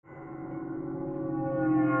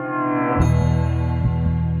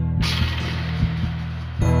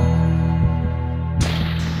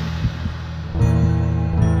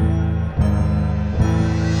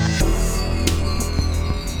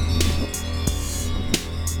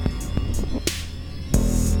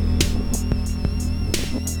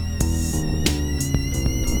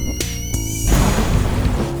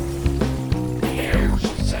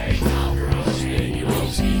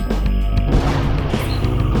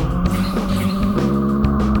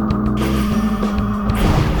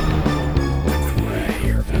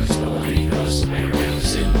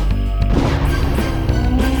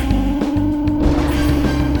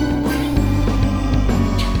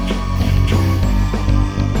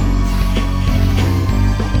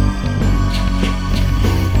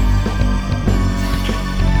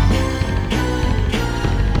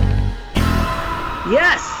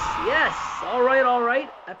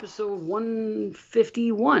episode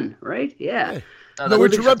 151, right? Yeah. Hey, No, no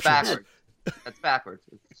that's interruptions. backwards. That's backwards.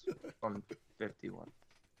 It's 151.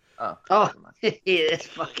 Oh, Oh, never mind. it's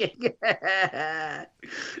fucking.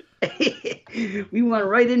 We went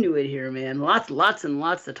right into it here, man. Lots and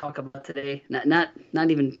lots to talk about today. Not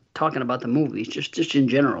even talking about the movies, just in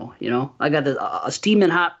general. You know, I got a steaming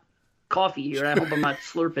hot coffee here. I hope I'm not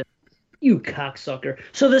slurping. You cocksucker.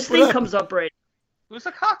 So this thing comes up right. Who's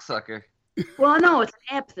a cocksucker? Well, no, it's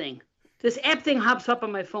an app thing. This app thing hops up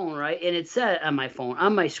on my phone, right? And it said on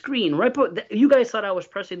my screen, right? You guys thought I was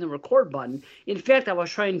pressing the record button. In fact, I was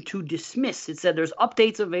trying to dismiss. It said there's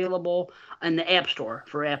updates available in the App Store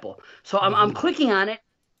for Apple. So I'm clicking on it,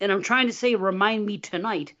 and I'm trying to say remind me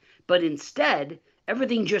tonight, but instead,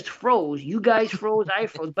 everything just froze. You guys froze, I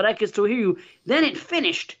froze, but I could still hear you. Then it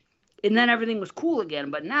finished, and then everything was cool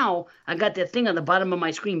again. But now I got that thing on the bottom of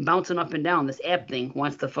my screen bouncing up and down. This app thing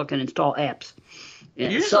wants to fucking install apps. Yeah,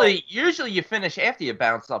 Usually you finish after you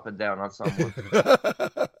bounce up and down on someone.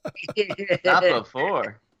 Not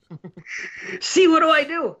before. See, what do I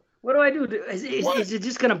do? What do I do? Is it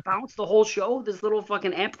just going to bounce the whole show, this little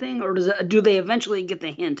fucking app thing? Or do they eventually get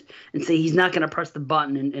the hint and say he's not going to press the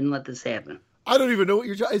button and let this happen? I don't even know what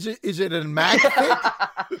you're talking. Is it a Mac thing?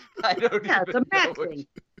 I don't Yeah, even it's a Mac know. thing.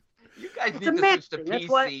 You guys It's a need to Mac switch to thing, that's PCs.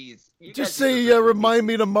 why- You Just guys need say to switch to remind PCs.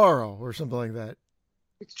 me tomorrow or something like that.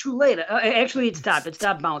 It's too late. Actually, it stopped. It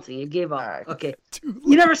stopped bouncing. It gave up. All right. Okay. Too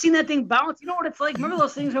You never seen that thing bounce? You know what it's like? Remember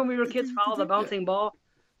those things when we were kids, follow the bouncing ball?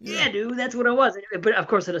 Yeah, dude, that's what it was. But of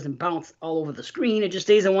course, it doesn't bounce all over the screen. It just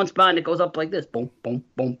stays in one spot and it goes up like this, boom, boom,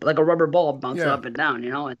 boom, like a rubber ball bouncing Yeah. up and down. You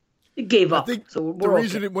know, and it gave up. I think So the we're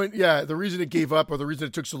reason okay. it went, the reason it gave up or the reason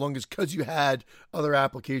it took so long is because you had other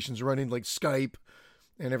applications running like Skype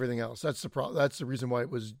and everything else. That's the problem. That's the reason why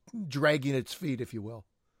it was dragging its feet, if you will.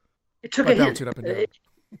 It took by a hint. bouncing up and down.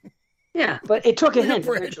 Yeah, but it took a Look at hint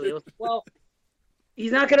Brandon. eventually. It was, well,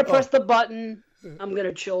 he's not going to press the button. I'm going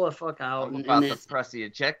to chill the fuck out. I'm and about then to press the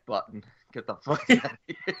eject button. Get the fuck out of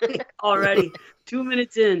here. already 2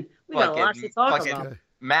 minutes in. We got Fucking- lots to talk fucking about.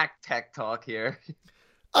 Mac tech talk here.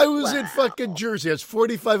 I was in Wow. fucking Jersey. I was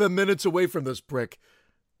 45 minutes away from this prick.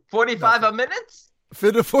 45 a minutes?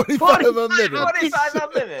 45 a minute. 45 a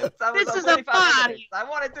minute. I was This a is a 45 party. minutes. I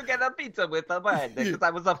wanted to get a pizza with a bread because I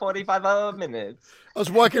was a 45 a minutes. I was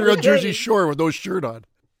walking around Jersey Shore with no shirt on.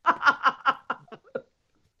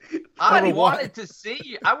 I don't know why. wanted to see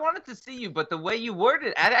you. I wanted to see you, but the way you worded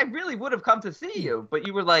it, I really would have come to see you. But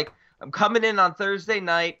you were like, I'm coming in on Thursday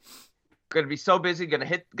night. Gonna be so busy,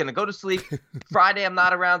 gonna go to sleep. Friday I'm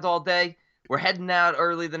not around all day. We're heading out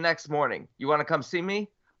early the next morning. You wanna come see me?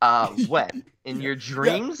 When? In your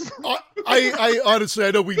dreams? I honestly,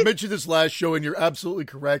 I know we mentioned this last show, and you're absolutely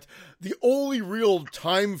correct. The only real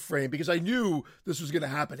time frame, because I knew this was going to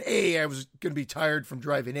happen. I was going to be tired from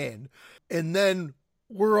driving in, and then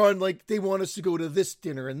we're on like they want us to go to this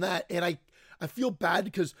dinner and that, and I feel bad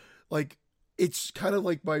because like it's kind of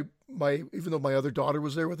like my even though my other daughter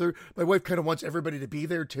was there with her, my wife kind of wants everybody to be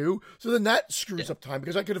there too. So then that screws up time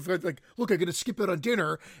because I could have like, look, I'm going to skip out on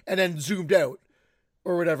dinner and then zoomed out.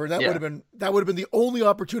 Or whatever. And that would have been the only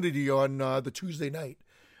opportunity on the Tuesday night.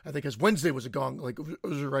 I think because Wednesday was a gong, like it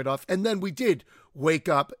was a write off. And then we did wake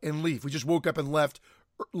up and leave. We just woke up and left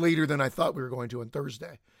later than I thought we were going to on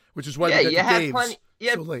Thursday, which is why we got you to had Dave's plenty.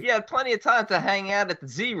 so late. You had plenty of time to hang out at the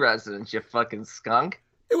Z residence. You fucking skunk.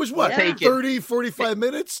 It was what, Yeah. 30, 45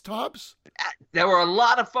 minutes tops? There were a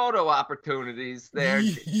lot of photo opportunities there.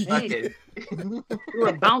 Fucking, We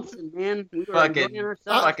were bouncing, man. We were Fucking- enjoying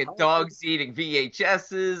ourselves. fucking dogs eating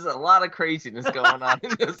VHSs. A lot of craziness going on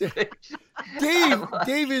in this picture.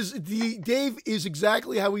 Dave is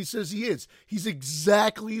exactly how he says he is. He's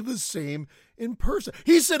exactly the same in person.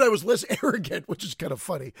 He said I was less arrogant, which is kind of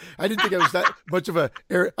funny. I didn't think I was that much of a.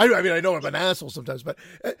 I mean, I know I'm an asshole sometimes, but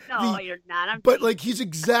No, you're not. But like he's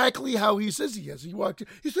exactly how he says he is. He walked in,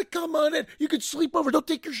 he's like, "Come on in, you could sleep over. Don't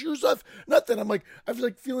take your shoes off. Nothing." I'm like, I was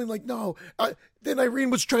like feeling like no. Then Irene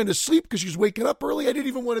was trying to sleep because she was waking up early. I didn't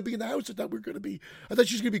even want to be in the house. I thought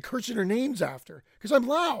she was gonna be cursing her names after because I'm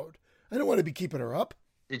loud. I don't want to be keeping her up.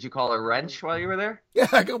 Did you call her Wrench while you were there? Yeah,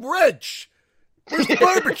 I go, Wrench, where's the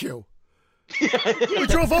barbecue? We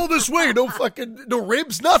drove all this way, no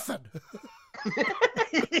ribs, nothing.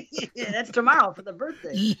 Yeah, that's tomorrow for the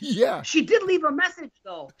birthday. Yeah. She did leave a message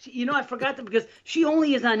though. I forgot that because she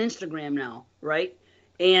only is on Instagram now, right?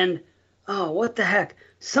 And what the heck?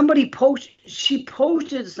 She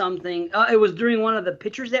posted something. It was during one of the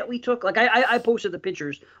pictures that we took. Like I posted the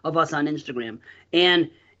pictures of us on Instagram, and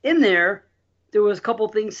in there was a couple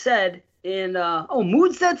things said. And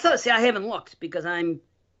Mood said so. See, I haven't looked because I'm,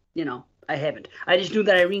 I haven't. I just knew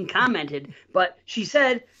that Irene commented, but she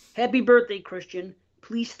said, "Happy birthday, Christian.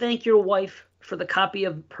 Please thank your wife for the copy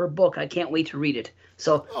of her book. I can't wait to read it."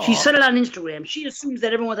 So she said it on Instagram. She assumes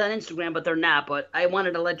that everyone's on Instagram, but they're not. But I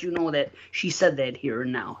wanted to let you know that she said that here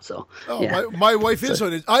and now. So my wife is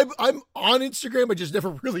on it. I'm on Instagram. I just never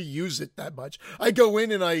really use it that much. I go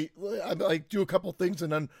in and I do a couple things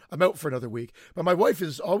and then I'm out for another week. But my wife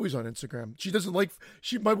is always on Instagram. She doesn't like.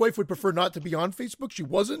 My wife would prefer not to be on Facebook. She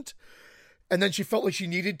wasn't, and then she felt like she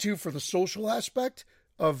needed to for the social aspect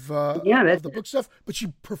of the book stuff. But she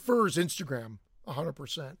prefers Instagram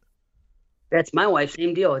 100%. That's my wife.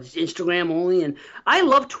 Same deal. It's Instagram only. And I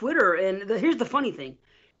love Twitter. And here's the funny thing.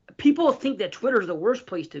 People think that Twitter is the worst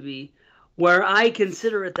place to be, where I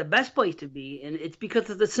consider it the best place to be. And it's because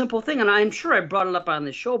of the simple thing. And I'm sure I brought it up on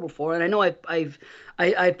this show before. And I know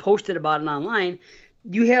I posted about it online.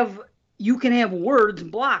 You can have words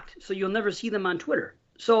blocked, so you'll never see them on Twitter.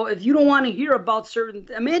 So if you don't want to hear about certain,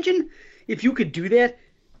 imagine if you could do that.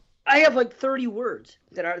 I have like 30 words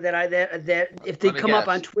that if they come up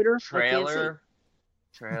on Twitter, trailer,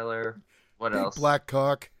 what else? Black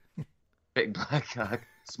cock, big black cock,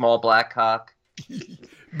 small black cock,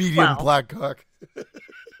 medium black cock.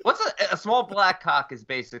 What's a small black cock? Is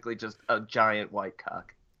basically just a giant white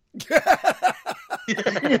cock.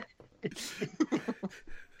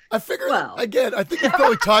 I figured again. I think we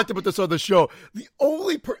probably talked about this on the show. The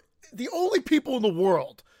only people in the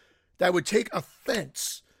world that would take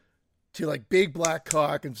offense to like big black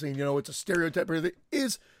cock and saying, it's a stereotype or anything,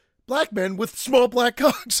 is black men with small black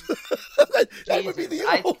cocks. that would be the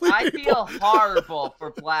only I people. feel horrible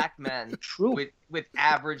for black men True. with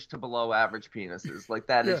average to below average penises. Like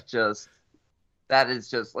that is just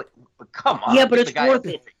like, come on. Yeah, but it's worth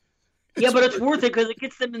it. It's worth it because it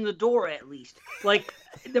gets them in the door at least. Like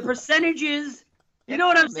the percentages, you know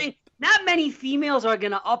what I'm saying? Not many females are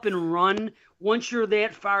going to up and run once you're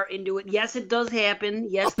that far into it. Yes, it does happen.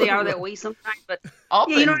 Yes, they are that way sometimes. But up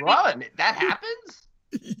and run? That happens?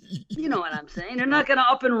 You know what I'm saying? They're not going to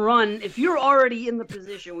up and run. If you're already in the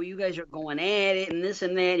position where you guys are going at it and this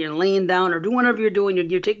and that, you're laying down or doing whatever you're doing,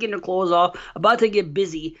 you're taking your clothes off, about to get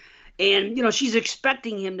busy, and, she's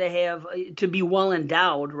expecting him to be well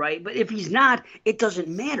endowed, right? But if he's not, it doesn't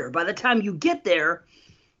matter. By the time you get there,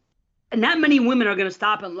 not many women are going to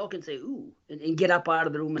stop and look and say, ooh, and get up out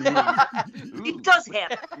of the room and leave. It does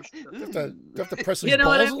happen, I'm sure. You have to press his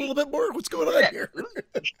balls a little bit more? What's going on here?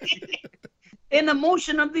 And the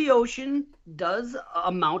motion of the ocean does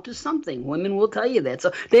amount to something. Women will tell you that.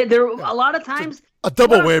 So they're a lot of times... A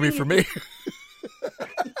double whammy for me.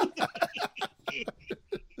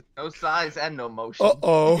 No size and no motion.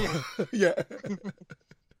 Uh-oh. Yeah.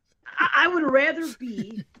 I would rather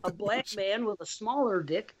be a black man with a smaller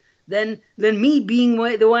dick than me being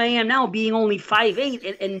the way I am now, being only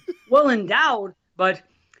 5'8" and well endowed. But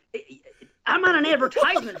I'm not an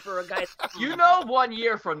advertisement for a guy. 1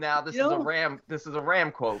 year from now, this is a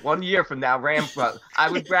Ram quote. 1 year from now, Ram quote. I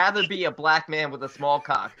would rather be a black man with a small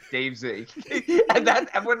cock, Dave Z.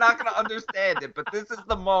 and we're not going to understand it, but this is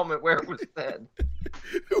the moment where it was said.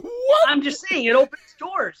 What? I'm just saying, it opens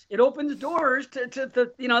doors. It opens doors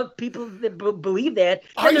to people that believe that.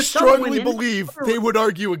 I strongly believe they would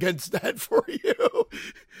argue against that for you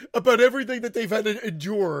about everything that they've had to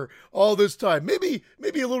endure all this time. Maybe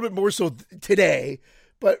a little bit more so today,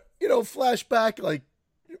 but flashback like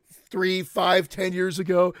 3, 5, 10 years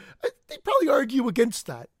ago, they probably argue against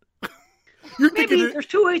that. There's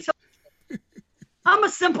two ways. I'm a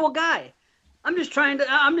simple guy. I'm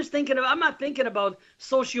not thinking about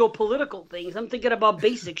socio-political things. I'm thinking about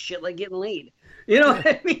basic shit like getting laid. You know what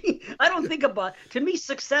I mean? I don't think about, to me,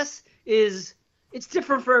 success it's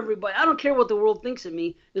different for everybody. I don't care what the world thinks of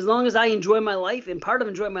me as long as I enjoy my life. And part of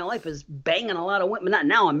enjoying my life is banging a lot of women. Not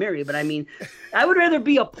now, I'm married, but I mean, I would rather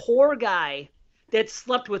be a poor guy that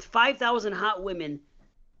slept with 5,000 hot women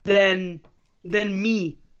than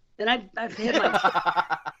me. And I've had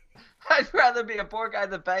my... I'd rather be a poor guy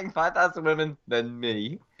that banged 5,000 women than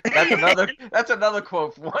me. That's another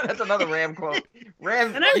quote. That's another Ram quote.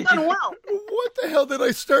 Ram. And I've done well. What the hell did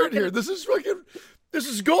I start here? This is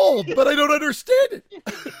gold, but I don't understand it.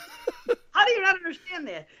 How do you not understand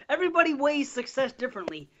that? Everybody weighs success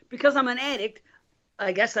differently. Because I'm an addict,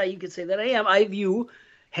 I guess you could say that I am. I view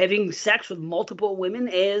having sex with multiple women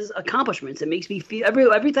as accomplishments. It makes me feel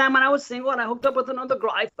every time when I was single and I hooked up with another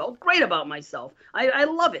girl, I felt great about myself. I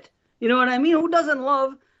love it. You know what I mean? Who doesn't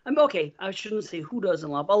love? I shouldn't say who doesn't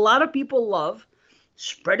love. A lot of people love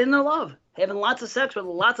spreading their love, having lots of sex with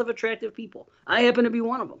lots of attractive people. I happen to be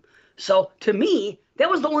one of them. So to me, that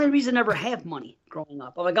was the only reason I ever have money growing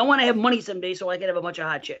up. I'm like, I want to have money someday so I can have a bunch of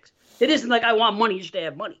hot chicks. It isn't like I want money just to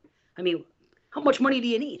have money. I mean, how much money do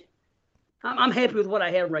you need? I'm happy with what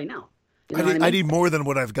I have right now. You know I need more than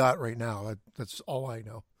what I've got right now. That's all I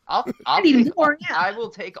know. I need more. Yeah. I will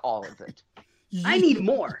take all of it. I need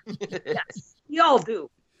more. Yes, you all do.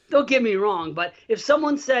 Don't get me wrong, but if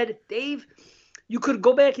someone said, Dave, you could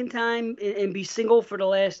go back in time and be single for the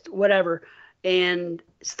last whatever and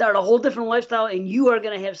start a whole different lifestyle, and you are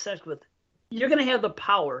going to have sex with, you're going to have the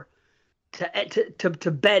power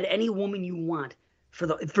to bed any woman you want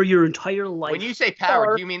for your entire life. When you say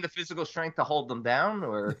power, do you mean the physical strength to hold them down,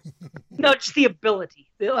 or no, just the ability?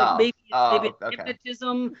 Maybe it's okay.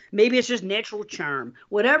 hypnotism, maybe it's just natural charm.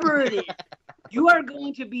 Whatever it is, you are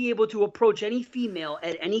going to be able to approach any female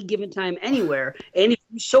at any given time, anywhere, and if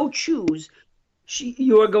you so choose,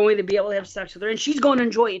 you are going to be able to have sex with her, and she's going to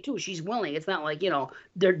enjoy it too. She's willing. It's not like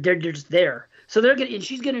they're just there. So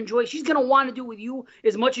she's gonna enjoy. She's gonna want to do it with you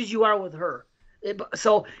as much as you are with her.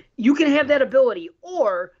 So you can have that ability,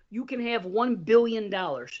 or you can have $1 billion.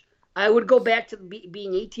 I would go back to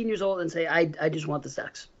being 18 years old and say, I just want the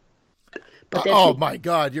sex. But oh my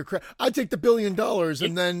God, you're crazy. I take the $1 billion,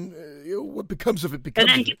 and then what becomes of it becomes.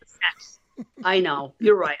 And then get the sex. I know,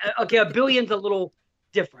 you're right. Okay, $1 billion's a little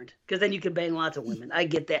different because then you can bang lots of women. I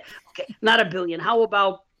get that. Okay, not $1 billion. How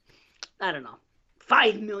about, I don't know,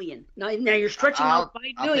 5 million? Now you're stretching out 5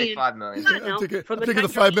 million. I'll take 5 million. I'm thinking the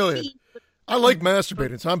 5 million. I like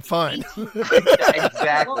masturbating, so I'm fine.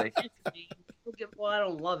 Exactly. Well, I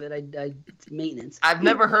don't love it. It's maintenance. I've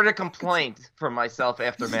never heard a complaint from myself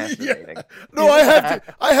after masturbating. Yeah. No,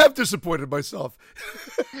 I have disappointed myself.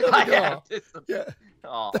 I have disappointed. Yeah.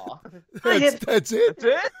 Aw. That's it. That's it?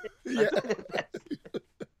 Yeah.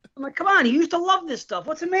 I'm like, come on, you used to love this stuff.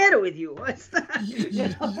 What's the matter with you?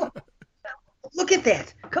 Look at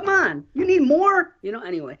that. Come on. You need more?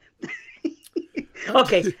 Anyway.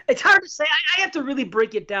 Okay, it's hard to say. I have to really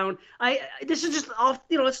break it down. This is just off,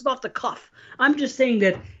 this is off the cuff. I'm just saying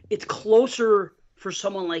that it's closer for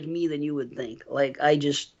someone like me than you would think. Like I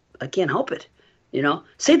can't help it.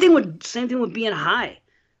 Same thing with being high.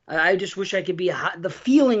 I just wish I could be high. The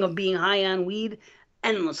feeling of being high on weed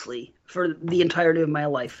endlessly for the entirety of my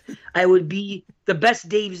life. I would be the best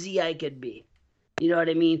Dave Z I could be. You know what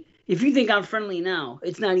I mean? If you think I'm friendly now,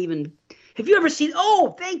 it's not even. Have you ever seen?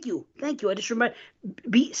 Oh, thank you. I just remember.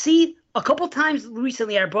 See, a couple times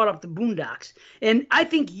recently, I brought up the Boondocks, and I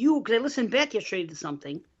think because I listened back yesterday to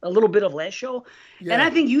something, a little bit of last show, and I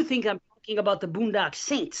think you think I'm talking about the Boondock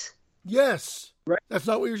Saints. Yes. Right. That's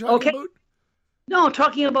not what you're talking about. No, I'm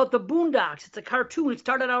talking about the Boondocks. It's a cartoon. It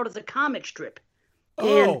started out as a comic strip.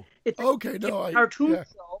 Oh. It's okay. No, a cartoon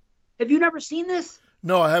show. Have you never seen this?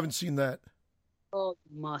 No, I haven't seen that. Oh,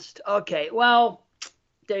 you must. Okay. Well.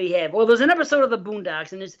 There you have. Well, there's an episode of the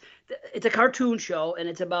Boondocks, and it's a cartoon show, and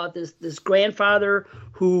it's about this grandfather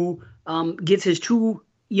who gets his two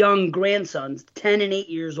young grandsons, 10 and 8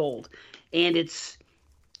 years old, and it's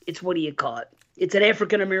what do you call it? It's an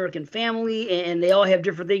African American family, and they all have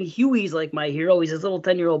different things. Huey's like my hero. He's this little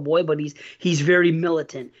 10-year-old boy, but he's very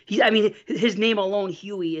militant. His name alone,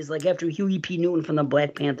 Huey, is like after Huey P. Newton from the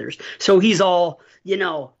Black Panthers. So he's all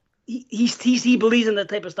he believes in the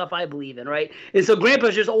type of stuff I believe in, right? And so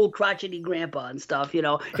Grandpa's just old crotchety grandpa and stuff, And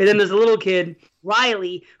then there's a little kid,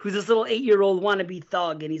 Riley, who's this little 8-year-old wannabe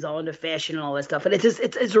thug, and he's all into fashion and all that stuff. And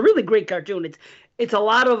it's a really great cartoon. It's a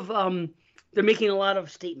lot of they're making a lot of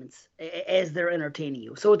statements as they're entertaining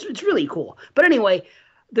you. So it's really cool. But anyway,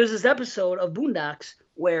 there's this episode of Boondocks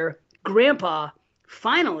where Grandpa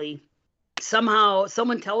finally. Somehow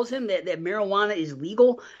someone tells him that marijuana is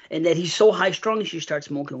legal and that he's so high strung he should start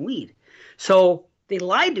smoking weed. So they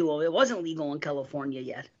lied to him. It wasn't legal in California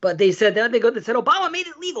yet, but they said that they said Obama made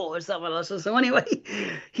it legal or something else. So anyway,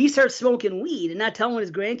 he starts smoking weed and not telling his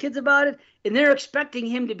grandkids about it. And they're expecting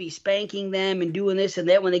him to be spanking them and doing this and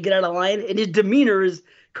that when they get out of line. And his demeanor is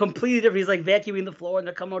completely different. He's like vacuuming the floor and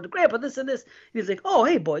they're coming over to Grandpa, this and this. And he's like, oh,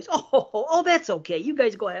 hey, boys. Oh, that's okay. You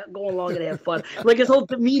guys go along and have fun. Like his whole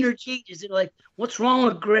demeanor changes. And like, what's wrong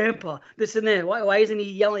with Grandpa? This and that. Why isn't he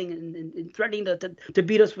yelling and threatening to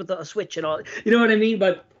beat us with a switch and all? You know what I mean?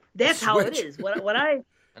 But that's how it is. What I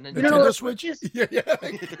and then you know what a switch is? Yeah.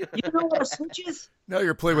 You know what a switch is? Now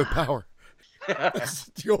you're playing with power. A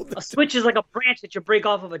switch is like a branch that you break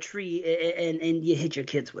off of a tree and you hit your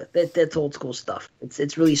kids with. That's old school stuff.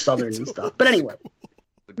 It's really southern and stuff. But anyway,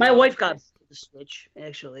 my wife got the switch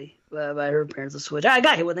actually by her parents. The switch. I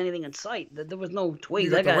got hit with anything in sight. There was no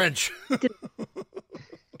twigs. I got the wrench.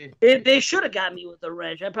 They should have got me with the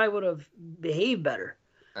wrench. I probably would have behaved better.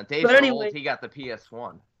 Dave's so old, he got the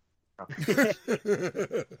PS1.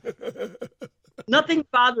 Nothing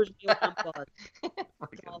bothers me when I'm buzzed.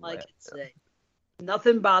 That's all I can say.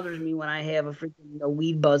 Nothing bothers me when I have a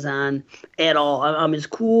weed buzz on at all. I'm as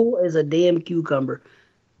cool as a damn cucumber.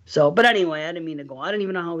 So, but anyway, I didn't mean to go. I didn't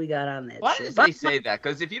even know how we got on that. Why shit. did they say that?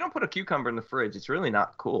 Because if you don't put a cucumber in the fridge, it's really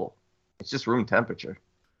not cool. It's just room temperature.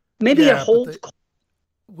 Maybe Yeah, it but holds.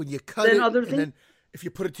 when you cut it, other and thing- then if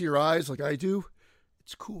you put it to your eyes like I do,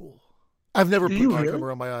 it's cool. I've never Do put you cucumber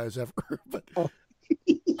really? on my eyes ever, but Oh.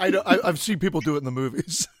 I know I've seen people do it in the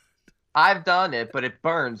movies. I've done it, but it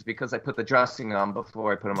burns because I put the dressing on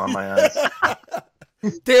before I put them on my eyes.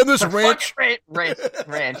 Damn this ranch!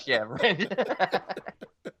 Ranch, yeah, ranch.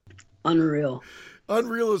 Unreal.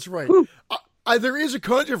 Unreal is right. Whew. There is a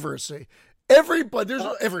controversy.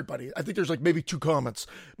 Everybody, I think there's like maybe 2 comments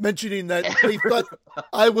mentioning that they thought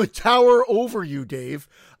I would tower over you, Dave.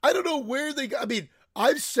 I don't know where they got. I mean,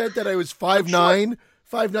 I've said that I was 5'9",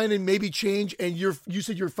 5'9" and maybe change, and you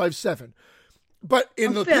said you're 5'7". But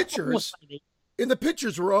in the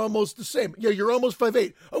pictures, we're almost the same. Yeah, you're almost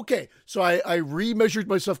 5'8". Okay, so I remeasured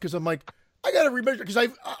myself because I'm like, I got to remeasure because I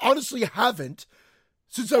honestly haven't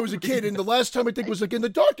since I was a kid. And the last time I think was like in the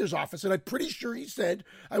doctor's office, and I'm pretty sure he said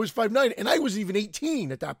I was 5'9", and I was even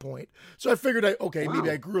 18 at that point. So I figured, maybe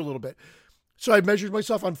I grew a little bit. So I measured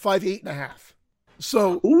myself on 5'8.5".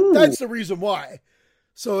 So that's the reason why.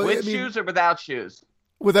 So With shoes or without shoes?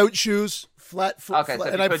 Without shoes, flat foot, okay, so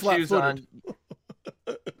and I'm flat-footed.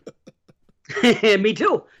 Me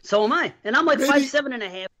too. So am I. And I'm like Maybe-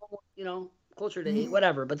 5'7.5", closer to 8,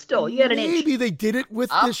 whatever. But still, you had an inch. Maybe they did it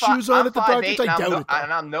with I'm the shoes on at the 5'8", doctor's. I doubt it.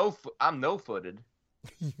 and I'm no-footed.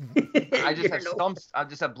 I just have stumps. I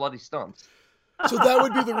just have bloody stumps. So that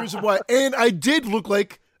would be the reason why. And I do look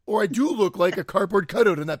like a cardboard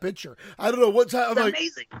cutout in that picture. I don't know what's happening. I'm like,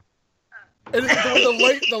 Amazing. and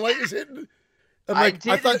the light is hitting. I'm like,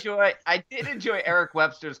 I did enjoy Eric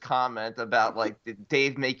Webster's comment about like, did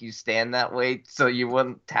Dave make you stand that way so you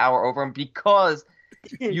wouldn't tower over him? Because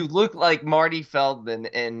you look like Marty Feldman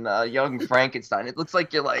in Young Frankenstein. It looks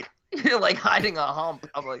like you're like hiding a hump.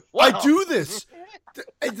 I'm like, what? I do this.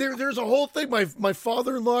 There's a whole thing. My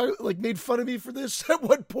father-in-law like made fun of me for this at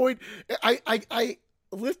one point. I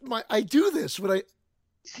do this when I.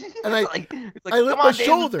 And I lift my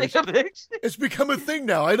shoulders. It's become a thing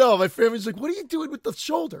now. I know. My family's like, what are you doing with the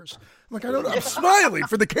shoulders? I'm like, I don't know. I'm smiling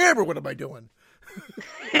for the camera. What am I doing?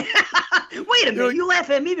 Wait a minute. You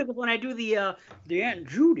laugh at me because when I do the Aunt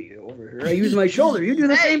Judy over here, I use my shoulder. You do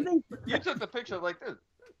the same thing. You took the picture like this.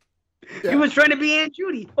 Yeah. He was trying to be Aunt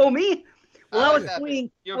Judy. Oh, me? Well, I was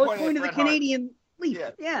pointing to the Bret Canadian leaf.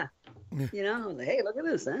 Yeah. I was like, hey, look at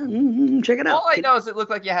this. Check it out. All I know is it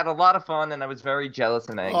looked like you had a lot of fun, and I was very jealous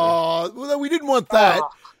and angry. Oh, well, we didn't want that.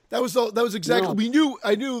 That was exactly. No.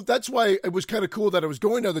 I knew. That's why it was kind of cool that I was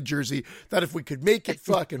going down to Jersey. That if we could make it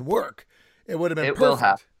fucking work, it would have been perfect. Will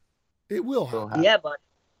happen. It will happen. Yeah, but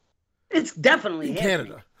it's definitely In happening.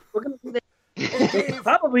 Canada. We're gonna do that.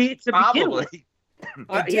 Probably to begin with. Dave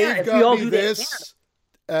if we got all me do this.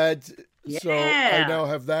 So I Yeah. now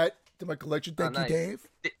have that to my collection. Thank nice. you, Dave.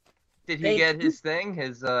 Did he Thank get you. his thing?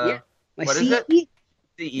 His My what is it? CE?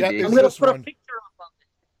 CED. Yeah, I'm it's gonna this put a one. picture up of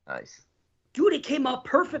it. Nice. Dude, it came out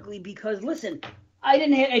perfectly because listen, I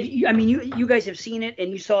didn't have. I mean, you guys have seen it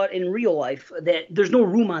and you saw it in real life. That there's no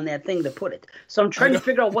room on that thing to put it. So I'm trying to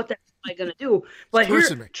figure out what the heck am I gonna do. But here,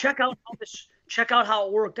 Listen, man. check out how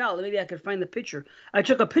it worked out. Maybe I could find the picture. I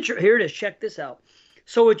took a picture. Here it is. Check this out.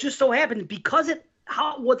 So it just so happened because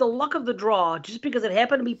with the luck of the draw, just because it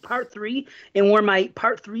happened to be part 3 and where my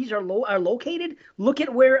part 3s are located. Look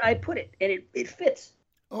at where I put it, and it fits.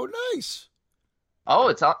 Oh, nice. Oh,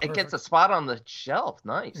 it gets a spot on the shelf.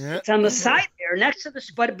 Nice. Yeah. It's on the side there, next to the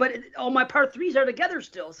but all my part 3s are together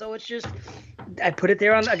still. So it's just I put it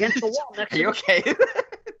there against the wall next Are you to okay?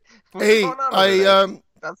 What's Hey, going on over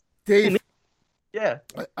there? Dave. Yeah.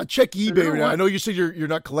 I check eBay right now. what? I know you said you're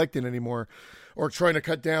not collecting anymore, or trying to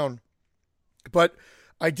cut down, but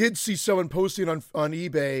I did see someone posting on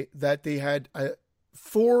eBay that they had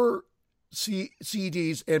 4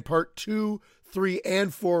 CDs, and part 2, 3,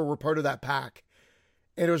 and 4 were part of that pack,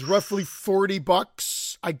 and it was roughly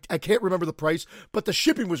 $40. I can't remember the price, but the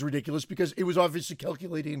shipping was ridiculous because it was obviously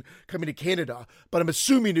calculating coming to Canada. But I'm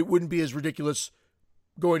assuming it wouldn't be as ridiculous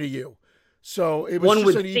going to you. So it was One just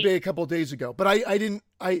would on think. eBay a couple of days ago. But I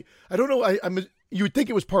don't know. You would think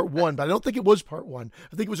it was part 1, but I don't think it was part 1.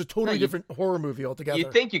 I think it was a totally different horror movie altogether.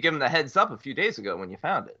 You'd think you give him the heads up a few days ago when you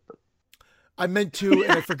found it. But... I meant to,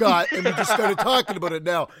 and I forgot, and we just started talking about it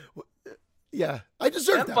now. Yeah, I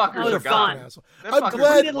deserve Them that. fuckers What a are fucking gone. asshole. Them I'm fuckers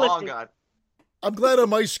glad. are long gone. I'm glad on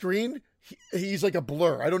my screen he's like a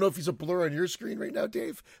blur. I don't know if he's a blur on your screen right now,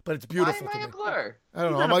 Dave, but it's beautiful Why am I to a me. blur? I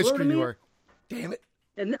don't know. He's On not a my blur to screen you me. are. Damn it.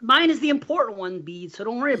 And mine is the important one, B. So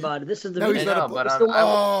don't worry about it. This is the No, he's video. not but It's I'm, the one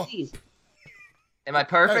Oh. with C's. am I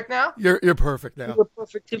perfect now? You're perfect now. We're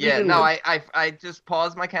perfect to Yeah, begin no, with. I just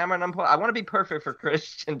paused my camera and I want to be perfect for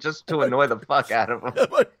Christian just to annoy the fuck out of him.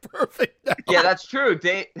 Am I perfect now? Yeah, that's true,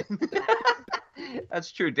 Dave.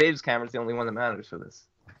 That's true. Dave's camera's the only one that matters for this.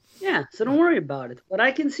 Yeah, so don't worry about it. What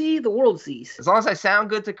I can see, the world sees. As long as I sound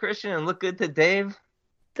good to Christian and look good to Dave.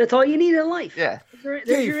 That's all you need in life. Yeah. There's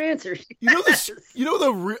Dave, your answer. You know this. You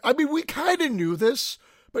know I mean, we kind of knew this,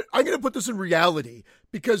 but I'm gonna put this in reality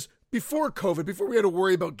because before COVID, before we had to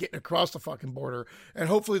worry about getting across the fucking border, and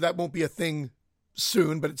hopefully that won't be a thing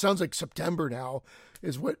soon. But it sounds like September now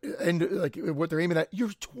is what, and like what they're aiming at. You're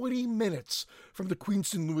 20 minutes from the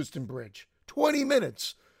Queenston-Lewiston Bridge. 20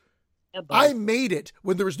 minutes. Yeah, I made it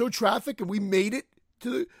when there was no traffic, and we made it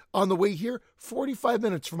on the way here. 45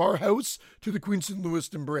 minutes from our house to the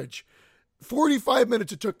Queenston-Lewiston Bridge. 45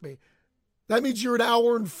 minutes it took me. That means you're an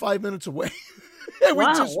hour and 5 minutes away. And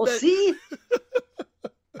wow, met- see?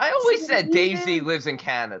 I always said Dave Z lives in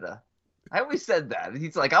Canada. I always said that.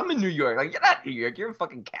 He's like, I'm in New York. Like, you're not in New York. You're in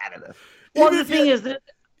fucking Canada. Well, Even the if thing you- is that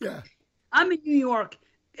Yeah. I'm in New York,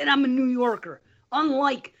 and I'm a New Yorker.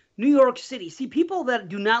 Unlike New York City. See, people that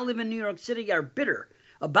do not live in New York City are bitter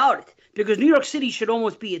about it because New York City should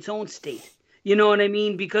almost be its own state. You know what I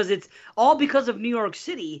mean? Because it's all because of New York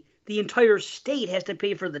City. The entire state has to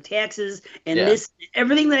pay for the taxes and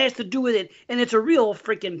everything that has to do with it. And it's a real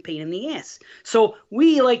freaking pain in the ass. So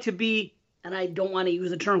we like to be, and I don't want to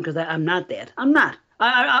use the term because I'm not that. I'm not.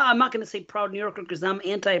 I'm not going to say proud New Yorker because I'm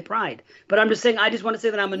anti-pride. But I'm just saying, I just want to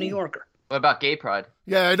say that I'm a New Yorker. What about gay pride?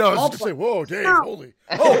 Yeah, I know. I was All just going to say, whoa, Dave, No. holy.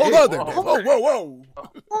 Oh, hold on there, Dave.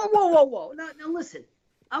 Oh, whoa. Whoa. Now listen.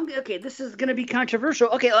 Okay, this is going to be controversial.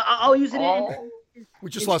 Okay, I'll use it in We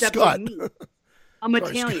just in lost steps Scott. of me. I'm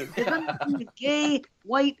Sorry, Italian. It has nothing to do with gay,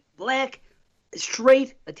 white, black,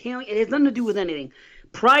 straight, Italian. It has nothing to do with anything.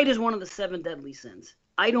 Pride is one of the 7 deadly sins.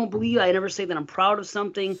 I don't believe, I never say that I'm proud of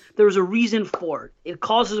something. There's a reason for it. It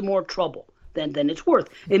causes more trouble than it's worth.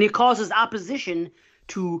 And it causes opposition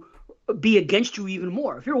to be against you even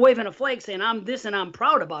more. If you're waving a flag saying I'm this and I'm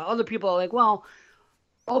proud about it, other people are like, well,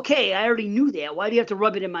 okay, I already knew that. Why do you have to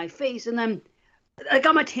rub it in my face? And then, like,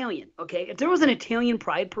 I'm Italian, okay? If there was an Italian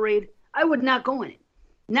pride parade, I would not go in it.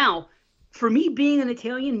 Now, for me, being an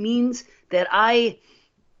Italian means that I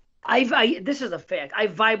this is a fact. I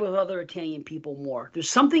vibe with other Italian people more. There's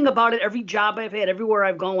something about it. Every job I've had, everywhere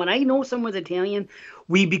I've gone, when I know someone's Italian,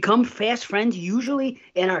 we become fast friends usually,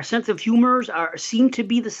 and our sense of humors seem to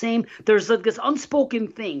be the same. There's like this unspoken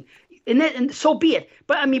thing. And so be it.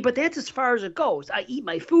 But that's as far as it goes. I eat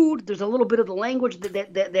my food. There's a little bit of the language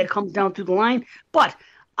that comes down through the line. But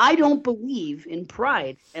I don't believe in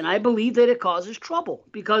pride, and I believe that it causes trouble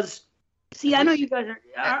because, see, I know you guys are.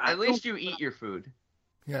 At least you eat your food.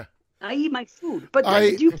 Yeah. I eat my food, but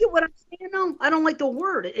do you get what I'm saying? No, I don't like the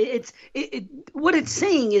word. What it's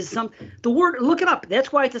saying is the word. Look it up.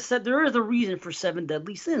 That's why it's said there is a reason for 7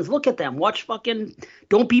 deadly sins. Look at them. Watch fucking.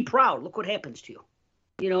 Don't be proud. Look what happens to you.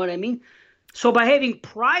 You know what I mean? So by having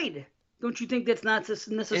pride, don't you think that's not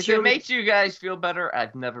necessarily? If it makes you guys feel better,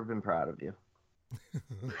 I've never been proud of you.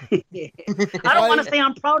 I don't want to say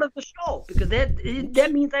I'm proud of the show because that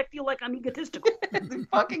means I feel like I'm egotistical.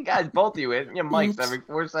 Fucking guys, both of you hit your mics every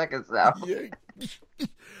 4 seconds now.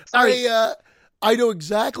 Yeah. I know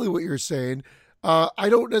exactly what you're saying. I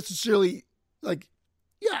don't necessarily like.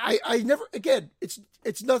 Yeah, I never. Again, it's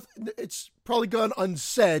nothing. It's probably gone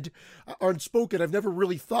unsaid, or unspoken. I've never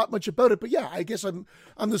really thought much about it. But yeah, I guess I'm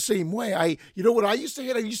the same way. You know what I used to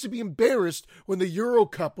hate? I used to be embarrassed when the Euro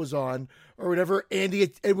Cup was on or whatever, and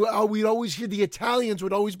we'd always hear the Italians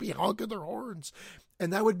would always be honking their horns,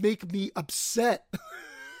 and that would make me upset.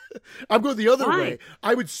 I'm going the other way.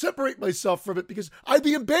 I would separate myself from it because I'd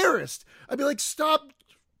be embarrassed. I'd be like, stop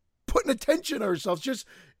putting attention on ourselves. Just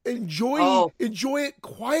enjoy it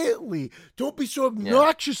quietly. Don't be so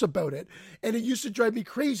obnoxious about it. And it used to drive me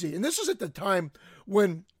crazy. And this was at the time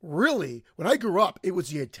when I grew up, it was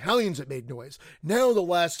the Italians that made noise. Now, the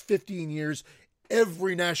last 15 years,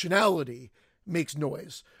 every nationality makes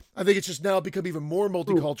noise. I think it's just now become even more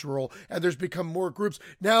multicultural, and there's become more groups.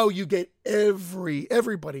 Now you get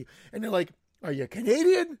everybody, and they're like, are you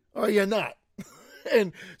Canadian or are you not?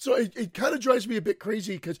 And so it kind of drives me a bit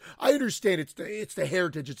crazy because I understand it's the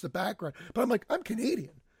heritage, it's the background, but I'm like, I'm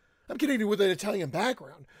Canadian with an Italian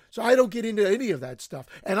background, so I don't get into any of that stuff.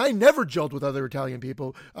 And I never gelled with other Italian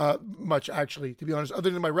people much, actually, to be honest, other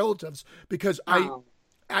than my relatives, because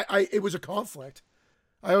it was a conflict.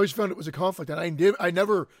 I always found it was a conflict, and I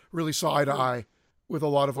never really saw eye to eye with a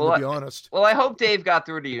lot of them, to be honest. Well, I hope Dave got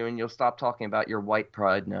through to you, and you'll stop talking about your white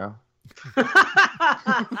pride now.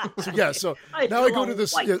 So yeah, so I now I feel go to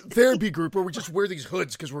this white. therapy group where we just wear these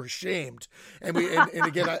hoods because we're ashamed, and and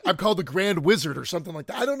again I'm called the Grand Wizard or something like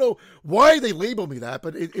that. I don't know why they label me that,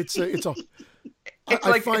 but it's It's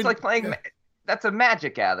like playing. Yeah. That's a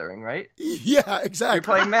Magic gathering, right? Yeah, exactly. You're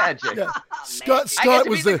playing Magic. Yeah. Oh, Scott I get to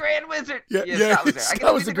was be the the Grand Wizard. Yeah, Scott was there. I Scott get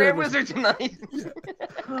to was be the the Grand Grand Wizard tonight.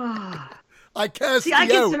 I cast See, I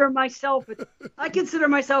you out. consider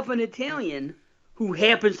myself an Italian who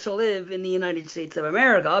happens to live in the United States of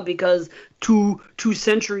America because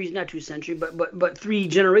but 3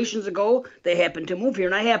 generations ago they happened to move here,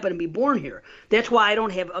 and I happen to be born here. That's why I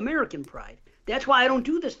don't have American pride. That's why I don't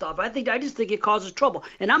do this stuff. I just think it causes trouble.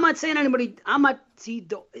 And I'm not saying anybody.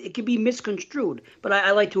 It can be misconstrued, but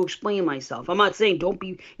I like to explain myself. I'm not saying don't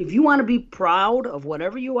be. If you want to be proud of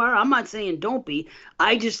whatever you are, I'm not saying don't be.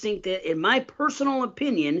 I just think that, in my personal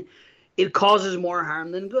opinion, it causes more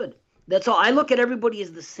harm than good. That's all. I look at everybody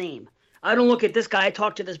as the same. I don't look at this guy. I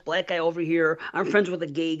talk to this black guy over here. I'm friends with a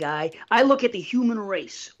gay guy. I look at the human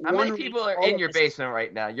race. How many people are in your basement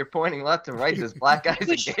right now? You're pointing left and right. There's black guys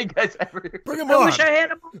and gay guys everywhere. Bring him I on. wish I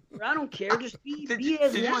had him. I don't care. Just be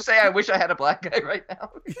as Did one. you say I wish I had a black guy right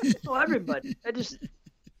now? Oh, everybody. I just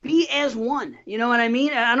be as one. You know what I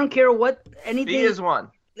mean? I don't care what anything. Be as one.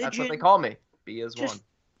 That's what they call me. Be as one.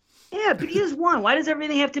 Yeah, be as one. Why does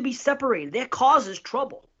everything have to be separated? That causes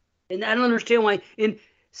trouble, and I don't understand why. And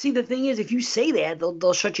see, the thing is, if you say that,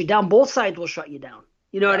 they'll shut you down. Both sides will shut you down.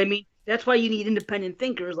 You know what I mean? That's why you need independent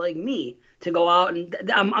thinkers like me to go out and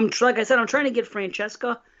like I said, I'm trying to get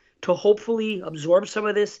Francesca to hopefully absorb some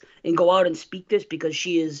of this and go out and speak this, because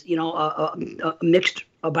she is, a mixed,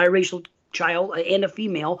 a biracial child and a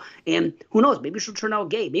female, and who knows, maybe she'll turn out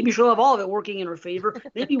gay. Maybe she'll have all of it working in her favor.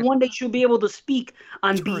 Maybe one day she'll be able to speak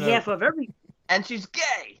on behalf of everyone. And she's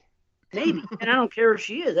gay. Maybe. And I don't care if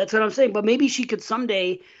she is. That's what I'm saying. But maybe she could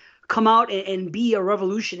someday come out and be a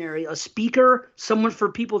revolutionary, a speaker, someone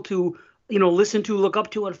for people to, listen to, look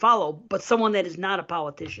up to, and follow, but someone that is not a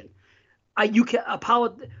politician. I don't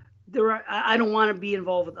want to be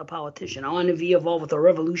involved with a politician. I want to be involved with a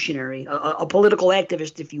revolutionary, a political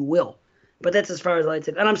activist, if you will. But that's as far as I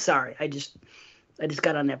take. And I'm sorry. I just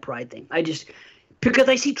got on that pride thing. Because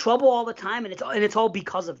I see trouble all the time, and it's all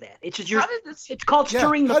because of that. It's just it's called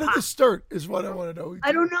stirring the pot. How did this start? Is what I want to know.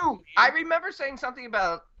 I don't know. Man. I remember saying something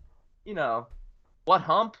about, what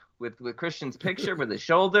hump with Christian's picture with his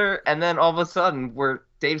shoulder, and then all of a sudden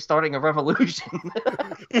Dave's starting a revolution.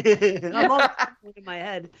 I'm all in my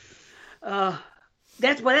head.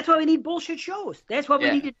 That's why we need bullshit shows. That's why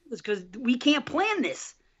we need to do this, because we can't plan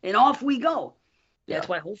this, and off we go. That's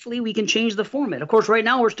why hopefully we can change the format. Of course, right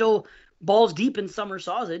now we're still balls deep in Summer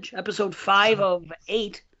Sausage, episode 5 of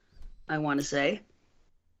 8, I want to say.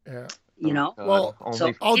 Yeah. Well,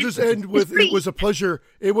 so I'll just end with it was a pleasure.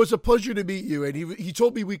 It was a pleasure to meet you, and he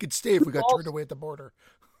told me we could stay if we got turned away at the border.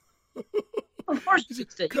 Of course, you can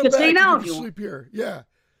stay. You Come can back, stay now you if you can want. sleep here. Yeah,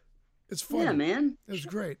 it's fun. Yeah, man. It was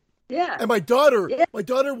great. Yeah. And my daughter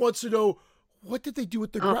wants to know, what did they do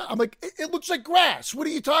with the grass? I'm like, it looks like grass. What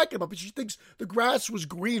are you talking about? But she thinks the grass was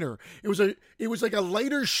greener. It was like a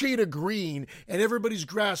lighter shade of green, and everybody's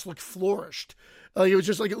grass looked flourished. It was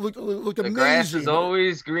just like it looked amazing. The grass is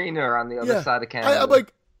always greener on the other side of Canada. I'm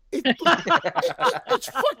like, it's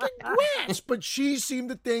fucking grass. But she seemed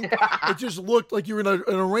to think it just looked like you were in a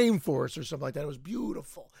rainforest or something like that. It was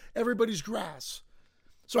beautiful. Everybody's grass.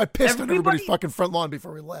 So I pissed on everybody's fucking front lawn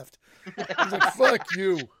before we left. I was like, fuck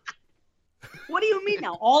you. What do you mean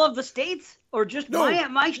now? All of the states, or just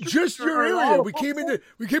my street? Just your area. We came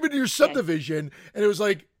into your subdivision, and it was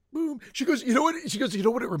like, boom. She goes, you know what? She goes, you know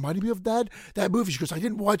what it reminded me of, Dad? That movie. She goes, I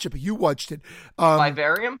didn't watch it, but you watched it.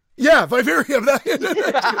 Vivarium? Yeah, Vivarium.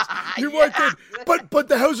 You watched it. But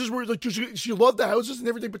the houses were like, she loved the houses and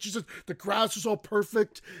everything, but she said the grass was all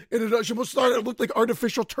perfect, and she almost thought it looked like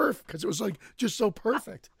artificial turf because it was like just so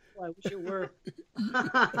perfect. I wish it were.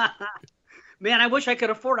 Man, I wish I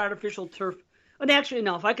could afford artificial turf. And actually,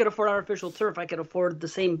 no. If I could afford artificial turf, I could afford the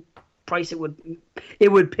same price it would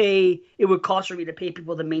cost for me to pay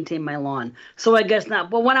people to maintain my lawn. So I guess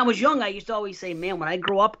not. But when I was young, I used to always say, man, when I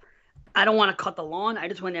grow up, I don't want to cut the lawn. I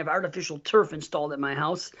just want to have artificial turf installed at my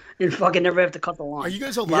house and fucking never have to cut the lawn. Are you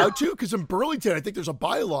guys allowed to? Because in Burlington, I think there's a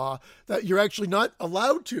bylaw that you're actually not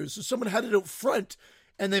allowed to. So someone had it out front,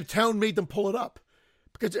 and the town made them pull it up.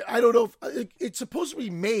 Because I don't know if it's supposed to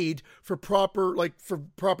be made for proper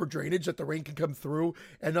drainage, that the rain can come through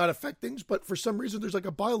and not affect things. But for some reason, there's like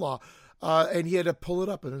a bylaw, and he had to pull it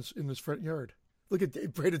up in his front yard. Look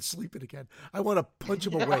at Brandon sleeping again. I want to punch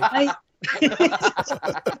him away. I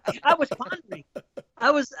was pondering.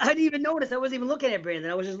 I didn't even notice. I wasn't even looking at Brandon.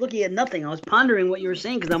 I was just looking at nothing. I was pondering what you were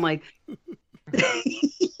saying because I'm like,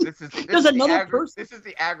 there's another person. This is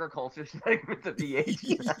the agriculture segment of the age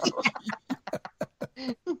now.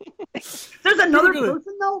 There's another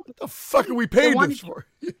person though. What the fuck are we paying this for?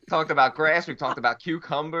 Talked about grass. We talked about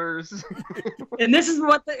cucumbers. And this is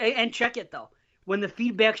what and check it though. When the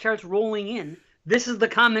feedback starts rolling in, this is the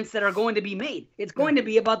comments that are going to be made. It's going to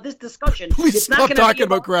be about this discussion. Please it's stop talking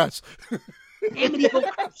about grass.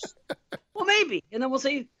 Amityville Curse. Well, maybe, and then we'll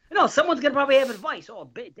say, someone's gonna probably have advice. Oh,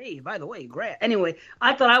 Dave, by the way, grass. Anyway,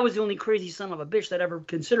 I thought I was the only crazy son of a bitch that ever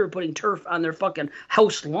considered putting turf on their fucking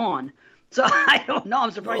house lawn. So I don't know.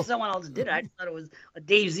 I'm surprised someone else did it. I just thought it was a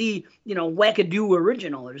Dave Z, wackadoo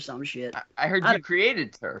original or some shit. I heard you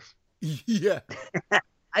created turf. Yeah.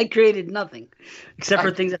 I created nothing except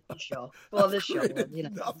for things at this show. Well, this show,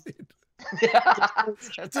 nothing.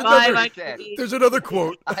 That's There's another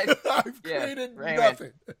quote. I've created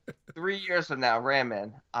nothing. 3 years from now, Ram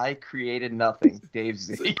Man, I created nothing. Dave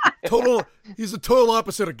Z. He's the total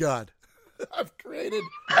opposite of God. I've created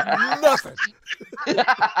nothing.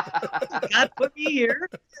 God put me here.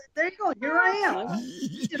 There you go. Here I am.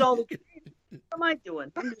 I did all the creating. What am I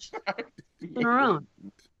doing? I'm just sitting around.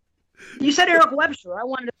 You said Eric Webster. I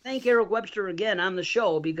wanted to thank Eric Webster again on the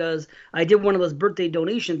show because I did one of those birthday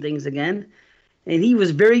donation things again, and he was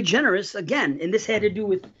very generous again. And this had to do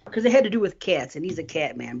with cats, and he's a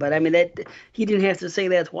cat man. But I mean that he didn't have to say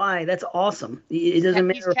that's why. That's awesome. It doesn't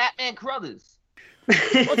matter. He's Catman Crothers.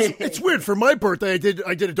 It's weird. For my birthday, I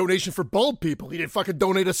did a donation for bald people. He didn't fucking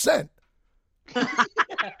donate a cent. Sorry.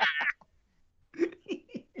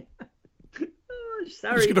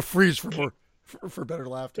 I'm just gonna freeze for better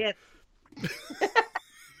laughter. Yeah.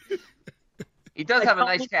 He does have a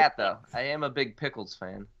nice cat, though. I am a big Pickles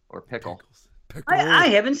fan, or Pickle. I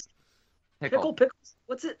haven't seen Pickles.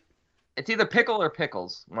 What's it? It's either Pickle or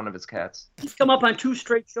Pickles, one of his cats. He's come up on 2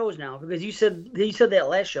 straight shows now because you said that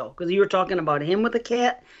last show because you were talking about him with a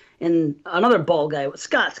cat and another bald guy.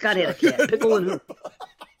 Scott had a cat. Pickle and who?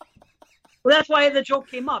 Well, that's why the joke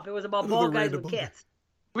came up. It was about bald guys with cats.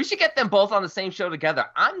 We should get them both on the same show together.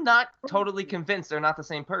 I'm not totally convinced they're not the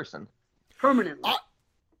same person. Permanently.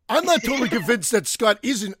 I'm not totally convinced that Scott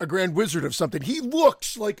isn't a grand wizard of something. He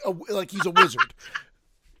looks like he's a wizard.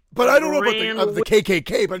 But I don't know about the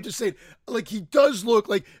KKK, but I'm just saying, like, he does look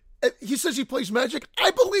like, he says he plays magic.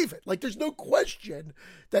 I believe it. Like, there's no question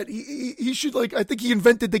that he should, like, I think he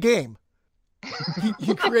invented the game.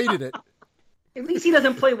 He created it. At least he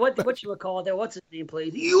doesn't play what you would call it. What's his name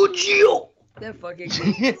plays? Yu-Gi-Oh! That fucking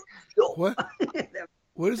game. What?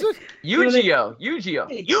 What is it? Yu-Gi-Oh! Yu-Gi-Oh!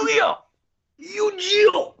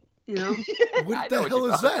 You know? What the hell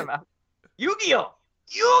is that? About. Yu-Gi-Oh!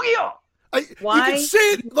 Yu-Gi-Oh! Why? You can say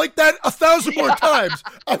it like that 1,000 more times.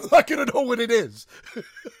 I'm not going to know what it is.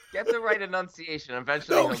 Get the right enunciation.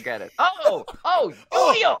 Eventually he'll get it. Yu-Gi-Oh!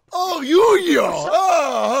 Oh, Yu-Gi-Oh!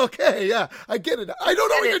 Oh, okay, yeah. I get it. I don't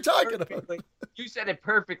know what you're talking about. You said it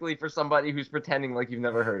perfectly for somebody who's pretending like you've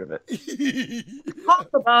never heard of it. Talk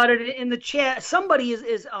about it in the chat. Somebody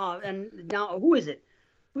is and now who is it?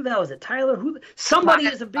 Who the hell is it? Tyler?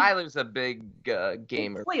 Tyler's a big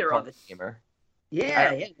gamer. Player of it. Gamer.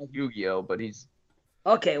 Yeah. Yu-Gi-Oh, but he's...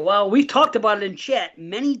 Okay, well, we've talked about it in chat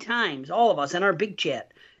many times, all of us, in our big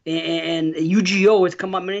chat. And Yu-Gi-Oh has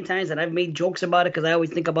come up many times, and I've made jokes about it because I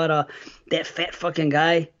always think about that fat fucking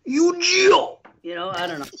guy. Yu-Gi-Oh! I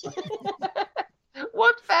don't know.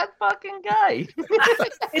 What fat fucking guy?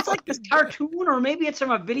 It's like this cartoon, or maybe it's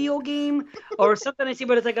from a video game or something I see,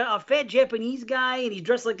 but it's like a fat Japanese guy, and he's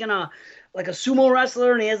dressed like a sumo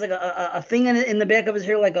wrestler, and he has like a thing in the back of his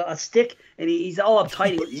hair, like a stick, and he's all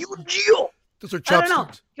uptight. Yu-Gi-Oh! Those are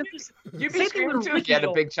chopsticks. You'd be screaming too if you had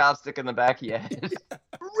a big chopstick in the back of your head.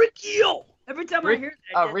 Riccio! Every time I hear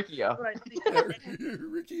that. Oh, Riccio.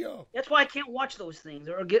 Riccio. That's why I can't watch those things.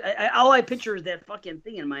 All I picture is that fucking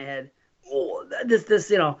thing in my head. Oh,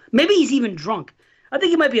 this, maybe he's even drunk. I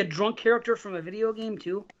think he might be a drunk character from a video game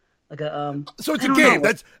too. Like a So it's a game.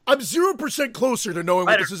 I'm 0% closer to knowing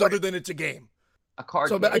what this is other than it's a game. A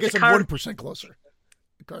card game. So I guess I'm 1% closer.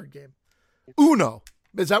 A card game. Uno.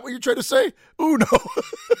 Is that what you're trying to say? Uno.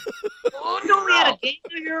 Uno. We had a game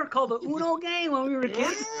here called the Uno game when we were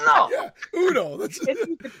kids. No. Yeah, Uno.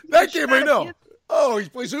 That game I know. Oh, he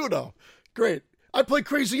plays Uno. Great. I play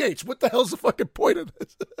Crazy Eights. What the hell's the fucking point of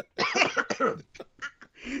this?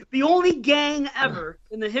 The only gang ever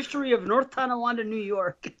in the history of North Tonawanda, New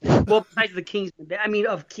York, well, besides the Kingsmen,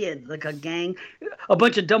 of kids, like a gang, a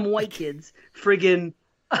bunch of dumb white kids, friggin',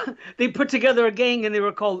 they put together a gang and they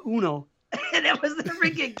were called Uno. And that was the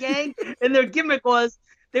freaking gang, and their gimmick was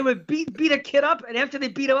They would beat a kid up, and after they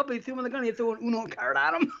beat him up, they threw him in the gun. They threw an Uno card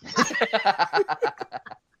at him.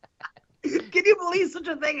 Can you believe such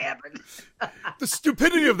a thing happened? The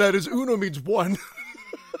stupidity of that is Uno means one.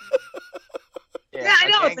 Yeah, I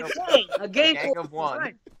know. It's a gang. A gang of one.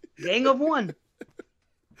 Right. Gang of one.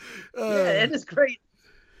 Yeah, that is great.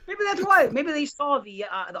 Maybe that's why. Maybe they saw the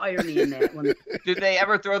irony in that one. Did they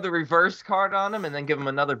ever throw the reverse card on him and then give him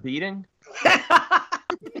another beating? I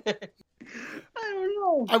don't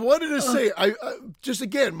know. I wanted to say, I just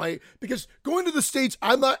again, because going to the States,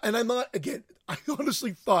 I'm not, again, I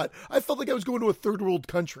honestly I felt like I was going to a third world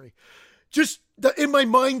country. Just in my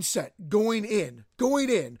mindset, going in,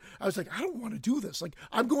 I was like, I don't want to do this. Like,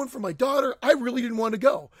 I'm going for my daughter. I really didn't want to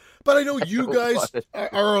go. But I know you guys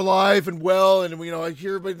are alive and well, and, I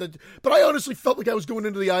hear, but I honestly felt like I was going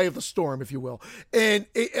into the eye of the storm, if you will. And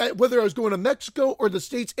whether I was going to Mexico or the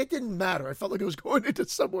States, it didn't matter. I felt like I was going into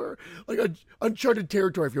somewhere, like uncharted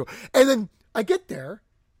territory, if you will. And then I get there,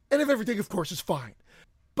 and everything, of course, is fine.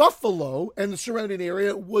 Buffalo and the surrounding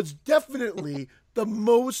area was definitely the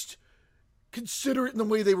most considerate in the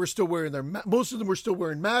way they were still wearing most of them were still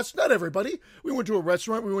wearing masks. Not everybody. We went to a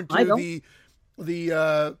restaurant. We went to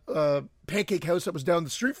the pancake house that was down the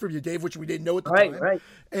street from you, Dave, which we didn't know at the time. Right.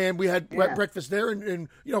 And we had breakfast there, and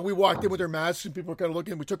we walked in with our masks, and people were kind of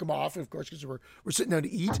looking. We took them off, of course, because we're sitting down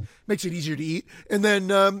to eat. Makes it easier to eat. And then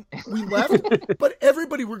we left. But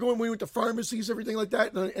everybody we went to pharmacies, everything like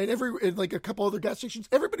that, and like a couple other gas stations.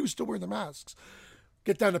 Everybody was still wearing their masks.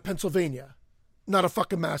 Get down to Pennsylvania, not a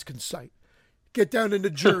fucking mask in sight. Get down into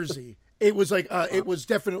Jersey. It was like it was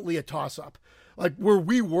definitely a toss-up. Like where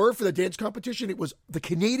we were for the dance competition, it was the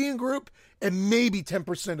Canadian group and maybe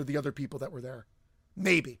 10% of the other people that were there.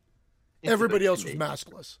 Maybe. Everybody else was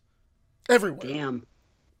maskless. Everywhere. Damn.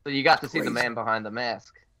 So you got to see the man behind the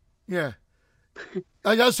mask. Yeah.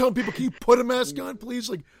 I was telling people, can you put a mask on, please?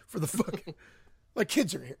 Like, for the fuck. My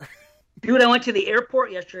kids are here. Dude, I went to the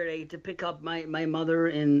airport yesterday to pick up my mother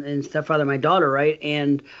and stepfather, my daughter, right?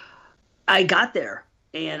 And I got there,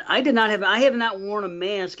 and I have not worn a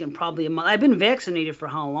mask in probably a month. I've been vaccinated for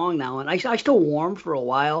how long now? And I still wore them for a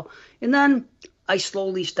while, and then I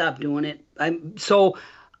slowly stopped doing it. I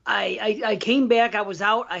came back. I was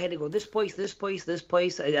out. I had to go this place.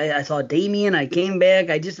 I saw Damien. I came back.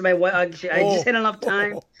 I just had enough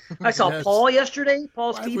time. I saw Paul yesterday.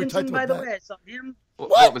 Paul Stevenson, by the way. I saw him.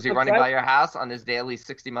 What was he running by your house on his daily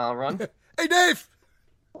 60-mile run? Hey, Dave.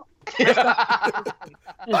 Bye,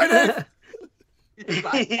 Dave.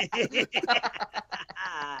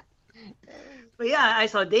 But yeah, I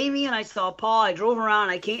saw Damien, I saw Paul, I drove around,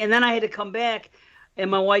 I came, and then I had to come back,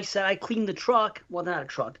 and my wife said, I cleaned the truck. Well, not a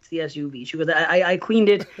truck, it's the SUV. She goes, I cleaned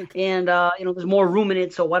it, and there's more room in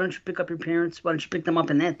it, so why don't you pick up your parents? Why don't you pick them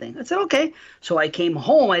up in that thing? I said, okay. So I came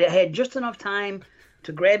home. I had just enough time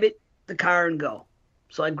to grab the car, and go.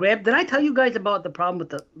 So did I tell you guys about the problem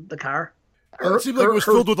with the car? It seemed like it was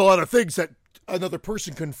filled with a lot of things that another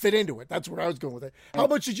person couldn't fit into it. That's where I was going with it. How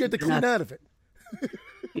much did you have to clean out of it?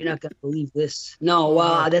 You're not gonna believe this. No,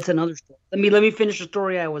 that's another story. Let me finish the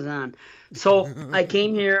story I was on. So I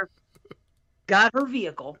came here, got her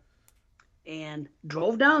vehicle, and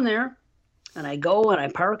drove down there. And I go and I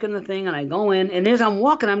park in the thing, and I go in. And as I'm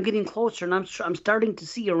walking, I'm getting closer, and I'm starting to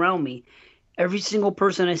see around me every single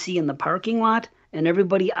person I see in the parking lot. And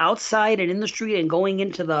everybody outside and in the street and going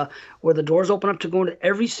into where the doors open up to go into,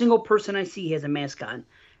 every single person I see has a mask on.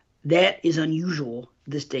 That is unusual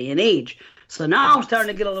this day and age. So now I'm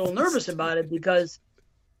starting to get a little nervous about it because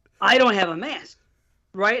I don't have a mask,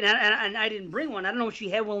 right? And I didn't bring one. I don't know if she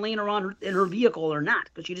had one laying around in her vehicle or not,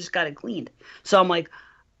 because she just got it cleaned. So I'm like,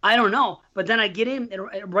 I don't know. But then I get in,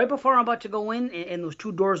 and right before I'm about to go in, and those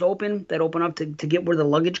two doors open that open up to get where the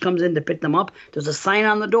luggage comes in to pick them up, there's a sign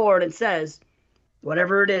on the door that says,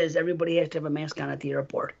 whatever it is, everybody has to have a mask on at the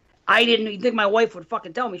airport. You think my wife would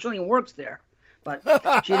fucking tell me? She only works there. But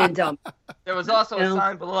she didn't tell me. There was also a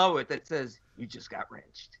sign below it that says, you just got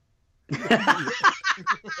wrenched.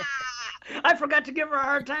 I forgot to give her a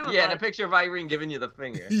hard time about it. Yeah, and a picture of Irene giving you the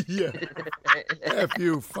finger. Yeah. F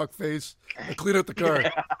you, fuckface. Clean out the car.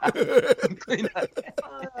 Clean out.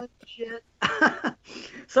 Oh, shit.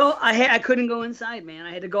 So I couldn't go inside, man.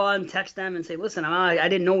 I had to go out and text them and say, listen, I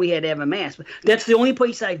didn't know we had to have a mask. But that's the only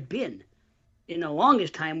place I've been in the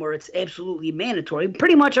longest time where it's absolutely mandatory.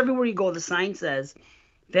 Pretty much everywhere you go, the sign says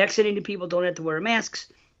vaccinated people don't have to wear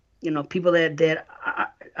masks. People that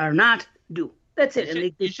are not do. That's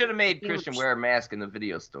it. You should have made Christian wear a mask in the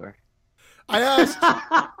video store. I asked.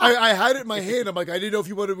 I had it in my hand. I'm like, I didn't know if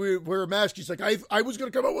you wanted to wear a mask. He's like, I was going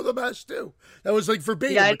to come out with a mask too. That was like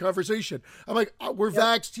verbatim the conversation. I'm like, we're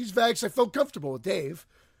vaxxed. He's vaxxed. I felt comfortable with Dave.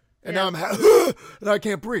 And now I'm and I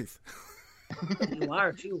can't breathe. You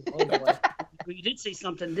are too. Oh boy. You did say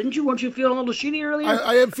something, didn't you? Weren't you feeling a little shitty earlier?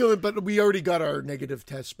 I am feeling, but we already got our negative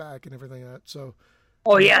tests back and everything like that. So.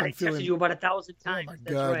 Oh yeah, they texted you about 1,000 times. Oh my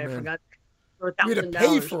That's God, right. man. I forgot. For We had to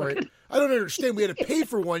pay for it. I don't understand. We had to pay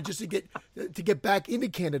for one just to get back into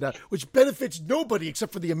Canada, which benefits nobody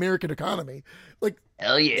except for the American economy. Like,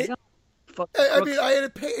 Hell yeah. I mean, I had to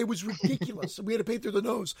pay. It was ridiculous. We had to pay through the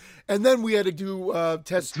nose, and then we had to do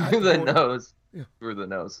tests Through the nose. Yeah. Through the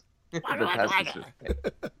nose.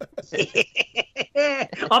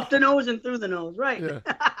 Up the nose and through the nose, right? Yeah.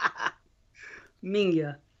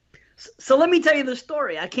 Minga. So let me tell you the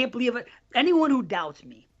story. I can't believe it. Anyone who doubts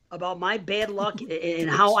me about my bad luck and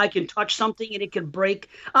how I can touch something and it can break,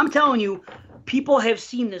 I'm telling you, people have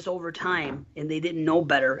seen this over time and they didn't know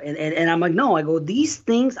better. And I'm like, no, I go, these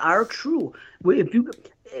things are true.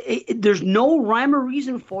 There's no rhyme or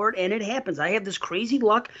reason for it, and it happens. I have this crazy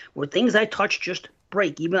luck where things I touch just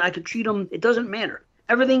break. Even I could treat them, it doesn't matter.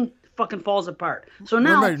 Everything fucking falls apart. So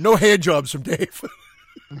now, no hand jobs from Dave.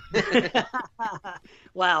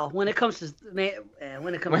 Wow, when it comes to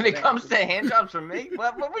hand jobs from me,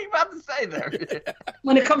 what were you about to say there?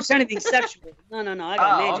 when it comes to anything sexual, no, I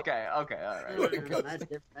got magic. Okay, all right. That's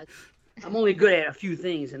different. I'm only good at a few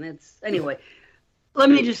things, and that's anyway. Let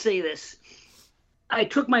me just say this: I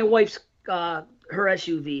took my wife's her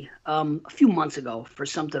SUV a few months ago for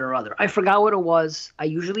something or other. I forgot what it was. I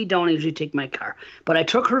usually don't. I usually take my car, but I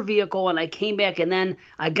took her vehicle and I came back, and then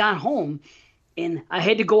I got home. And I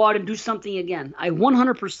had to go out and do something again. I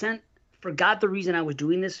 100% forgot the reason I was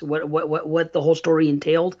doing this, what the whole story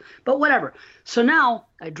entailed, but whatever. So now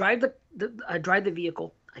I drive the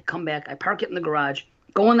vehicle. I come back. I park it in the garage.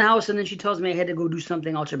 Go in the house, and then she tells me I had to go do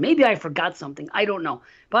something else, or maybe I forgot something. I don't know.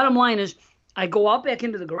 Bottom line is, I go out back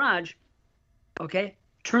into the garage. Okay,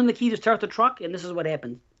 turn the key to start the truck, and this is what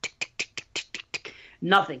happens. Tick, tick, tick, tick, tick, tick, tick.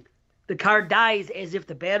 Nothing. The car dies as if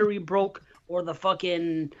the battery broke or the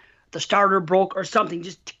starter broke or something.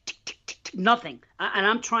 Just tick, tick, tick, tick, tick, nothing. And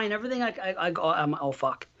I'm trying everything. Oh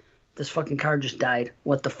fuck, this fucking car just died.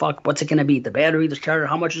 What the fuck? What's it gonna be? The battery, the starter?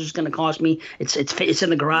 How much is this gonna cost me? It's in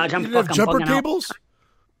the garage. I'm fucking jumper bugging cables. Out.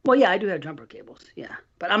 Well, yeah, I do have jumper cables. Yeah,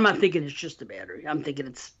 but I'm not thinking it's just the battery. I'm thinking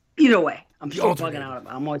it's either way. I'm still bugging out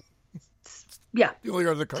about it. I'm always The only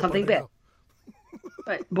other car something bad.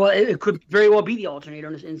 Right. Well, it could very well be the alternator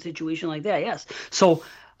in a situation like that. Yes. So.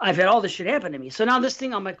 I've had all this shit happen to me. So now this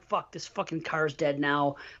thing, I'm like, fuck, this fucking car's dead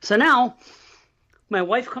now. So now my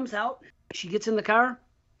wife comes out. She gets in the car.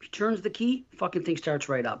 She turns the key. Fucking thing starts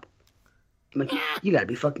right up. I'm like, you got to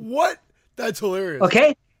be fucking... What? That's hilarious.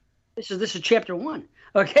 Okay? This is chapter 1.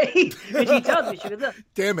 Okay? And she tells me, she goes,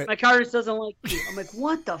 damn it. My car just doesn't like you. I'm like,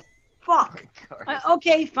 what the fuck?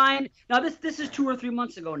 Okay, fine. Now this is 2 or 3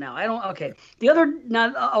 months ago now. Okay.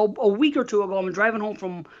 A week or two ago, I'm driving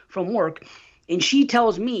home from work. And she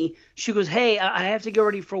tells me, she goes, hey, I have to get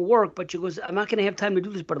ready for work, but she goes, I'm not going to have time to do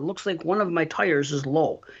this, but it looks like one of my tires is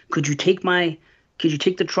low. Could you take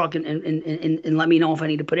the truck and let me know if I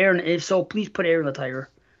need to put air in it? If so, please put air in the tire.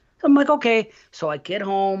 So I'm like, okay. So I get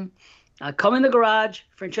home. I come in the garage.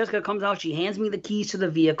 Francesca comes out. She hands me the keys to the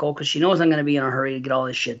vehicle because she knows I'm going to be in a hurry to get all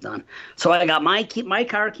this shit done. So I got my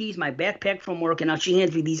car keys, my backpack from work, and now she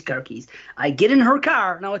hands me these car keys. I get in her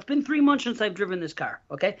car. Now, it's been 3 months since I've driven this car,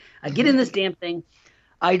 okay? I get in this damn thing.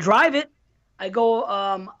 I drive it. I go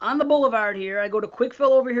on the boulevard here. I go to Quick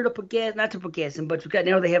Fill over here to put gas. Not to put gas in, but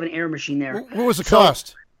now they have an air machine there. What was the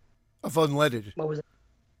cost of unleaded? What was it?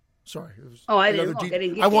 Sorry. I didn't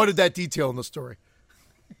get I wanted that detail in the story.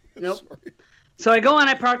 Nope. So I go and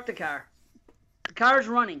I park the car. The car's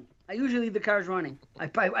running. I usually leave the cars running.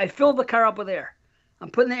 I fill the car up with air.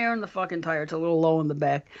 I'm putting the air in the fucking tire. It's a little low in the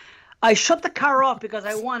back. I shut the car off because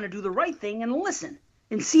I want to do the right thing and listen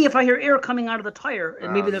and see if I hear air coming out of the tire.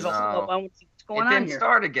 And maybe there's a hole up. I want to see what's going on here. It didn't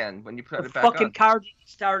start again when you put it back on. The fucking on. car didn't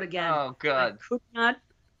start again. Oh, God. I could not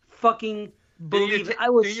fucking believe it.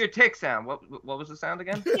 Do your tick sound. What was the sound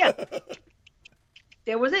again? Yeah.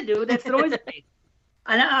 That was it, dude. That's the noise it made.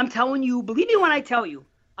 And I'm telling you, believe me when I tell you,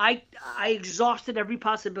 I exhausted every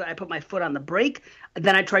possibility. I put my foot on the brake.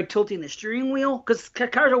 Then I tried tilting the steering wheel because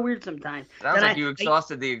cars are weird sometimes. Sounds like you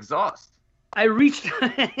exhausted the exhaust. I reached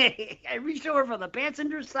over for the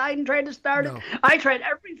passenger side and tried to start it. I tried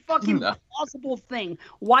every fucking possible thing.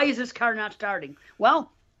 Why is this car not starting?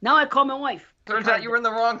 Well, now I call my wife. Turns out you were in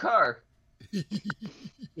the wrong car.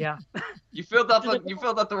 Yeah. You filled up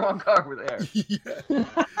the wrong car with air. Yeah.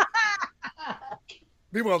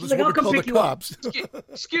 Meanwhile, this woman called the cops.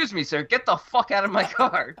 Excuse me, sir. Get the fuck out of my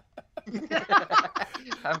car.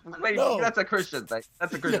 Wait, no. That's a Christian thing.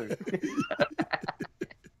 That's a Christian thing.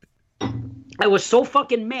 I was so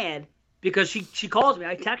fucking mad because she calls me.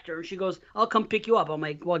 I text her and she goes, "I'll come pick you up." I'm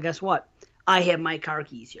like, "Well, guess what? I have my car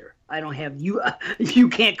keys here. I don't have you. You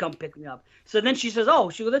can't come pick me up." So then she says, "Oh,"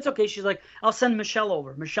 she goes, "That's okay." She's like, "I'll send Michelle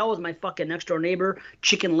over." Michelle was my fucking next door neighbor,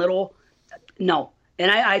 Chicken Little. No. And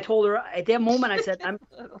I told her at that moment, I said,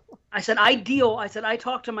 I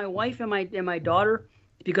talk to my wife and my daughter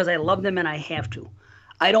because I love them and I have to.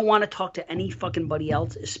 I don't want to talk to any fucking buddy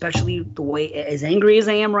else, especially the way, as angry as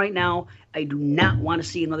I am right now. I do not want to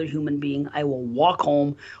see another human being. I will walk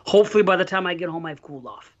home. Hopefully by the time I get home, I've cooled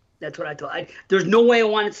off. That's what I told. There's no way I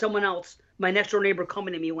wanted someone else, my next door neighbor,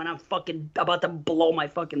 coming to me when I'm fucking about to blow my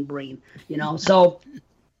fucking brain, So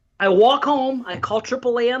I walk home. I call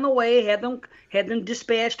AAA on the way. Had them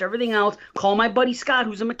dispatched. Everything else. Call my buddy Scott,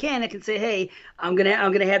 who's a mechanic, and say, "Hey, I'm gonna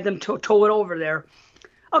have them tow it over there."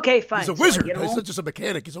 Okay, fine. He's a wizard. He's not just a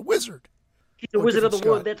mechanic. He's a wizard. He's a wizard of the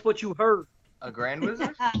wood. That's what you heard. A grand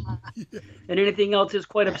wizard. And anything else is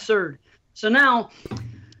quite absurd. So now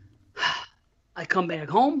I come back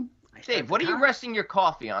home. Dave, what are you resting your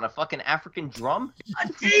coffee on? A fucking African drum? A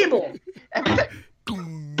table.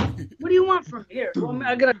 What do you want from here? Well,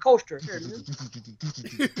 I got a coaster. Here.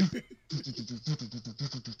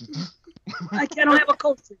 I don't have a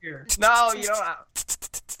coaster here. No, you don't.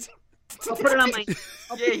 I'll put it on my.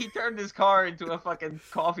 Yeah, he turned his car into a fucking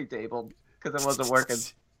coffee table because it wasn't working.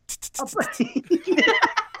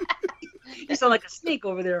 You sound like a snake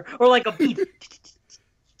over there, or like a bee.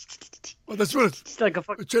 Well, that's what it's like a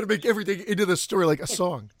fucking. Trying to make everything into the story like a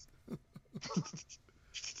song.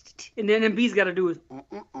 And then B's got to do is,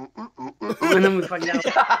 and then we find out.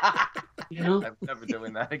 I'm never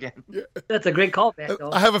doing that again. Yeah. That's a great callback,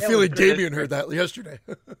 though. I have a feeling Damien heard that yesterday.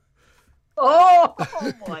 Oh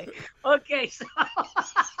boy. Okay. So.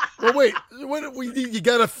 Well, wait. You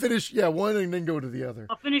gotta finish. Yeah, one and then go to the other.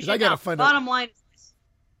 I'll finish. I gotta find out.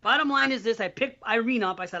 Bottom line is this. I picked Irene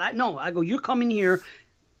up. I said, I go. You're coming here.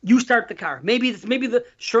 You start the car.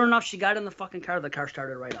 Sure enough, she got in the fucking car. The car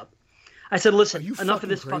started right up. I said, listen, enough of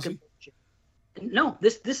this fucking shit. No,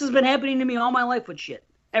 this has been happening to me all my life with shit.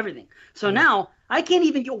 Everything. So now I can't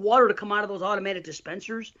even get water to come out of those automatic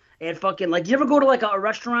dispensers and fucking, like, you ever go to like a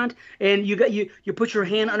restaurant and you put your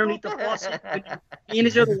hand underneath the faucet and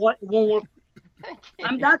is there the what? It won't work.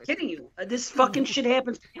 I'm not kidding you. This fucking shit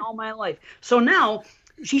happens to me all my life. So now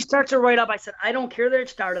she starts to write up. I said, I don't care that it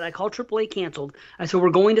started. I called AAA, canceled. I said,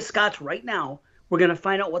 we're going to Scott's right now. We're going to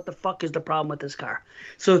find out what the fuck is the problem with this car.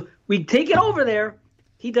 So we take it over there.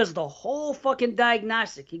 He does the whole fucking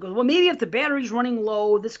diagnostic. He goes, well, maybe if the battery's running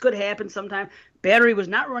low, this could happen sometime. Battery was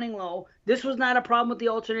not running low. This was not a problem with the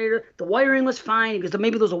alternator. The wiring was fine. He goes,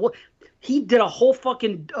 maybe there was he did a whole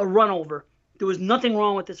fucking run over. There was nothing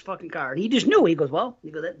wrong with this fucking car. And he just knew. He goes,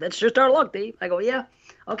 that's just our luck, Dave. I go, yeah.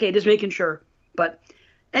 Okay, just making sure. But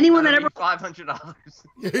anyone that ever... $500.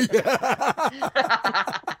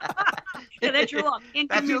 Yeah, that's your luck.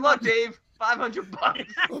 That's your luck, Dave. $500.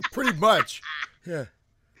 Well, pretty much. Yeah.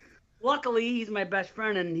 Luckily, he's my best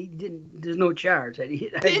friend, and he didn't. There's no charge.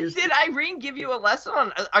 Did Irene give you a lesson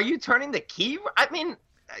on? Are you turning the key? I mean,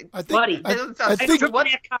 buddy, I think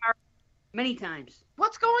that car many times.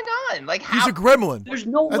 What's going on? Like, how? He's a gremlin. There's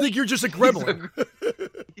no way. I think you're just a gremlin.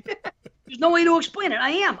 There's no way to explain it. I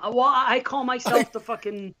am. I call myself the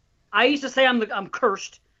fucking. I used to say I'm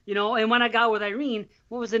cursed. And when I got with Irene,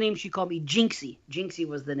 what was the name she called me? Jinxie. Jinxie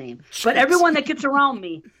was the name. But everyone that gets around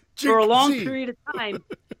me for a long period of time,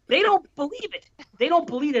 they don't believe it. They don't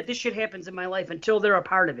believe that this shit happens in my life until they're a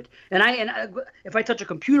part of it. And if I touch a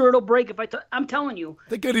computer, it'll break. I'm telling you. I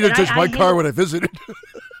think I need to touch my car when I visited.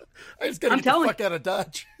 I just got to get the fuck out of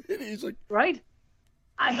Dodge. And he's like, right?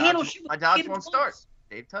 I handle shit with my Dodge won't start.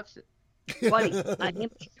 Dave touched it. Buddy, I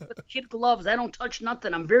handle shit with kid gloves. I don't touch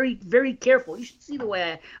nothing. I'm very, very careful. You should see the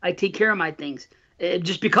way I take care of my things.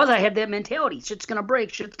 Just because I have that mentality. Shit's going to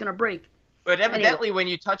break. Shit's going to break. But evidently, when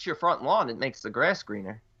you touch your front lawn, it makes the grass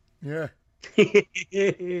greener. Yeah.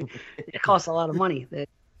 It costs a lot of money.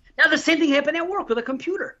 Now, the same thing happened at work with a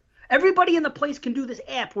computer. Everybody in the place can do this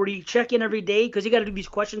app where you check in every day because you got to do these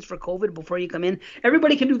questions for COVID before you come in.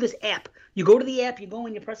 Everybody can do this app. You go to the app, you go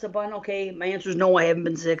and you press a button. Okay, my answer is no, I haven't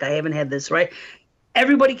been sick. I haven't had this, right?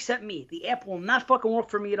 Everybody except me. The app will not fucking work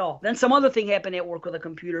for me at all. Then some other thing happened at work with a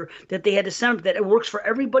computer that they had to send that it works for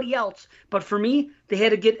everybody else. But for me, they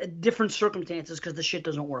had to get different circumstances because the shit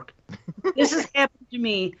doesn't work. This has happened to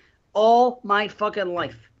me all my fucking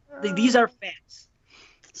life. These are facts.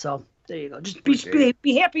 So there you go. Just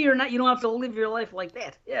be happy or not. You don't have to live your life like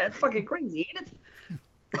that. Yeah, it's fucking crazy, ain't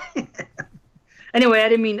it? Anyway, I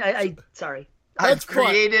didn't mean. I sorry. I've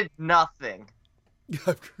created nothing.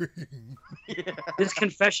 This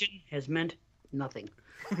confession has meant Nothing.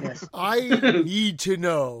 Yes. I need to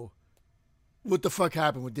know what the fuck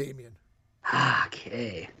happened with Damien.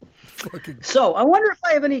 Okay. Fucking. So I wonder if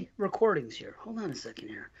I have any recordings here. Hold on a second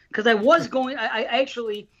here, because I was going. I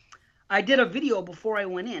actually did a video before I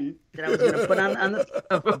went in that I was going to put on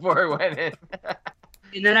the before I went in.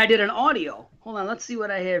 And then I did an audio. Hold on, let's see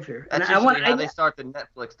what I have here. That's usually how they start the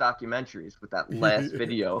Netflix documentaries, with that last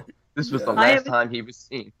video. This was the last time he was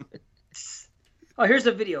seen. Oh, here's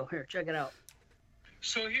the video. Here, check it out.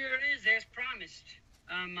 So here it is, as promised.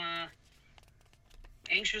 I'm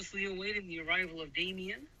anxiously awaiting the arrival of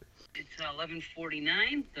Damien. It's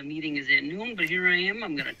 11:49. The meeting is at noon, but here I am.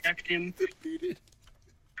 I'm going to text him.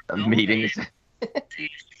 The meeting is... See, as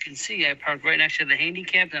you can see, I parked right next to the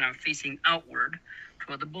handicap, and I'm facing outward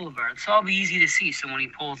toward the boulevard. So I'll be easy to see. So when he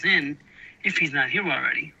pulls in, if he's not here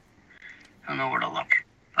already, I'll know where to look.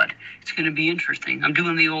 But it's going to be interesting. I'm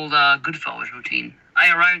doing the old Goodfellas routine. I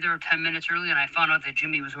arrived there 10 minutes early, and I found out that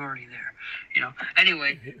Jimmy was already there. You know.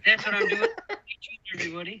 Anyway, that's what I'm doing.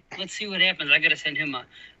 Everybody, let's see what happens. I got to send him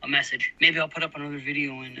a message. Maybe I'll put up another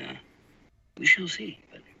video, and we shall see.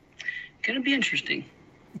 But it's going to be interesting.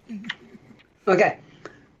 Okay.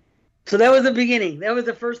 So that was the beginning. That was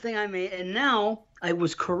the first thing I made. And now I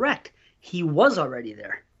was correct. He was already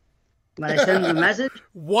there. When I sent him a message.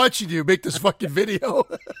 Watching you make this fucking video.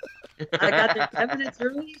 I got there 10 minutes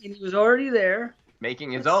early, and he was already there.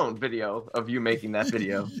 Making his own video of you making that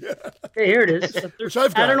video. Yeah. Okay, here it is. Which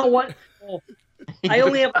I've got. I don't know what. Oh, I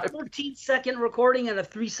only have a 13-second recording and a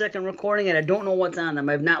 3-second recording, and I don't know what's on them.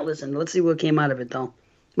 I've not listened. Let's see what came out of it, though.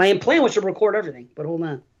 My plan was to record everything, but hold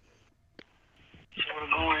on. So we're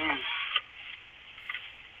going on.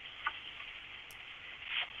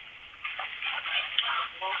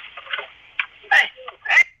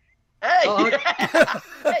 Hey! Oh, okay.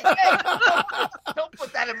 Hey! Don't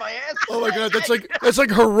put that in my ass. Oh my god, that's like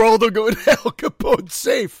Geraldo going to Al Capone's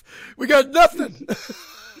safe. We got nothing.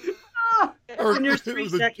 Or, and there's 3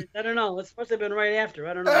 seconds. I don't know. It's supposed to have been right after.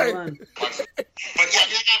 I don't know. Hey. But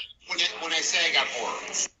yeah, when I say I got horror.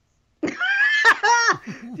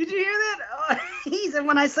 Did you hear that? Oh, he said,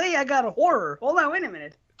 when I say I got a horror. Hold on, wait a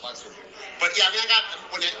minute. But yeah, I got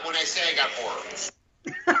when I say I got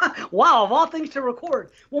horror. Wow, of all things to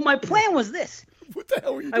record. Well, my plan was this. What the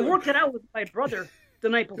hell are you doing? I worked it out with my brother the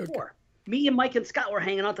night before. Okay. Me and Mike and Scott were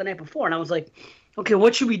hanging out the night before, and I was like, okay,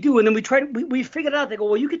 what should we do? And then we figured out. They go,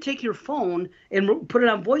 well, you could take your phone and put it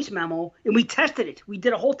on voice memo, and we tested it. We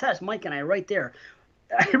did a whole test, Mike and I, right there.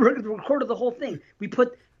 I recorded the whole thing.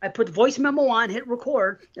 I put the voice memo on, hit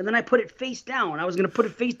record, and then I put it face down. I was going to put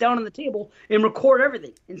it face down on the table and record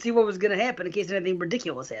everything and see what was going to happen in case anything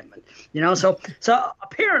ridiculous happened. You know, so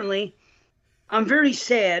apparently I'm very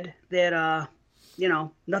sad that,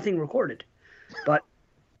 nothing recorded. But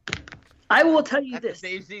I will tell you this.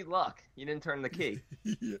 Dave Z luck. You didn't turn the key.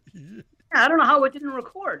 I don't know how it didn't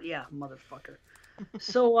record. Yeah, motherfucker.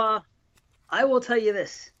 So I will tell you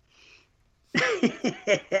this.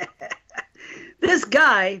 This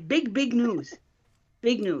guy, big news.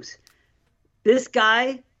 Big news. This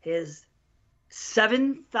guy has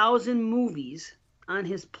 7,000 movies on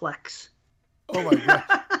his Plex. Oh my god.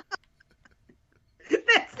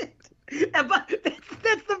 That's it.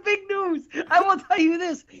 That's the big news. I will tell you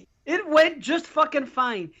this. It went just fucking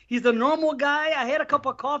fine. He's a normal guy. I had a cup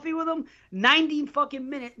of coffee with him. 90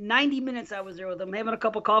 minutes I was there with him, having a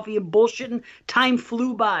cup of coffee and bullshitting. Time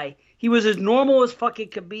flew by. He was as normal as fucking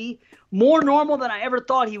could be. More normal than I ever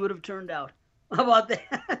thought he would have turned out. How about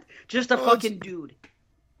that? Just a fucking dude.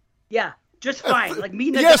 Yeah, just fine. Like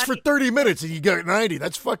me. Yes, for 30 minutes and you got 90.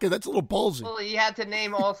 That's a little ballsy. Well, he had to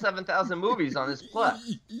name all 7,000 movies on his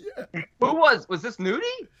Plex. Yeah. Who was this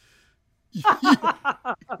Nudie?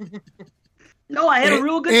 No, I had a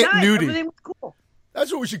real good Aunt time. Nudie. Everything was cool.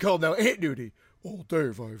 That's what we should call him now, Aunt Nudie. Oh,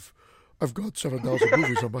 Dave, I've got 7,000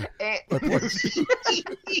 movies on my Plex.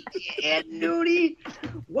 Aunt Nudie.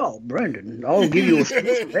 Well, Brendan, I'll give you a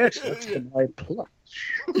special access to my Plex.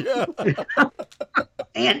 Yeah.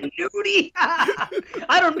 Aunt Nudie.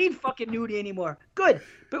 I don't need fucking Nudie anymore. Good.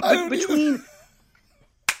 But between.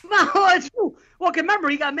 No, it's true. Well, remember,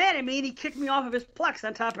 he got mad at me and he kicked me off of his Plex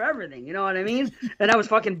on top of everything. You know what I mean? And I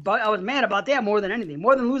was I was mad about that more than anything.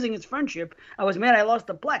 More than losing his friendship, I was mad I lost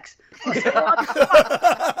the Plex.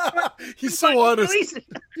 He's so honest.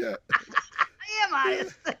 Yeah. I am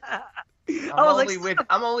honest.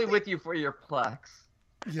 I'm only with you for your Plex.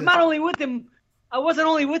 Yeah. I'm not only with him. I wasn't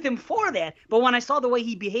only with him for that, but when I saw the way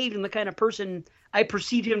he behaved and the kind of person I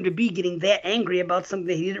perceived him to be, getting that angry about something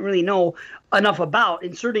that he didn't really know enough about,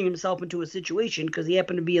 inserting himself into a situation because he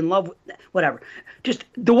happened to be in love with whatever. Just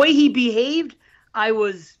the way he behaved, I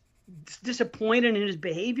was disappointed in his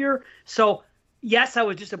behavior. So yes, I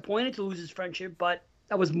was disappointed to lose his friendship, but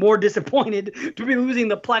I was more disappointed to be losing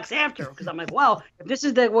the Plex after, because I'm like, well, if this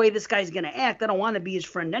is the way this guy's going to act, I don't want to be his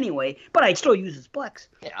friend anyway, but I'd still use his Plex.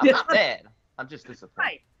 Yeah, I'm not mad. I'm just disappointed.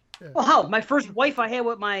 Right. Yeah. Well, hell, my first wife I had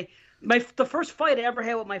with the first fight I ever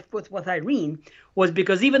had with Irene was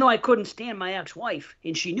because even though I couldn't stand my ex-wife,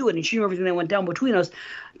 and she knew it, and she knew everything that went down between us,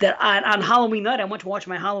 that on Halloween night I went to watch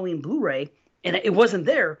my Halloween Blu-ray, and it wasn't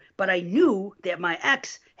there, but I knew that my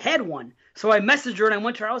ex had one. So I messaged her and I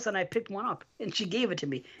went to her house and I picked one up and she gave it to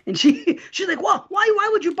me. And she's like, well, why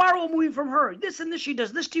would you borrow a movie from her? This and this, she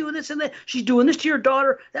does this to you and this and that. She's doing this to your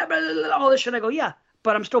daughter, that, blah, blah, blah, all this shit. I go, yeah,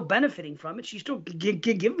 but I'm still benefiting from it. She still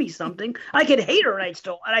give me something. I could hate her and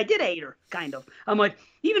I did hate her, kind of. I'm like,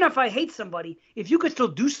 even if I hate somebody, if you could still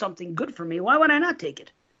do something good for me, why would I not take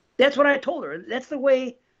it? That's what I told her. That's the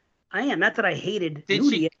way I am. Not that I hated. Did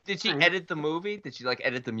she edit the movie? Did she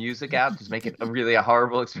edit the music out to make it a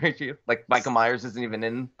horrible experience for you? Like Michael Myers isn't even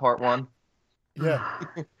in part 1. Yeah.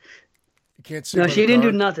 You can't see. No, she didn't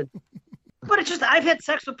do nothing. But it's just I've had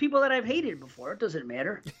sex with people that I've hated before. It doesn't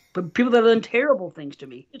matter. But people that have done terrible things to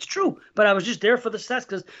me. It's true. But I was just there for the sex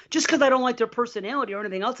because I don't like their personality or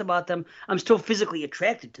anything else about them, I'm still physically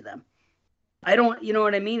attracted to them. I don't, you know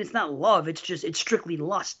what I mean? It's not love. It's strictly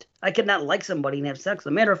lust. I could not like somebody and have sex. As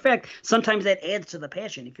a matter of fact, sometimes that adds to the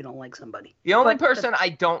passion if you don't like somebody. The only person I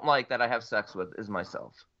don't like that I have sex with is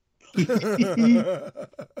myself.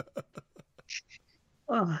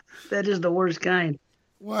 Oh, that is the worst kind.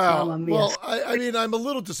 Wow. Well, I mean, I'm a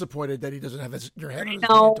little disappointed that he doesn't have your head on his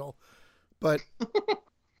mantle. But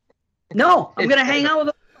no, I'm gonna hang out with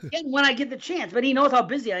him again when I get the chance. But he knows how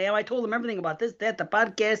busy I am. I told him everything about this, that, the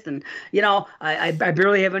podcast, and I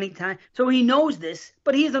barely have any time. So he knows this.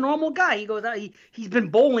 But he's a normal guy. He goes out. He's been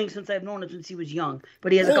bowling since I've known him since he was young.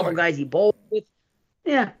 But he has a couple guys he bowls with.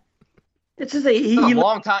 Yeah. It's just a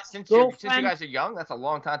long time since you guys are young. That's a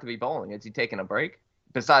long time to be bowling. Is he taking a break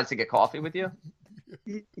besides to get coffee with you?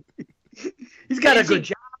 He's got a good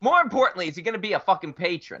job. More importantly, is he going to be a fucking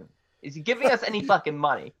patron? Is he giving us any fucking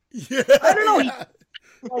money? Yeah. I don't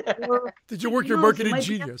know. Did you work your marketing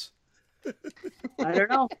genius? I don't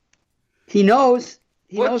know. He knows.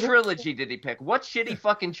 What trilogy did he pick? What shitty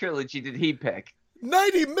fucking trilogy did he pick?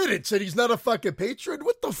 90 minutes and he's not a fucking patron?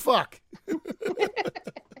 What the fuck?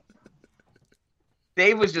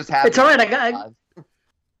 Dave was just happy. It's all right.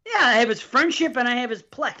 Yeah, I have his friendship and I have his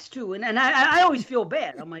Plex too, and I always feel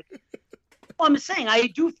bad. I'm like, well, I'm saying I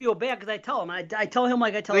do feel bad because I tell him. I tell him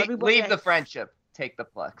like I tell everybody. Leave the friendship. Take the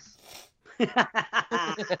Plex.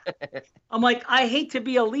 I'm like, I hate to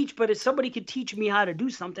be a leech, but if somebody could teach me how to do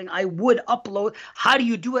something, I would upload. How do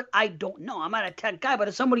you do it? I don't know. I'm not a tech guy, but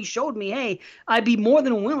if somebody showed me, hey, I'd be more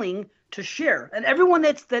than willing to share. And everyone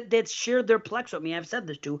that's shared their Plex with me, I've said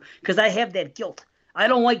this to, because I have that guilt. I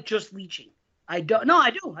don't like just leeching. I don't. No,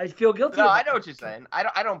 I do. I feel guilty. No, I know what you're saying.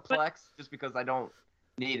 I don't Plex just because I don't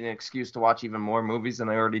need an excuse to watch even more movies than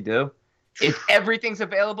I already do. If everything's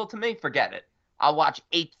available to me, forget it. I'll watch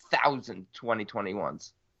 8,000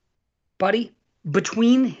 2021s. Buddy,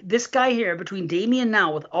 between this guy here, between Damien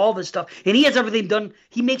now with all this stuff, and he has everything done.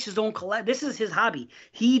 He makes his own collect. This is his hobby.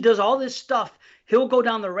 He does all this stuff. He'll go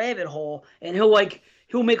down the rabbit hole, and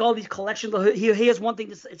he'll make all these collections. He has one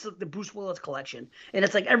thing. It's like the Bruce Willis collection, and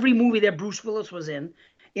it's like every movie that Bruce Willis was in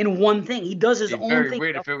one thing. He does his own thing. Very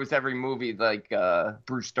weird if it was every movie like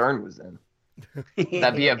Bruce Stern was in.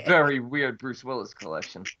 That'd be a very weird Bruce Willis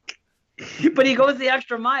collection. But he goes the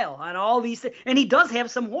extra mile on all these things, and he does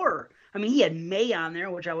have some horror. I mean, he had May on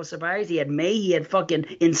there, which I was surprised. He had May. He had fucking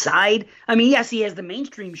Inside. I mean, yes, he has the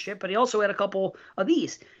mainstream shit, but he also had a couple of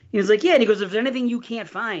these. He was like, yeah, and he goes, if there's anything you can't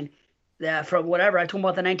find that from whatever, I told him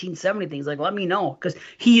about the 1970 things, like, let me know. Because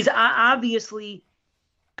he's obviously,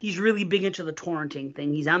 he's really big into the torrenting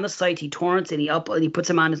thing. He's on the site, he torrents, and he puts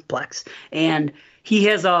them on his Plex. And he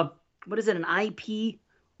has an IP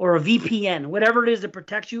or a VPN, whatever it is that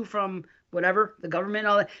protects you from whatever, the government and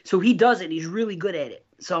all that. So he does it. He's really good at it.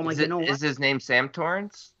 So I'm like, you know what? Is his name Sam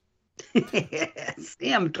Torrance?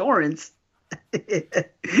 Sam Torrance.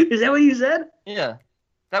 Is that what you said? Yeah.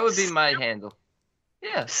 That would be my handle.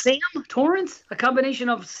 Yeah. Sam Torrance? A combination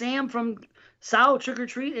of Sam from Sal Trick or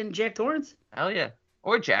Treat and Jack Torrance? Hell yeah.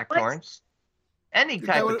 Or Jack Torrance. Any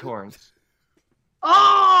type of Torrance.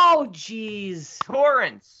 Oh, jeez.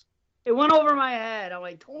 Torrance. It went over my head. I'm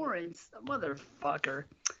like, Torrance, motherfucker.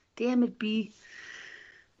 Damn it, B.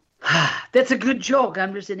 That's a good joke.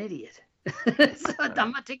 I'm just an idiot.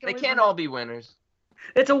 I'm not taking. They can't all be winners.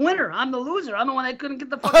 It's a winner. I'm the loser. I'm the one that couldn't get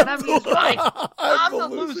the fucking obvious right. I'm the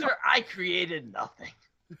loser. I created nothing.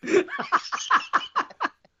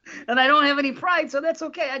 And I don't have any pride, so that's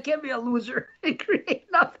okay. I can't be a loser and create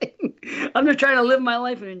nothing. I'm just trying to live my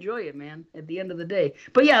life and enjoy it, man, at the end of the day.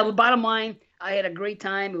 But yeah, the bottom line, I had a great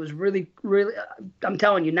time. It was really, really, I'm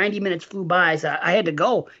telling you, 90 minutes flew by. So I had to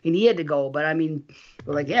go, and he had to go. But I mean,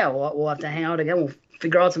 we're like, yeah, we'll have to hang out again. We'll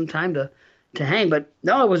figure out some time to hang. But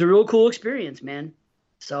no, it was a real cool experience, man.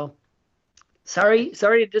 So sorry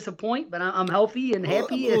to disappoint, but I'm healthy and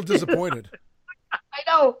happy. I'm a little disappointed. I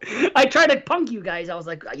know. I tried to punk you guys. I was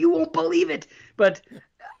like, you won't believe it. But,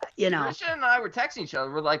 you know. Christian and I were texting each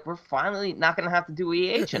other. We're like, we're finally not going to have to do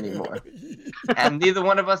EH anymore. And neither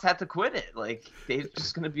one of us had to quit it. Like, Dave's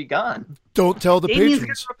just going to be gone. Don't tell the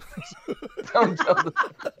Damien's patrons. Don't tell them.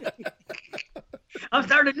 I'm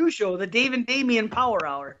starting a new show, the Dave and Damien Power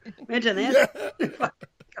Hour. Imagine that. Yeah.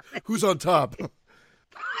 Who's on top? What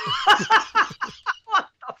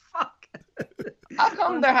the fuck? How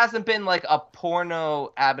come there hasn't been like a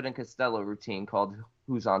porno Abbott and Costello routine called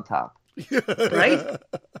Who's on Top? Right?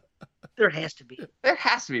 There has to be. There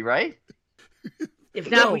has to be, right? If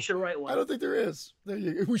not, No, we should write one. I don't think there is.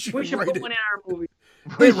 We should We should write put it. one in our movie.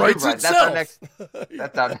 It writes That's itself. our next.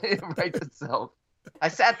 That's our. It writes itself. I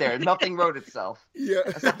sat there. Nothing wrote itself. Yeah,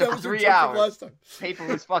 sat that there was for 3 the joke from hours. last time. Paper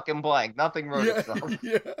was fucking blank. Nothing wrote itself.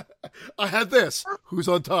 Yeah. I had this. Who's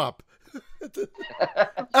on top?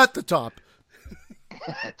 At the top.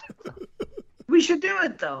 We should do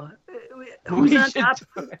it though. We Who's on should top?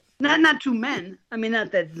 do it. Not two men. I mean,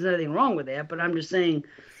 not that there's anything wrong with that, but I'm just saying.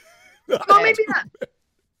 Well, maybe not.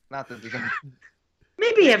 Not that you're gonna.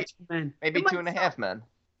 Maybe have two men. Maybe It might 2.5 men.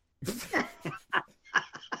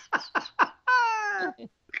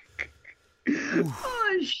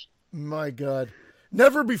 Oh, My God.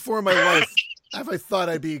 Never before in my life have I thought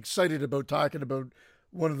I'd be excited about talking about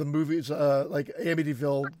one of the movies like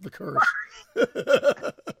Amityville, The Curse.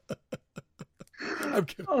 I'm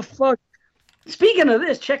kidding. Oh fuck! Speaking of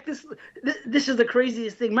this, check this. This is the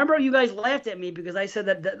craziest thing. Remember, you guys laughed at me because I said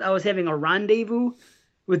that I was having a rendezvous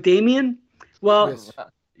with Damien. Well, Yes.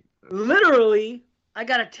 literally, I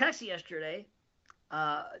got a text yesterday.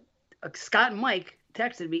 Scott and Mike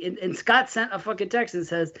texted me, and Scott sent a fucking text and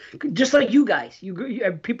says, just like you guys, you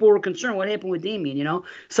people were concerned what happened with Damien, you know.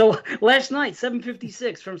 So last night,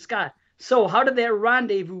 7:56 from Scott. So how did that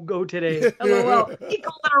rendezvous go today? LOL. He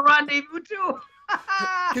called it a rendezvous too.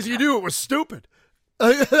 Because you knew it was stupid.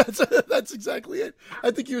 That's exactly it.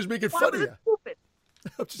 I think he was making Why fun was of it you. stupid?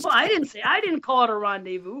 I'm just- Well, I didn't call it a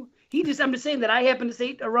rendezvous. I'm just saying that I happened to say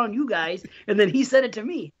it around you guys, and then he said it to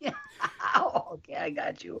me. Oh, okay, I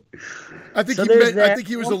got you. I think So he there's meant, I that. think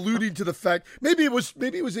he was alluding to the fact maybe it was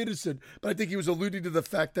innocent, but I think he was alluding to the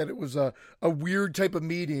fact that it was a weird type of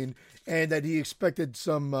meeting and that he expected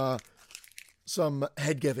some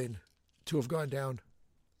head giving to have gone down.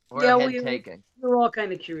 Or Yeah, head we- taking. We're all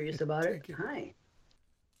kind of curious about it. Hi.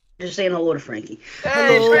 Just saying hello to Frankie.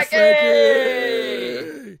 Hey, Hello, Frankie!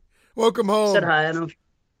 Frankie! Welcome home. Said hi. I don't know.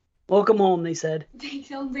 Welcome home, they said. Thank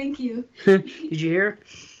you. Did you hear?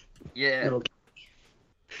 Yeah. Little- Good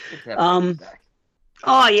to have Um, you back.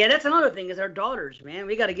 Oh yeah, that's another thing is our daughters, man.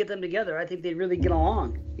 We got to get them together. I think they'd really get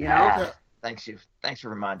along. You know. Ah, thanks for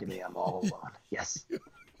reminding me I'm all alone. Yes.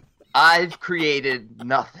 I've created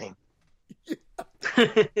nothing.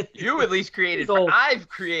 You at least created. So- I've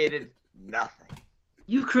created nothing.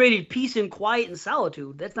 You created peace and quiet and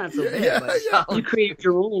solitude. That's not so bad. Yeah, but yeah. You created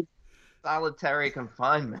your own Solitary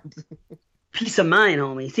confinement. peace of mind,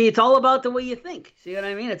 homie. See, it's all about the way you think. See what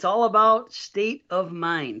I mean? It's all about state of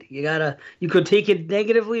mind. You could take it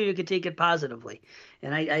negatively or you could take it positively.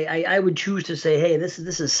 And I would choose to say, hey, this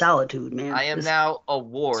is solitude, man. I am This- now a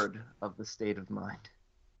ward of the state of mind.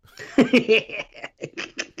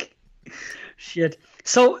 Shit.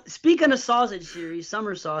 So speaking of sausage series,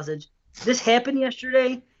 summer sausage, this happened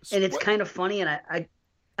yesterday, and it's What? kind of funny, and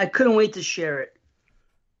I couldn't wait to share it.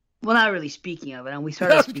 Well, not really speaking of it, and we I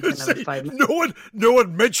started was speaking gonna of it say, 5 minutes. no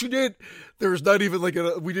one mentioned it. There was not even we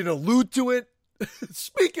didn't allude to it.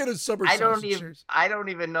 Speaking of summer I sausage, don't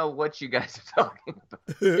even know what you guys are talking about.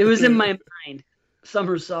 It was in my mind,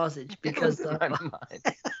 summer sausage, because It was in my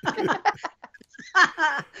mind.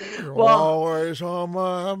 You're well, always on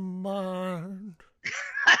my mind.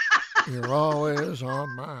 You're always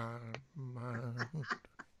on my mind.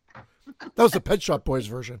 That was the Pet Shop Boys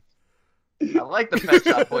version. I like the Pet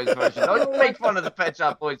Shop Boys version. Don't make fun of the Pet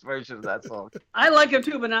Shop Boys version of that song. I like him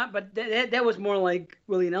too, but that was more like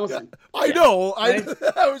Willie Nelson. I know. Right?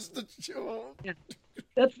 That was the joke.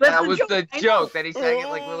 That's That the was joke. the I know. joke that he sang it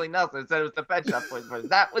like Willie Nelson. Said it was the Pet Shop Boys version.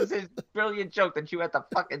 That was his brilliant joke that you had to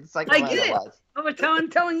fucking I get it. psychoanalyze. I was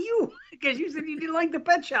telling you because you said you didn't like the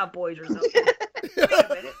Pet Shop Boys or something. Wait a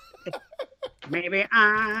minute. Maybe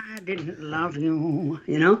I didn't love you,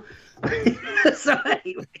 you know? So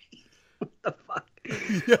anyway, what the fuck?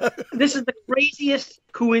 This is the craziest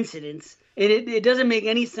coincidence, and it doesn't make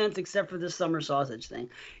any sense except for this summer sausage thing.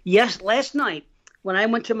 Yes, last night when I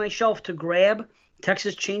went to my shelf to grab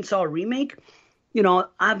Texas Chainsaw Remake,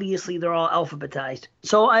 obviously they're all alphabetized.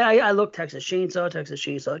 So I look Texas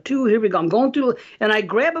Chainsaw 2. Here we go. I'm going through, and I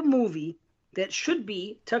grab a movie that should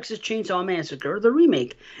be Texas Chainsaw Massacre, the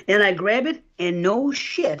remake, and I grab it, and no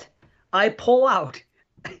shit, I pull out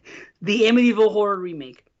the Amityville Horror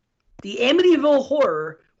remake. The Amityville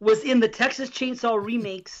Horror was in the Texas Chainsaw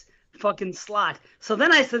Remakes fucking slot. So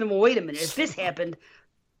then I said to him, well, wait a minute. If this happened,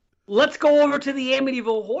 let's go over to the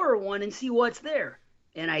Amityville Horror one and see what's there.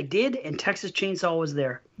 And I did, and Texas Chainsaw was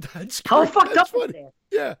there. That's How great. fucked That's up was funny. that?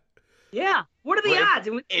 Yeah. Yeah. What are the odds?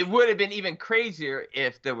 It would have been even crazier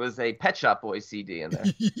if there was a Pet Shop Boys CD in there.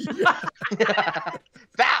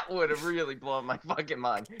 That would have really blown my fucking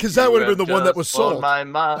mind. Because that would have been the one that was blown sold. my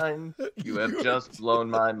mind. You have just blown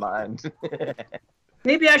my mind.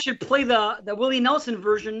 Maybe I should play the Willie Nelson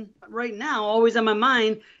version right now, always on my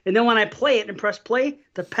mind. And then when I play it and press play,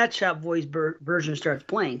 the Pet Shop Boys version starts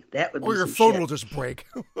playing. That would be Or your some phone shit. will just break.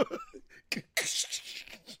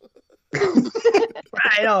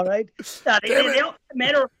 I know, right? They Damn it. don't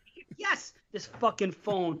matter. Yes, this fucking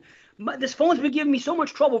phone. This phone's been giving me so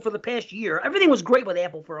much trouble for the past year. Everything was great with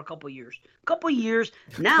Apple for a couple of years.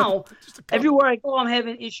 Now, everywhere I go, I'm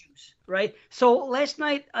having issues, right? So last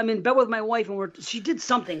night, I'm in bed with my wife, and she did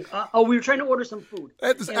something. We were trying to order some food. I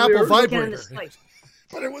had this And Apple we were looking on vibrator. the site.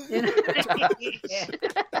 But it was. Yeah.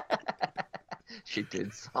 She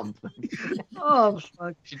did something. Oh,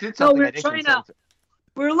 fuck. She did No, something. we're I didn't trying consent to.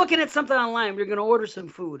 We were looking at something online. We were going to order some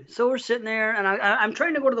food. So we're sitting there, and I'm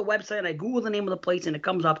trying to go to the website, and I Google the name of the place, and it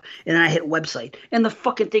comes up, and then I hit website. And the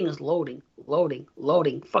fucking thing is loading,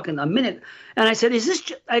 fucking a minute. And I said, is this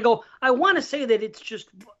just, I go, I want to say that it's just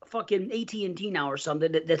fucking AT&T now or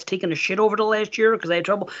something that's taken a shit over the last year because I had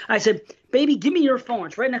trouble. I said, baby, give me your phone.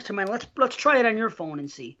 It's right next to mine. Let's try it on your phone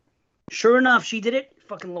and see. Sure enough, she did it.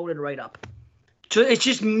 Fucking loaded right up. So it's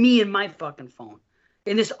just me and my fucking phone.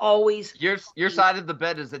 And this always... Your side of the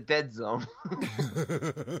bed is a dead zone.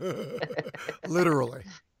 Literally.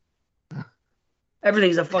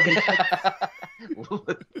 Everything's a fucking...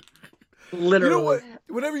 Literally. You know what?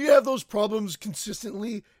 Whenever you have those problems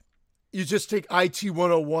consistently, you just take IT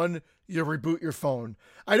 101, you reboot your phone.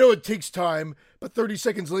 I know it takes time, but 30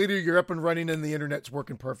 seconds later, you're up and running and the internet's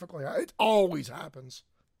working perfectly. It always happens.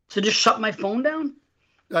 So just shut my phone down?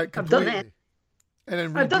 Like, I've done completely. that. And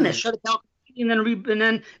then I've done reboot that. it. Shut it down. And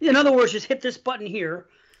then, in other words, just hit this button here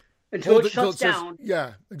until Hold it it till shuts says- down.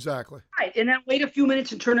 Yeah, exactly. Right. And then wait a few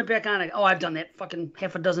minutes and turn it back on. Oh, I've done that fucking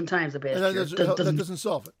half a dozen times the past And that, year. that doesn't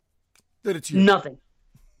solve it. That it's you. Nothing.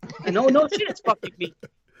 No shit, it's fucking me.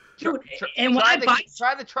 Dude, and when I buy...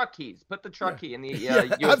 Try the truck keys. Put the truck key in the Yeah,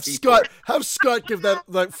 USB have Scott give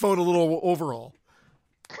that phone a little overhaul.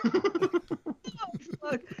 Dude,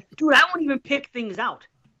 I won't even pick things out.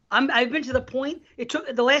 I've been to the point. It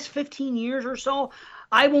took the last 15 years or so.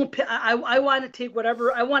 I won't. I want to take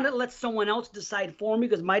whatever. I want to let someone else decide for me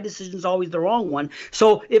because my decision is always the wrong one.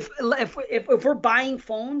 So if we're buying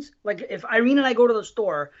phones, like if Irene and I go to the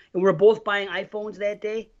store and we're both buying iPhones that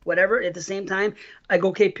day, whatever, at the same time, I go,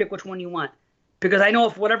 okay, pick which one you want, because I know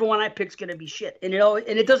if whatever one I pick's gonna be shit, and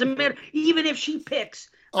it doesn't matter. Even if she picks,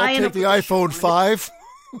 I'll take the iPhone 5.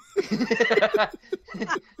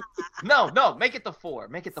 No, make it the 4.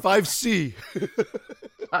 Make it the 5C.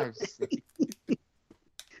 5C.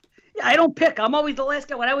 Yeah, I don't pick. I'm always the last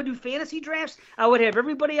guy. When I would do fantasy drafts, I would have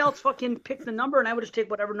everybody else fucking pick the number, and I would just take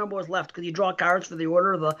whatever number was left because you draw cards for the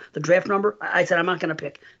order of the draft number. I said I'm not going to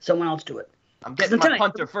pick. Someone else do it. I'm getting my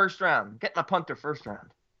punter first round.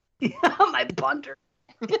 My punter.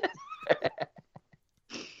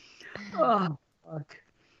 Oh, fuck.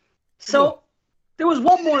 So there was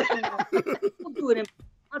one more thing. We'll do it.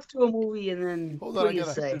 Let's do a movie, and then Hold what on, do you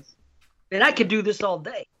say? And I could do this all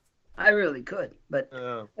day. I really could. But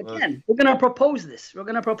again, we're going to propose this. We're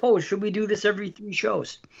going to propose, should we do this every 3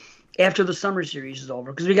 shows after the summer series is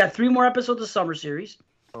over? Because we got 3 more episodes of summer series.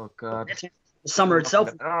 Oh, God. The summer itself.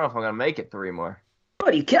 I don't know if I'm going to make it 3 more.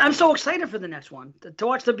 Buddy, I'm so excited for the next one. To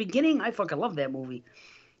watch the beginning, I fucking love that movie.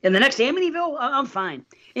 And the next Amityville, I'm fine.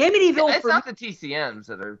 Amityville. It's not the TCMs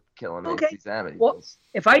that are killing me. Okay. It's these Amityvilles. Well,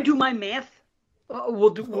 if I do my math, we'll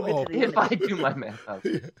get to the If I do my math,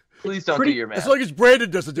 please don't do your math. As long as Brandon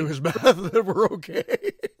doesn't do his math, then we're okay.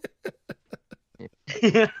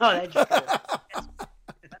 Oh, that's true.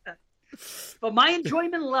 But my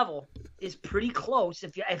enjoyment level is pretty close.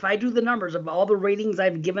 If I do the numbers of all the ratings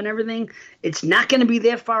I've given everything, it's not going to be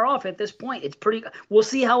that far off at this point. It's pretty. We'll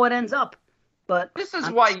see how it ends up. but This is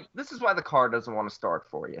why the car doesn't want to start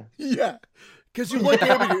for you. Yeah, because you like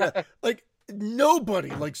Amityville. Like nobody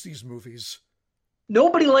likes these movies.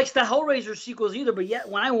 Nobody likes the Hellraiser sequels either, but yet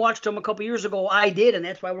when I watched them a couple years ago, I did, and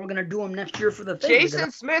that's why we're going to do them next year for the thing. Jason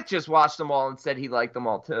Smith just watched them all and said he liked them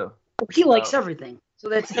all too. He likes everything, so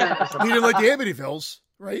that's He didn't like the Amityvilles,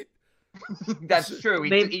 right? That's true.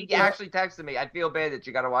 He actually texted me. I feel bad that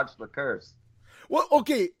you got to watch The Curse. Well,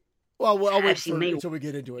 okay. Well, I'll wait Actually, until we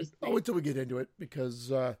get into it. I'll wait till we get into it because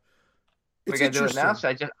We're it's gonna do it interesting. now. Should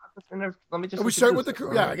I just let me just? We start with the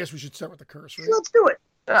curse. Yeah, I guess we should start with the curse, right? Let's do it.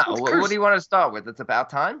 Yeah, what do you want to start with? It's about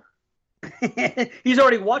time. He's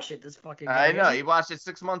already watched it. This fucking guy. I know. He watched it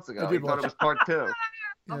 6 months ago. He thought it was part 2.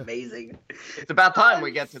 Yeah. Amazing. It's about time we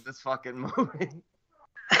get to this fucking movie.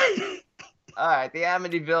 All right, the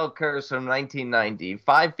Amityville Curse from 1990.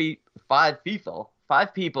 Five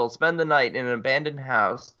people spend the night in an abandoned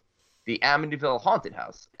house, the Amityville Haunted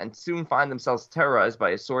House, and soon find themselves terrorized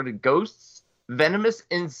by assorted ghosts, venomous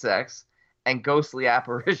insects, and ghostly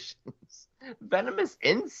apparitions. Venomous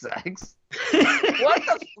insects? What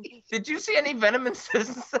the? Did you see any venomous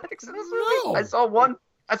insects in this movie? No. I saw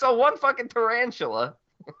one fucking tarantula.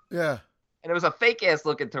 Yeah. And it was a fake ass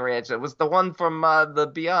looking tarantula. It was the one from the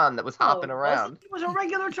Beyond that was hopping around. It was a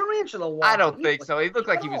regular tarantula. I don't think so. He looked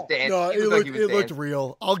like he was dancing. No, it looked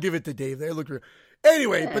real. I'll give it to Dave. It looked real.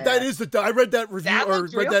 Anyway, but that is I read that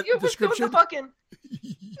review description.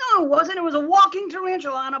 No, it wasn't. It was a walking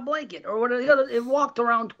tarantula on a blanket, or what? It walked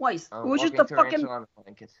around twice. It was just a fucking. On a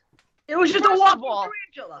blanket. It was just a walking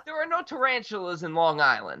tarantula. There are no tarantulas in Long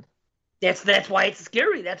Island. That's why it's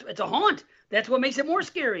scary. It's a haunt. That's what makes it more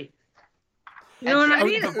scary. You know what I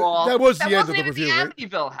mean? That was the end of the review, right?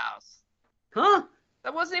 Amityville house. Huh?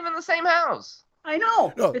 That wasn't even the same house. I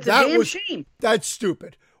know. No, it's a damn shame. That's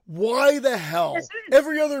stupid. Why the hell? Yes,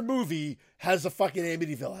 every other movie has a fucking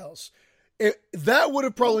Amityville house. That would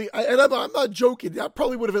have probably, and I'm not joking, that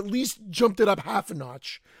probably would have at least jumped it up half a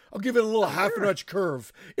notch. I'll give it a little half a notch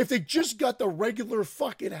curve. If they just got the regular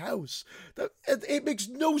fucking house. It makes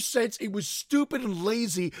no sense. It was stupid and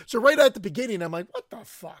lazy. So right at the beginning, I'm like, what the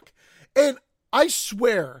fuck? And I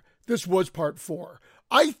swear this was part 4.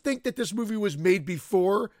 I think that this movie was made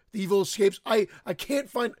before The Evil Escapes. I can't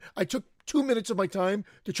find, I took 2 minutes of my time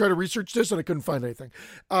to try to research this and I couldn't find anything.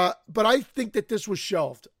 But I think that this was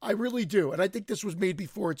shelved. I really do. And I think this was made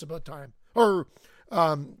before It's About Time. Or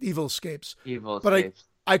Evil Escapes. But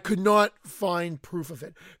I could not find proof of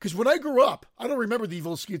it. Because when I grew up, I don't remember The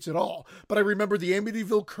Evil Escapes at all. But I remember the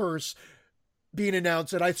Amityville Curse being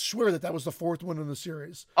announced. And I swear that was the 4th one in the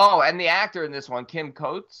series. Oh, and the actor in this one, Kim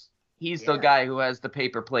Coates, he's the guy who has the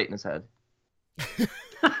paper plate in his head.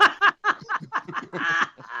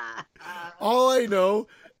 All I know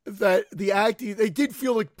is that the acting, they did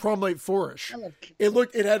feel like Prom Night 4-ish.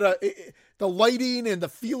 The lighting and the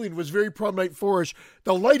feeling was very Prom Night 4-ish.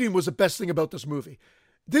 The lighting was the best thing about this movie.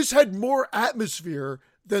 This had more atmosphere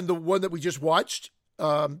than the one that we just watched,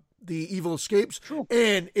 The Evil Escapes,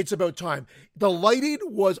 and It's About Time. The lighting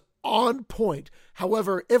was on point.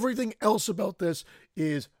 However, everything else about this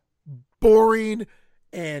is boring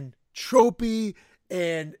and tropey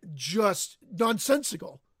and just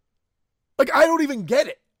nonsensical. Like, I don't even get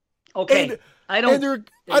it. Okay. I don't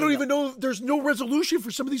even know, there's no resolution for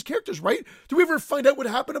some of these characters, right? Do we ever find out what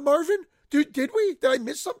happened to Marvin? Did we? Did I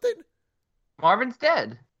miss something? Marvin's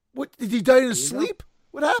dead. What, did he die in his sleep?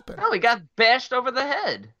 What happened? No, he got bashed over the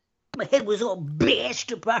head. My head was all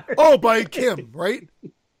bashed apart. Oh, by Kim, right?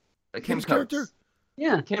 Kim's character?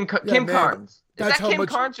 Yeah. Kim Carnes. Is that Kim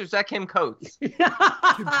Carnes or is that Kim Coates?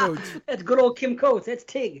 Kim Coates. That's good old Kim Coates. That's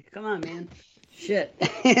Tig. Come on, man. Shit.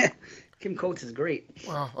 Kim Coates is great.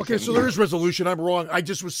 Wow. Okay, so there is resolution. I'm wrong. I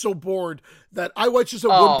just was so bored that I watched this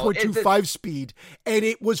at 1.25 speed, and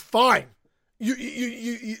it was fine.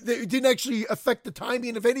 It didn't actually affect the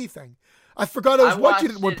timing of anything. I forgot I was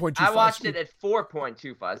watching it at 1.25 I watched it at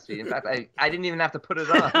 4.25 speed. In fact, I didn't even have to put it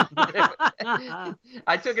on.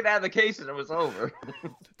 I took it out of the case and it was over.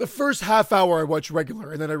 The first half hour I watched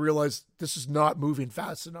regular, and then I realized this is not moving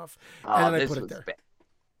fast enough, and then I put it there.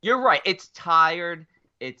 You're right. It's tired.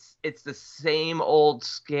 It's the same old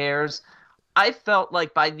scares. I felt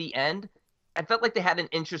like by the end, I felt like they had an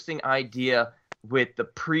interesting idea with the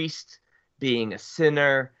priest being a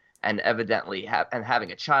sinner and evidently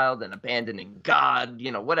having a child and abandoning God,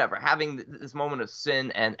 whatever, having this moment of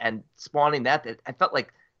sin and spawning that. I felt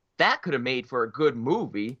like that could have made for a good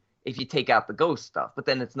movie if you take out the ghost stuff. But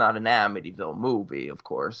then it's not an Amityville movie, of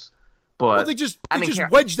course. But they just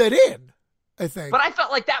wedged that in. I think. But I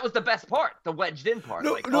felt like that was the best part, the wedged in part.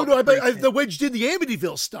 No, like, no, oh, no. The wedge did the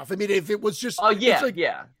Amityville stuff. I mean, if it was just, Oh yeah, it's like,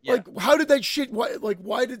 yeah. Like, how did that shit?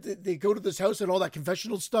 Why did they go to this house and all that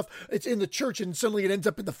confessional stuff? It's in the church, and suddenly it ends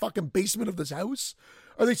up in the fucking basement of this house.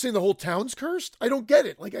 Are they saying the whole town's cursed? I don't get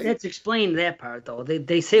it. Like, Let's explain that part though.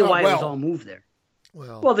 They say why it was all moved there.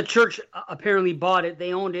 Well, the church apparently bought it.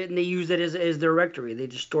 They owned it, and they used it as their rectory. They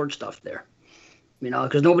just stored stuff there. You know,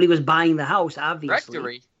 because nobody was buying the house, obviously.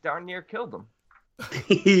 Rectory darn near killed them.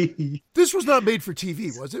 This was not made for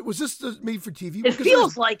TV, was it? Was this made for TV? It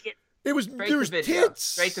feels like it. It was. Straight There to was video. tits.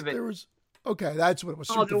 Straight to video. There was. Okay, that's what it was.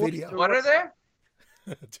 Straight to video. What are there?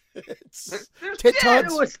 Tits. There's Tit tits.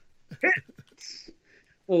 tots.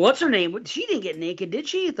 Well, what's her name? She didn't get naked, did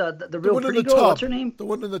she? The real one in pretty the girl. tub. What's her name? The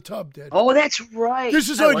one in the tub did. Oh, that's right. This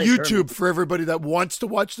is I on like her. YouTube for everybody that wants to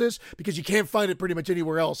watch this, because you can't find it pretty much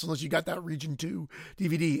anywhere else unless you got that Region 2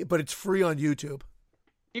 DVD, but it's free on YouTube.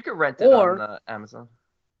 You could rent it Or- on Amazon.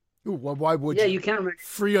 Ooh, why would Yeah, you? you can't remember.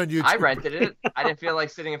 Free on YouTube. I rented it. I didn't feel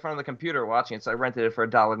like sitting in front of the computer watching it, so I rented it for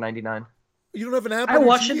 $1.99. You don't have an app I on your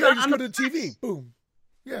watched TV? it I just on go the to the TV. Plex. Boom.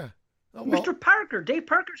 Yeah. Oh, well. Mr. Parker, Dave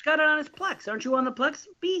Parker's got it on his Plex. Aren't you on the Plex,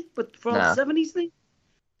 B? But for all No. the 70s thing?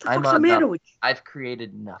 What the I'm fuck's the on matter the- with I've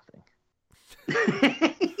created nothing.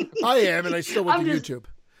 you? I am, and I still went I'm to just- YouTube.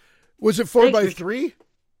 Was it 4x3? Thanks,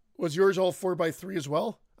 Was yours all 4x3 as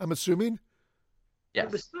well? I'm assuming? Yes.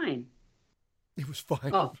 It was fine. It was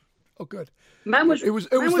fine. Oh, Oh, good. mine was. It was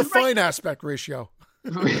mine the right. fine aspect ratio.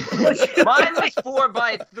 Mine was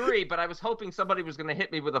 4x3, but I was hoping somebody was going to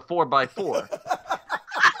hit me with a 4x4.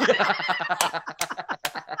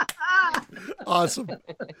 Awesome.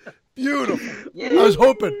 Beautiful. Yeah. I was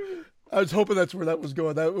hoping that's where that was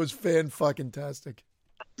going. That was fan-fucking-tastic.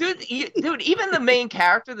 Dude, even the main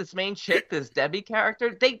character, this main chick, this Debbie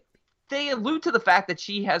character, they allude to the fact that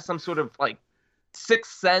she has some sort of like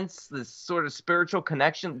sixth sense, this sort of spiritual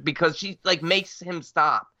connection, because she like makes him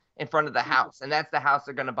stop in front of the house, and that's the house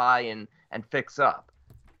they're gonna buy and fix up.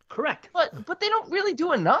 Correct. But they don't really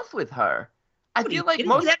do enough with her. I What, are feel you like kidding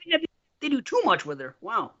most me? They do too much with her.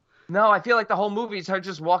 Wow. no, I feel like the whole movie is her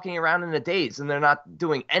just walking around in a daze and they're not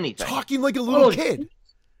doing anything. Talking like a little Oh, kid.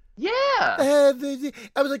 Yeah.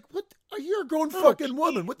 I was like, "What? You're a grown fucking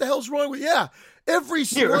woman. What the hell's wrong with you?" Yeah, every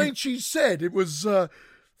line she said, it was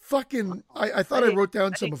fucking. I thought I wrote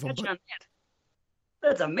down some of them. Catch But on that.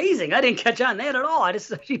 That's amazing. I didn't catch on that at all. I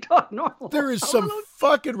just she talked normal. there is some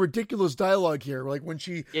fucking ridiculous dialogue here. Like when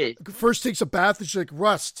she Yeah. first takes a bath, and she's like,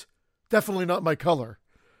 "Rust, definitely not my color,"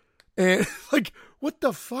 and like, what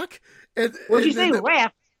the fuck? And What'd you and say? then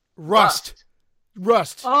Rap. Rust,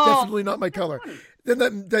 Oh. definitely not my color. Then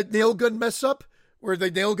that nail gun mess up where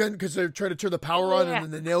the nail gun, because they're trying to turn the power on, and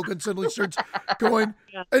then the nail gun suddenly starts going,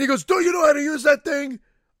 and he goes, "Don't you know how to use that thing?"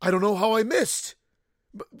 I don't know how I missed.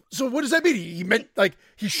 So what does that mean? He meant like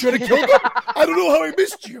he should have killed him? I don't know how I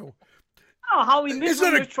missed you. Oh, how he missed Isn't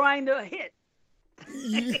when that he was trying to hit.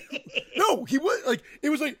 No, he was like, it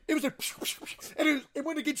was like, and it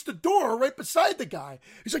went against the door right beside the guy.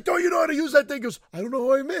 He's like, "Don't you know how to use that thing?" He goes, "I don't know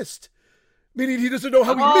how I missed." Meaning he doesn't know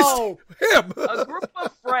how he missed him. A group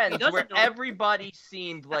of friends doesn't where know. everybody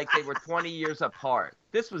seemed like they were 20 years apart.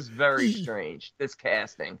 This was very strange, this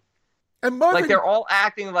casting. And Marvin, Like they're all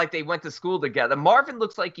acting like they went to school together. Marvin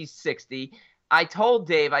looks like he's 60. I told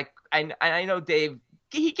Dave, I know Dave,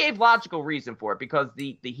 he gave logical reason for it because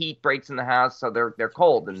the heat breaks in the house, so they're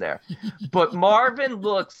cold in there. But Marvin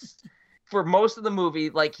looks, for most of the movie,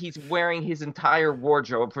 like he's wearing his entire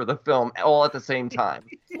wardrobe for the film all at the same time.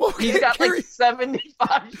 well, He's got Carrie, like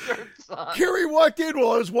 75 shirts on. Carrie walked in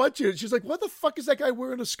while I was watching it. She's like, "What the fuck is that guy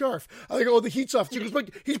wearing a scarf?" I'm like, "Oh, the heat's off." She goes, "But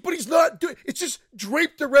he's not doing. It's just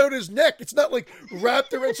draped around his neck. It's not like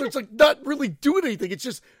wrapped around. So it's like not really doing anything.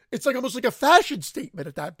 It's like almost like a fashion statement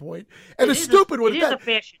at that point. And It a is stupid one. It at is a that.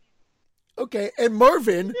 fashion. Okay, and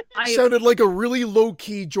Marvin sounded like a really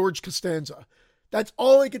low-key George Costanza. That's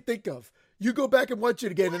all I could think of. You go back and watch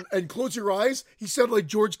it again and close your eyes. He sounded like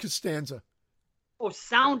George Costanza. Oh,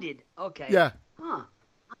 sounded. Okay. Yeah, Huh.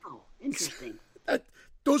 Oh, interesting.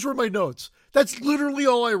 those were my notes. That's literally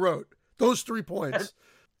all I wrote. Those 3 points.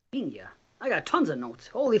 Yeah. I got tons of notes.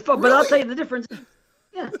 Holy fuck. But I'll Really? tell you the difference.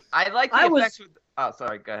 Yeah. I like the I was- effects with. Oh,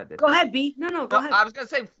 sorry. Go ahead. Dave. Go ahead, B. No, go No, ahead. I was gonna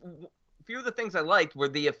say, a few of the things I liked were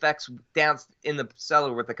the effects down in the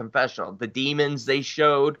cellar with the confessional. The demons they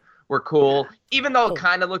showed were cool, even though it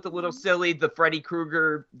kind of looked a little silly. The Freddy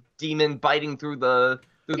Krueger demon biting through the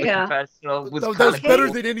Yeah. confessional was That kind was of better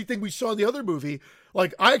cool. than anything we saw in the other movie.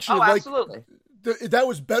 Like, I actually Oh, liked absolutely. that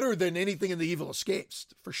was better than anything in the Evil Escapes,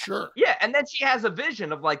 for sure. Yeah, and then she has a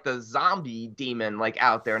vision of like the zombie demon like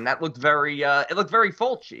out there, and that looked very it looked very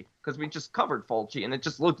Fulci because we just covered Fulci, and it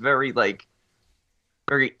just looked very like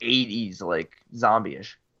very 80s, like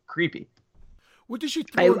zombie-ish, creepy. What did she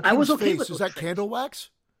throw in I was Kim's okay face? with Was those that things. candle wax?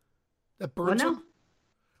 That What burns now? him?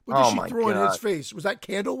 What did Oh she my throw in his God. face? Was that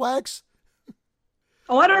candle wax?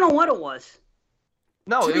 Oh, I don't know what it was.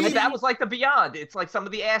 No, To me- that was like the Beyond. It's like some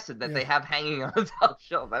of the acid that they Yeah. have hanging on the top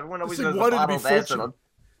shelf. Everyone always This thing knows a wanted to bottle be of acid functional. on.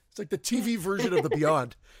 It's like the TV version of the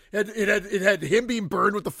Beyond. It had him being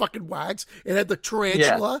burned with the fucking wax. It had the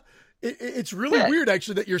tarantula. It's really Yeah. weird,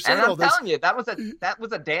 actually, that you're saying And all I'm this. telling you, that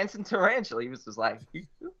was a dancing tarantula. He was just like,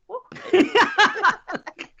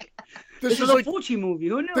 This This was was a like Fulci movie.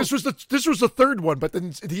 Who knew? this was the third one, but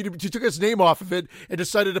then he took his name off of it and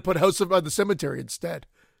decided to put House of the Cemetery instead.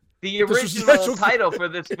 the This was the original actual- title for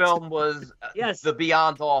this film was Yes. The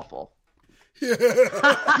Beyond Awful.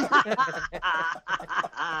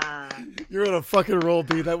 You're on a fucking roll,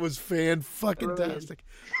 B. That was fan-fucking-tastic.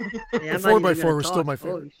 Yeah, The I'm not 4x4 even gonna was still talk. my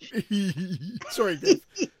Holy favorite. Sorry, Dave.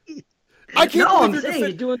 I can't No, believe I'm you're saying you're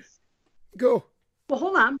defend- doing. Go. Well,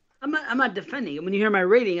 hold on. I'm not defending it. When you hear my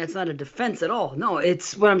rating, it's not a defense at all. No,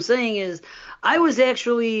 it's what I'm saying is I was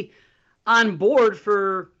actually on board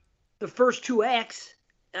for the first two acts.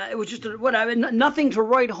 It was just nothing to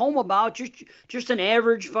write home about. Just an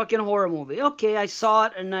average fucking horror movie. Okay, I saw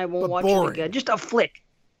it and I won't But watch boring. it again. Just a flick.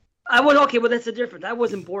 I was okay, but that's the difference. I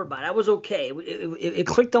wasn't bored by it. I was okay. It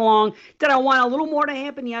clicked along. Did I want a little more to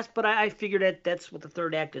happen? Yes, but I figured that's what the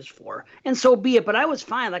third act is for, and so be it. But I was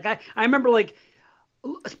fine. Like I remember like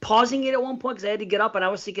pausing it at one point because I had to get up, and I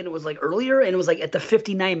was thinking it was like earlier, and it was like at the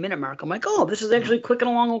 59-minute mark. I'm like, oh, this is actually clicking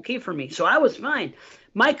along okay for me. So I was fine.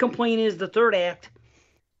 My complaint is the third act.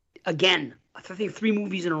 Again, I think 3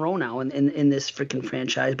 movies in a row now in this freaking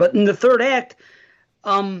franchise. But in the third act,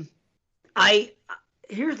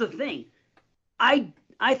 here's the thing. I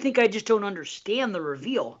think I just don't understand the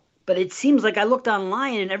reveal. But it seems like I looked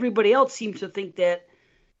online and everybody else seems to think that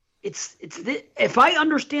if I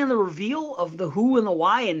understand the reveal of the who and the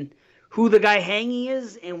why and who the guy hanging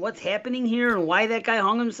is and what's happening here and why that guy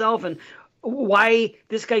hung himself and why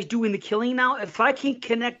this guy's doing the killing now, if I can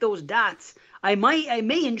connect those dots, I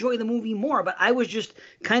may enjoy the movie more. But I was just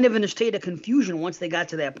kind of in a state of confusion once they got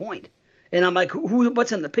to that point. And I'm like,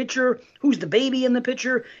 what's in the picture? Who's the baby in the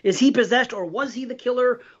picture? Is he possessed or was he the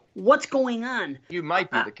killer? What's going on? You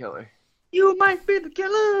might be the killer. You might be the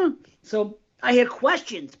killer. So I had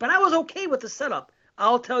questions, but I was okay with the setup.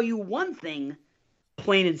 I'll tell you one thing,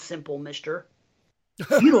 plain and simple, mister.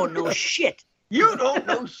 You don't know shit. You don't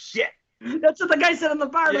know shit. That's what the guy said in the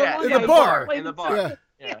bar. Yeah, in the bar. In the bar. Yeah.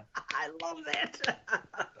 Yeah. I love that.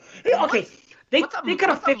 Yeah, okay, they could have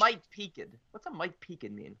what's a fixed. Mike Peaked? What's a Mike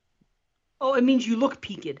Peaked mean? Oh, it means you look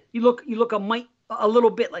peaked. You look a little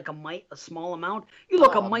bit like a mite, a small amount. You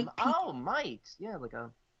look a mite peaked. Oh, mite. Yeah, like a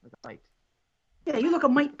mite. Yeah, you look a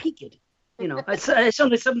mite peaked. You know, it's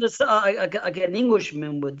something like an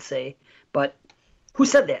Englishman would say. But who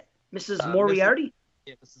said that? Mrs. Moriarty?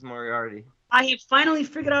 Yeah, this is Moriarty. I have finally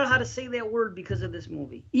figured out how to say that word because of this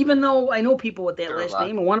movie. Even though I know people with that last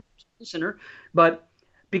name and one listener, but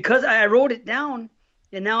because I wrote it down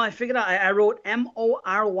and now I figured out I wrote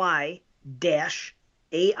MORY-ARTY.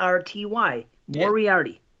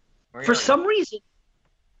 Moriarty. For some reason,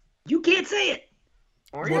 you can't say it.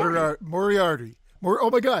 Moriarty. Oh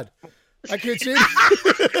my God. I can't say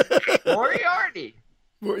it. Moriarty.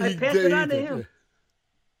 I passed it on to him.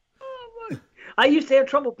 I used to have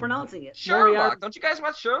trouble pronouncing it. Sherlock. Moriarty. Don't you guys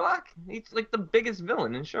watch Sherlock? He's like the biggest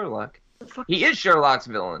villain in Sherlock. The fuck He is Sherlock's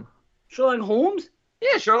villain. Sherlock Holmes?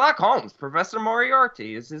 Yeah, Sherlock Holmes. Professor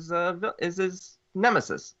Moriarty is his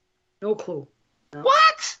nemesis. No clue.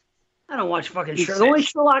 What? I don't watch fucking He's Sherlock. The only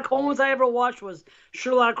sick. Sherlock Holmes I ever watched was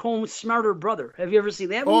Sherlock Holmes' Smarter Brother. Have you ever seen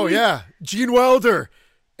that movie? Oh yeah, Gene Wilder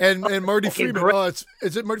and Marty okay, Freeman. great. Oh,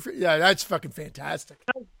 is it Marty Freeman? Yeah, that's fucking fantastic.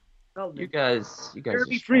 Well, You guys.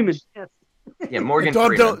 Jeremy are Freeman. strange. Yes. Yeah, Morgan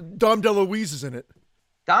Dom, Freeman. Dom DeLuise is in it.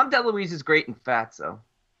 Dom DeLuise is great in Fats, though.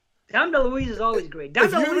 Dom DeLuise is always great. Dom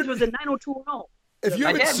If you DeLuise ever- was in 90210. If you I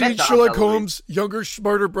haven't have seen met Dom Sherlock DeLuise. Holmes' younger,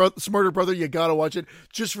 smarter brother, you gotta watch it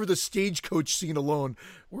just for the stagecoach scene alone.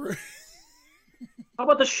 Where, How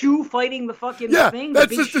about the shoe fighting the fucking yeah, thing? that's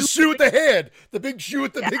big just the shoe with the hand, the big shoe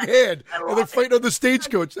with the big hand, I and love they're it. fighting on the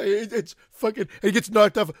stagecoach. It's fucking, and he gets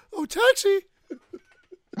knocked off. Oh, taxi!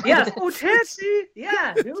 Yes. Oh, taxi.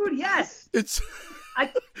 Yeah, dude. Yes. It's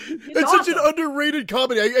It's such an awesome. underrated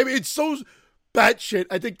comedy. I mean, it's so batshit.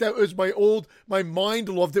 I think that was my mind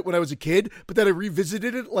loved it when I was a kid, but then I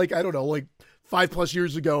revisited it like, I don't know, like 5+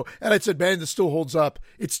 years ago, and I said, man, this still holds up.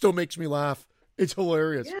 It still makes me laugh. It's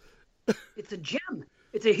hilarious. Yeah. It's a gem.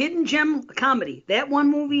 It's a hidden gem comedy. That one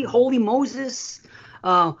movie, Holy Moses.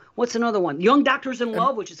 What's another one? Young Doctors in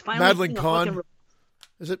Love, which is finally Madeline seeing a Kahn. fucking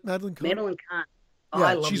Is it Madeline Kahn? Madeline Kahn. Oh,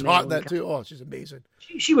 I Yeah, love she's hot in Madeline that too. Oh, she's amazing.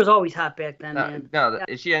 She was always hot back then, man. No,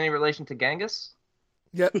 is she any relation to Genghis?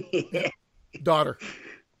 Yep. Yeah. Daughter.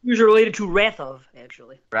 He was related to Rathov,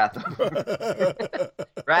 actually. Rathov.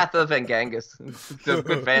 Rathov and Genghis. It's a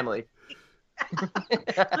good family.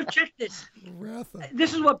 So check this. Ratha.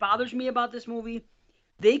 This is what bothers me about this movie.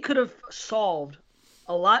 They could have solved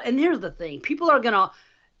a lot. And here's the thing. People are going to...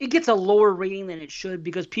 It gets a lower rating than it should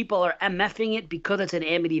because people are MFing it because it's an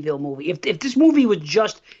Amityville movie. If this movie was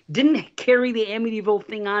just... Didn't carry the Amityville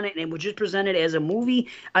thing on it and it was just presented as a movie,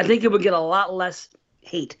 I think it would get a lot less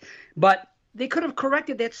hate. But they could have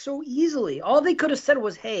corrected that so easily. All they could have said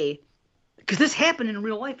was, hey... Because this happened in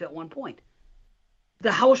real life at one point.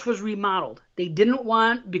 The house was remodeled. They didn't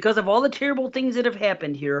want, because of all the terrible things that have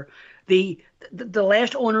happened here, the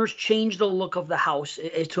last owners changed the look of the house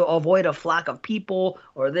to avoid a flock of people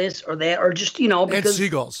or this or that or just, because... And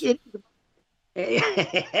seagulls.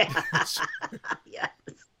 Yes.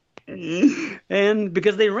 And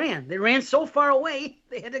because they ran so far away,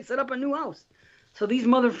 they had to set up a new house. So these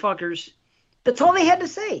motherfuckers, that's all they had to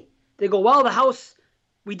say. They go, well, the house...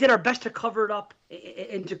 We did our best to cover it up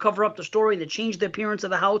and to cover up the story and to change the appearance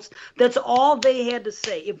of the house. That's all they had to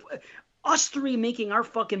say. If us three making our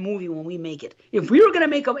fucking movie when we make it, if we were going to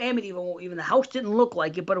make up Amityville, even the house didn't look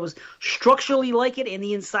like it, but it was structurally like it and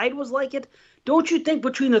the inside was like it, don't you think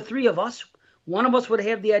between the three of us, one of us would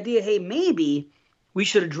have the idea, hey, maybe we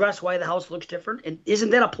should address why the house looks different? And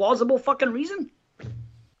isn't that a plausible fucking reason?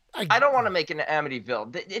 I don't want to make an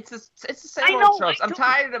Amityville. It's the same old tropes. I'm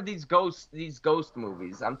tired of these ghost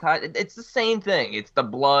movies. I'm tired. It's the same thing. It's the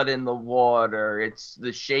blood in the water. It's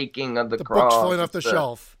the shaking of the cross. Books falling off the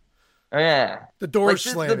shelf. Yeah. The doors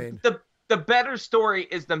slamming. The better story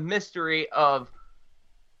is the mystery of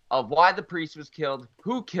why the priest was killed,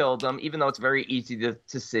 who killed him, even though it's very easy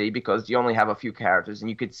to see because you only have a few characters and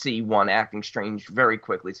you could see one acting strange very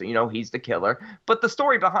quickly, so you know he's the killer. But the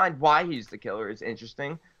story behind why he's the killer is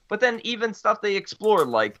interesting. But then even stuff they explore,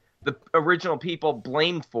 like the original people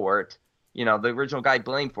blamed for it, the original guy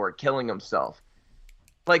blamed for it, killing himself.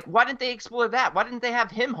 Like, why didn't they explore that? Why didn't they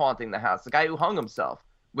have him haunting the house, the guy who hung himself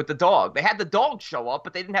with the dog? They had the dog show up,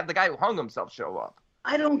 but they didn't have the guy who hung himself show up.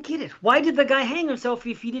 I don't get it. Why did the guy hang himself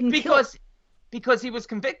if he didn't kill him? Because he was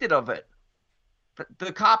convicted of it.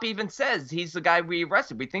 The cop even says he's the guy we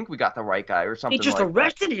arrested. We think we got the right guy or something like that. They just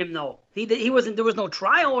arrested him, though. He wasn't. There was no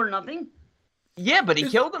trial or nothing. Yeah, but he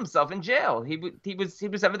killed himself in jail. He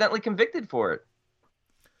was evidently convicted for it.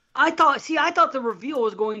 I thought the reveal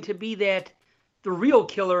was going to be that the real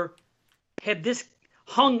killer had this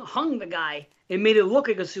hung the guy and made it look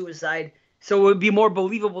like a suicide, so it would be more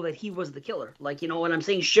believable that he was the killer. Like, what I'm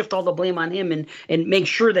saying, shift all the blame on him and make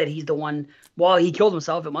sure that he's the one. While he killed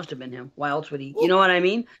himself, it must have been him. Why else would he? You know what I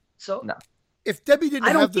mean? So no. If Debbie didn't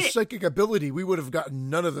have the psychic ability, we would have gotten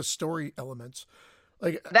none of the story elements.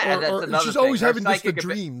 Like, that's she's thing. always Her having just the psychic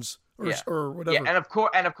dreams or whatever. Yeah,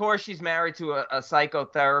 and of course she's married to a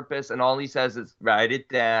psychotherapist, and all he says is write it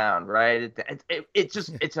down.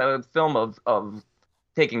 It's a film of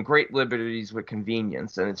taking great liberties with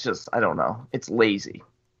convenience, and it's just, I don't know, it's lazy.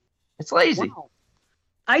 It's lazy. Wow.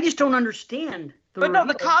 I just don't understand.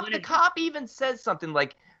 The cop even says something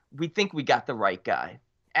like, "We think we got the right guy."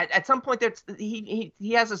 At some point, he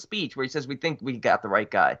has a speech where he says, "We think we got the right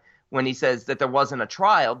guy." When he says that there wasn't a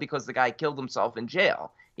trial because the guy killed himself in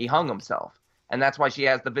jail. He hung himself. And that's why she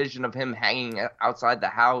has the vision of him hanging outside the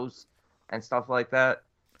house and stuff like that.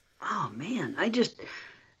 Oh, man.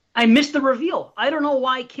 I missed the reveal. I don't know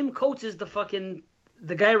why Kim Coates is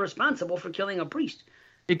the guy responsible for killing a priest.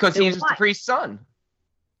 Because he was the priest's son.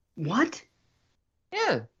 What?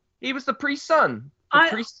 Yeah. He was the priest's son.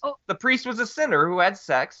 The priest was a sinner who had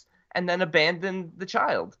sex and then abandoned the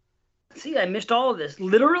child. See, I missed all of this.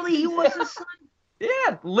 Literally, he was his son?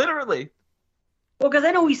 Yeah, literally. Well, because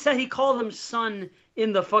I know he said he called him son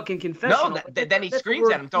in the fucking confessional. No, then he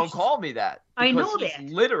screams at him, "Don't call me that." I know that.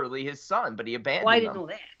 He's literally his son, but he abandoned him. Well, I didn't know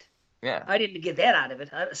that. Yeah. I didn't get that out of it.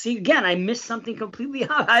 See, again, I missed something completely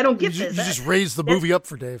out. I don't get this. You just raised the movie up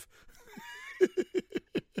for Dave.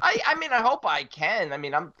 I mean, I hope I can. I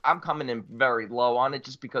mean, I'm coming in very low on it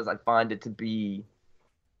just because I find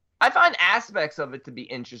aspects of it to be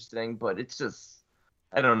interesting, but it's just,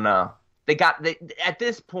 I don't know. At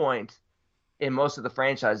this point in most of the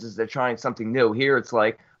franchises, they're trying something new. Here it's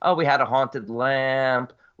like, oh, we had a haunted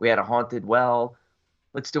lamp, we had a haunted well,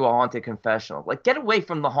 let's do a haunted confessional. Like, get away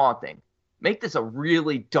from the haunting. Make this a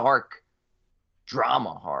really dark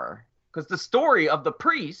drama horror. Because the story of the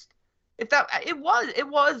priest, it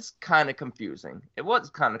was kind of confusing. It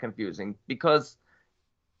was kind of confusing because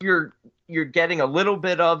you're getting a little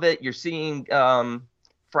bit of it. You're seeing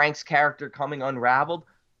Frank's character coming unraveled.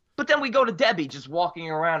 But then we go to Debbie just walking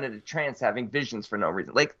around in a trance having visions for no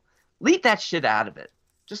reason. Like, leave that shit out of it.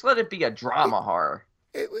 Just let it be a drama horror.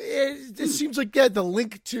 It seems like, yeah, the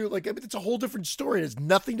link to, like, I mean, it's a whole different story. It has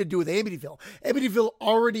nothing to do with Amityville. Amityville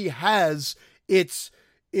already has its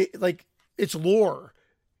lore.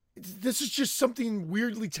 This is just something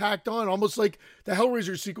weirdly tacked on, almost like the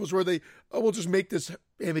Hellraiser sequels where we'll just make this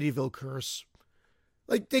Amityville curse.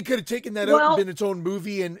 Like, they could have taken that out and been its own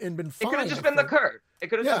movie and been fine. It could have just been the curse. It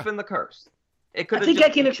could have just been the curse. I think I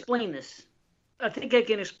can explain this.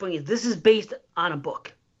 This is based on a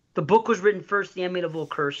book. The book was written first, The Amityville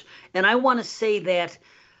Curse. And I want to say that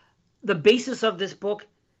the basis of this book,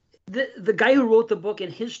 the guy who wrote the book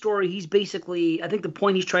and his story, he's basically, I think the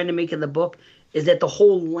point he's trying to make in the book is that the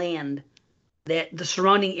whole land, that the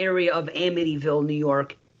surrounding area of Amityville, New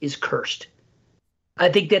York, is cursed. I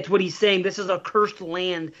think that's what he's saying. This is a cursed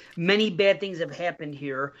land. Many bad things have happened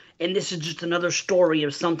here, and this is just another story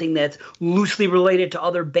of something that's loosely related to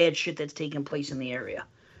other bad shit that's taken place in the area.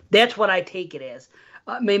 That's what I take it as.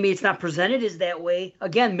 Maybe it's not presented as that way.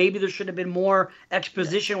 Again, maybe there should have been more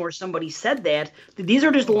exposition where somebody said that. These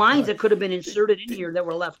are just lines that could have been inserted in here that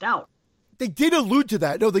were left out. They did allude to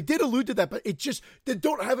that. No, they did allude to that, but it just, they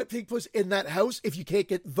don't have it take place in that house if you can't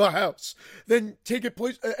get the house. Then take it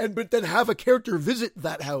place, but then have a character visit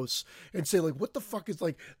that house and say, like, what the fuck is,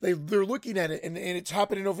 like, they're looking at it and it's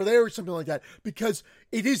happening over there or something like that. Because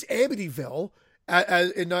it is Amityville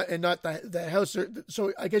and not the house.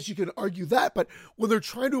 So I guess you can argue that. But when they're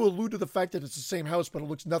trying to allude to the fact that it's the same house, but it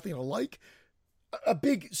looks nothing alike, a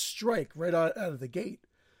big strike right out of the gate.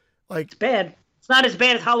 Like, it's bad. It's not as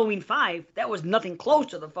bad as Halloween 5. That was nothing close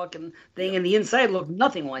to the fucking thing, and the inside looked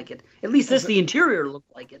nothing like it. At least the interior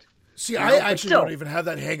looked like it. See, I actually don't even have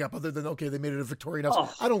that hang up other than, okay, they made it a Victorian house.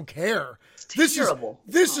 Oh, I don't care. It's terrible.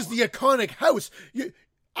 This is the iconic house.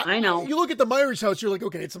 I know. You look at the Myers house, you're like,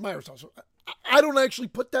 okay, it's the Myers house. I don't actually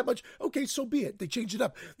put that much. Okay, so be it. They changed it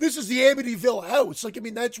up. This is the Amityville house. Like, I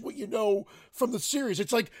mean, that's what you know from the series.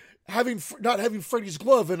 It's like not having Freddy's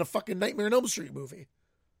glove in a fucking Nightmare on Elm Street movie.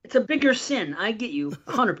 It's a bigger sin. I get you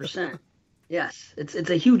 100%. Yes, it's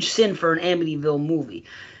a huge sin for an Amityville movie.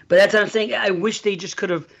 But that's what I'm saying. I wish they just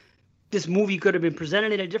this movie could have been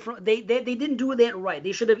presented in a different, they didn't do that right.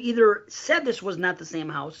 They should have either said this was not the same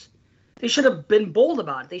house. They should have been bold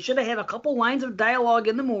about it. They should have had a couple lines of dialogue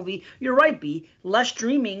in the movie. You're right, B. Less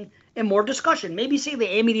dreaming and more discussion. Maybe say the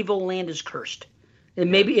Amityville land is cursed. And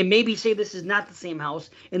maybe say this is not the same house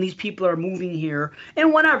and these people are moving here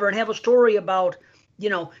and whatever, and have a story about,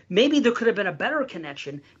 maybe there could have been a better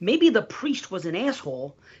connection. Maybe the priest was an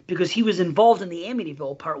asshole because he was involved in the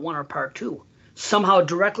Amityville Part 1 or Part 2. Somehow,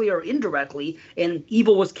 directly or indirectly, and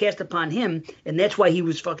evil was cast upon him, and that's why he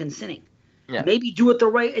was fucking sinning. Yeah. Maybe do it the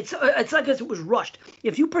right... It's like it was rushed.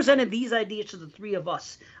 If you presented these ideas to the three of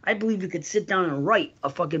us, I believe you could sit down and write a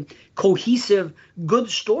fucking cohesive, good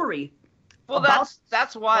story. Well,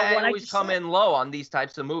 that's why I always come in low on these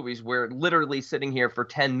types of movies. We're literally sitting here for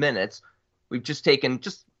 10 minutes. We've just taken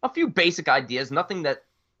just a few basic ideas, nothing that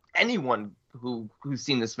anyone who's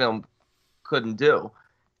seen this film couldn't do,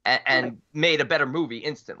 and made a better movie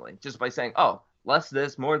instantly just by saying, oh, less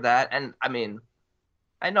this, more that. And I mean,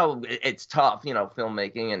 I know it's tough,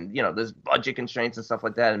 filmmaking, and, there's budget constraints and stuff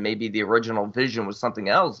like that. And maybe the original vision was something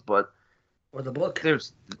else, but. Or the book.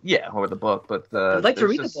 Or the book. But I'd like to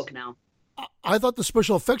read the book now. I thought the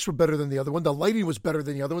special effects were better than the other one. The lighting was better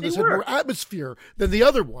than the other one. This had more atmosphere than the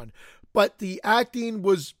other one. But the acting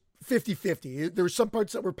was 50-50. There were some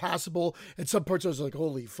parts that were passable, and some parts I was like,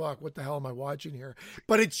 holy fuck, what the hell am I watching here?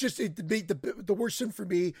 But it's just, it made the worst sin for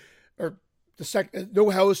me, or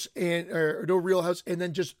no house or no real house, and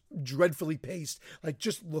then just dreadfully paced, like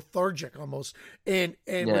just lethargic almost, and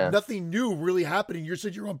with nothing new really happening. You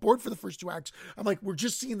said you're on board for the first two acts. I'm like, we're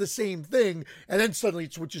just seeing the same thing, and then suddenly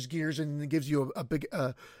it switches gears and it gives you a big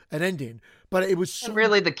an ending. But it was so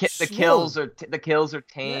really the kills are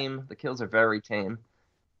tame. Yeah. The kills are very tame.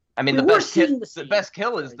 I mean, the best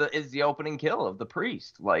kill is the opening kill of the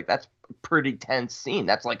priest. Like, that's a pretty tense scene.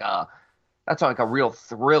 That's like a real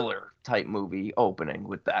thriller type movie opening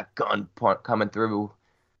with that gun coming through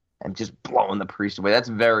and just blowing the priest away. That's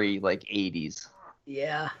very like 80s.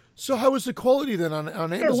 Yeah. So how was the quality then on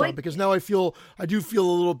Amazon? Because now I do feel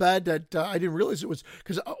a little bad that I didn't realize it was,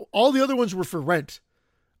 because all the other ones were for rent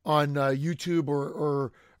on YouTube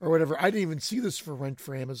or whatever. I didn't even see this for rent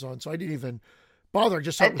for Amazon, so I didn't even bother. I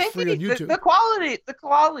just saw it was free on YouTube. The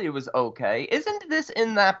quality was okay. Isn't this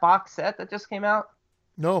in that box set that just came out?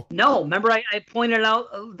 No. No, remember I pointed out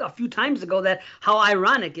a few times ago that how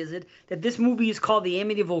ironic is it that this movie is called The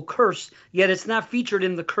Amityville Curse, yet it's not featured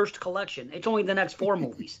in the Cursed collection. It's only the next 4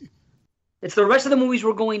 movies. It's the rest of the movies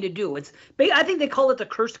we're going to do. I think they call it the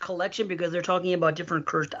Cursed collection because they're talking about different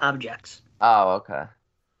cursed objects. Oh, okay.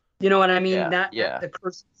 You know what I mean? Yeah, Not yeah. the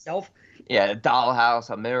curse itself. Yeah, a dollhouse,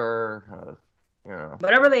 a mirror, you know,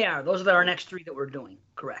 Whatever they are, those are our next 3 that we're doing.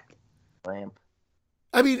 Correct. lamp.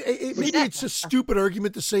 I mean, maybe it's a stupid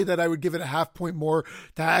argument to say that I would give it a half point more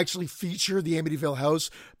to actually feature the Amityville house,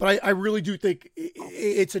 but I really do think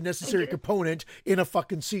it's a necessary component in a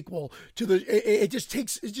fucking sequel to the. It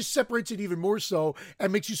just separates it even more so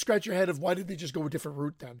and makes you scratch your head of why did they just go a different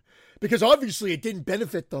route then? Because obviously it didn't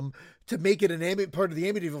benefit them to make it part of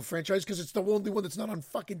the Amityville franchise because it's the only one that's not on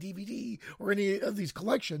fucking DVD or any of these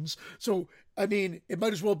collections. So I mean, it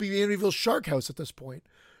might as well be the Amityville Shark House at this point.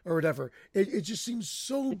 Or whatever. It just seems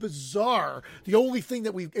so bizarre. The only thing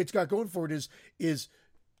that it's got going for it is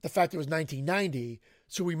the fact it was 1990,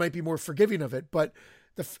 so we might be more forgiving of it. But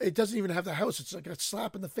it doesn't even have the house. It's like a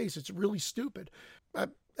slap in the face. It's really stupid.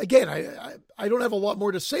 Again, I don't have a lot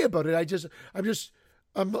more to say about it.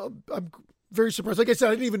 I'm very surprised. Like I said,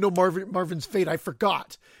 I didn't even know Marvin's fate. I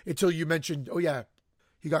forgot until you mentioned. Oh yeah,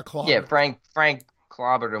 he got clobbered. Yeah, Frank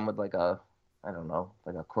clobbered him with like a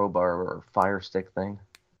crowbar or fire stick thing.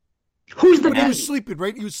 Who's the But he baby? was sleeping,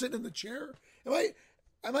 right? He was sitting in the chair. Am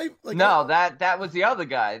I like No, that was the other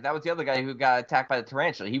guy. That was the other guy who got attacked by the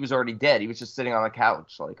tarantula. He was already dead. He was just sitting on the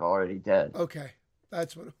couch, like already dead. Okay,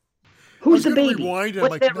 that's what. Who's I the was gonna baby? rewind and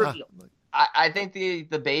What's I'm that like, nah. reveal? I think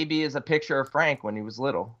the baby is a picture of Frank when he was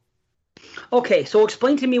little. Okay, so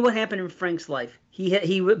explain to me what happened in Frank's life.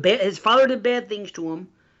 His father did bad things to him,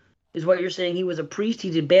 is what you're saying. He was a priest. He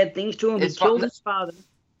did bad things to him. He killed his father.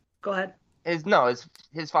 Go ahead. His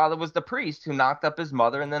father was the priest who knocked up his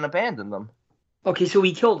mother and then abandoned them. Okay, so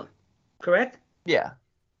he killed him, correct? Yeah.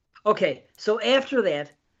 Okay, so after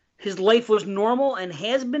that, his life was normal and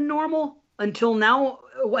has been normal until now.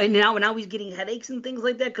 And now he's getting headaches and things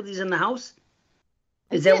like that because he's in the house.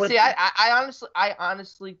 Is that what? See, I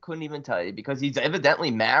honestly couldn't even tell you because he's evidently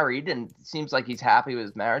married and it seems like he's happy with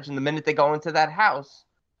his marriage. And the minute they go into that house,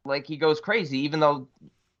 like he goes crazy, even though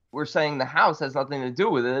we're saying the house has nothing to do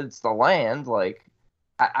with it. It's the land. Like,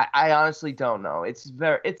 I honestly don't know. It's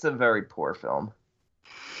a very poor film.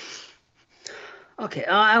 Okay,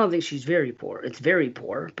 I don't think she's very poor. It's very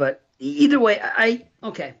poor, but either way,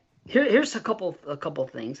 okay. Here's a couple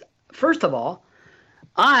things. First of all,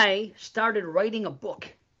 I started writing a book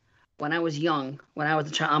when I was young, when I was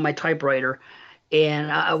a child on my typewriter,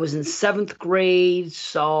 and I was in 7th grade,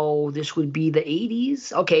 so this would be the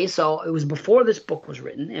 80s. Okay, so it was before this book was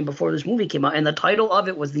written and before this movie came out, and the title of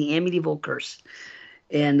it was The Amityville Curse.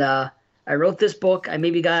 And I wrote this book. I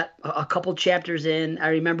maybe got a couple chapters in. I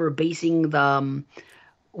remember basing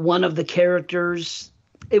one of the characters.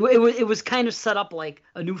 It was kind of set up like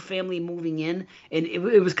a new family moving in, and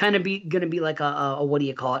it was kind of going to be like a what do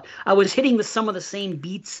you call it? I was hitting some of the same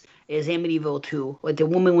beats as Amityville 2. Like the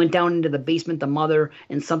woman went down into the basement, the mother,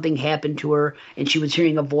 and something happened to her, and she was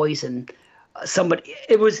hearing a voice, and somebody.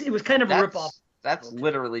 It was kind of a ripoff. That's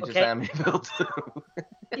literally just Okay. Amityville 2.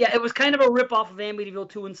 Yeah, it was kind of a ripoff of Amityville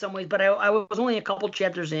 2 in some ways, but I was only a couple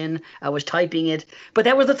chapters in. I was typing it, but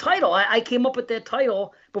that was the title. I came up with that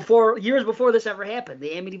title years before this ever happened. The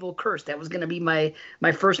Amityville Curse. That was going to be my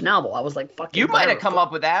first novel. I was like, "Fuck." You might have come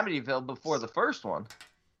up with Amityville before the first one.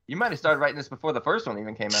 You might have started writing this before the first one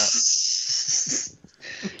even came out.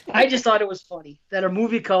 I just thought it was funny that a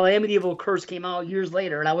movie called Amityville Curse came out years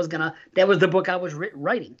later, and that was the book I was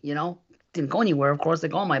writing. You know, didn't go anywhere, of course,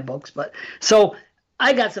 like all my books, but so.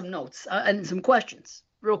 I got some notes and some questions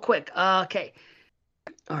real quick. Okay.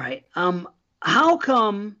 All right. How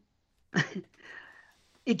come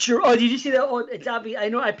it's your, did you see that? Oh, it's obvious. I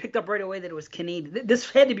know I picked up right away that it was Canadian. This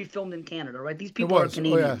had to be filmed in Canada, right? These people are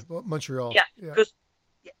Canadian. Oh, yeah. Well, Montreal. Yeah. Because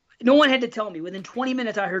no one had to tell me. Within 20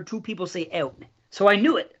 minutes, I heard 2 people say out. So I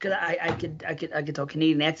knew it because I could tell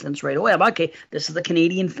Canadian accents right away. I'm like, okay, this is a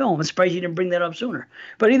Canadian film. I'm surprised you didn't bring that up sooner.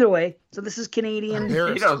 But either way, so this is Canadian. He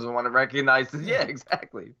doesn't want to recognize it. Yeah,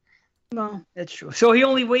 exactly. No, that's true. So he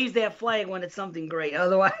only waves that flag when it's something great.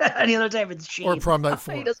 Otherwise, any other time it's shame. Or Prom Night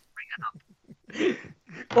 4. He doesn't bring it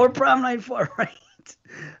up. Or Prom Night 4, right?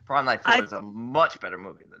 Prom Night 4 is a much better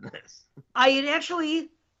movie than this.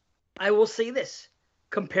 I will say this.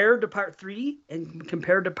 Compared to part 3 and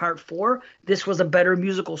compared to part 4, this was a better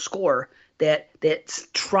musical score that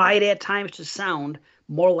tried at times to sound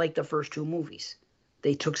more like the first 2 movies.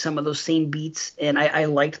 They took some of those same beats, and I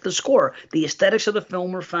liked the score. The aesthetics of the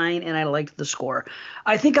film were fine, and I liked the score.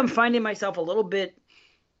 I think I'm finding myself a little bit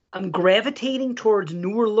I'm gravitating towards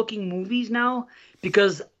newer looking movies now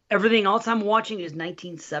because everything else I'm watching is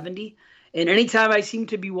 1970. And anytime I seem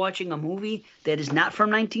to be watching a movie that is not from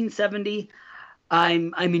 1970,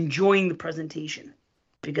 I'm enjoying the presentation.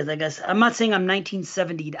 Because I guess I'm not saying I'm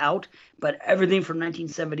 1970'd out, but everything from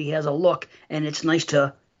 1970 has a look, and it's nice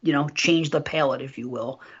to, change the palette, if you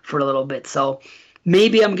will, for a little bit. So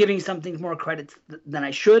maybe I'm giving something more credit than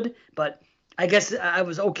I should, but I guess I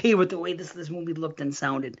was okay with the way this movie looked and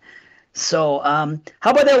sounded. So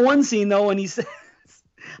how about that one scene, though, when he says,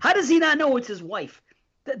 how does he not know it's his wife?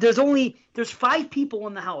 There's 5 people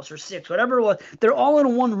in the house, or 6, whatever it was. They're all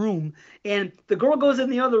in one room, and the girl goes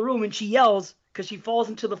in the other room, and she yells, because she falls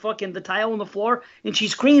into the tile on the floor, and she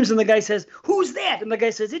screams, and the guy says, "Who's that?" And the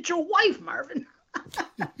guy says, "It's your wife, Marvin."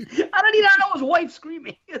 I don't even know his wife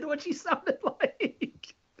screaming what she sounded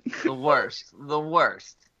like. The worst.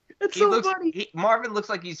 It's so funny. Marvin looks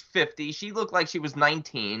like he's 50. She looked like she was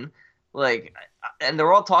 19. And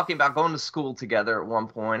they're all talking about going to school together at one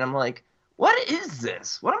point. I'm like, what is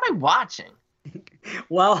this? What am I watching?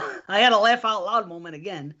 Well, I had a laugh out loud moment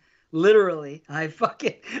again. Literally, I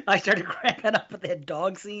started cracking up at that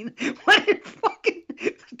dog scene when it fucking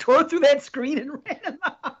tore through that screen and ran in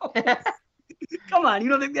the house. Come on, you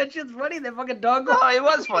don't think that shit's funny? That fucking dog. No, it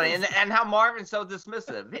was funny, and how Marvin's so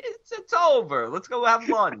dismissive. It's over. Let's go have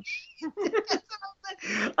lunch.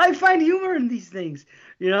 I find humor in these things,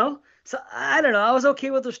 So I don't know. I was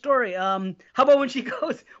okay with the story. How about when she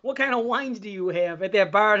goes, "What kind of wines do you have?" at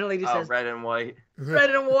that bar, and the lady says, "Red and white." Red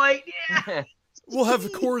and white, yeah. We'll have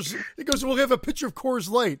Coors. He goes, "We'll have a pitcher of Coors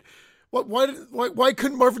Light." Why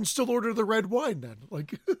couldn't Marvin still order the red wine then?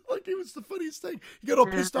 Like it was the funniest thing. He got all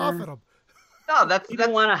pissed off at him. No, that's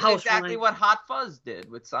exactly what Hot Fuzz did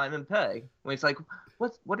with Simon Pegg. When he's like,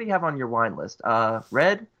 "What do you have on your wine list?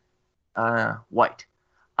 Red, white.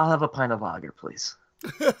 I'll have a pint of lager, please."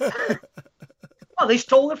 Well, they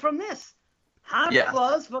stole it from this. Hot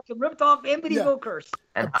Fuzz fucking ripped off Amityville Curse.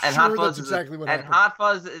 And Hot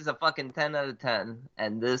Fuzz is a fucking 10 out of 10,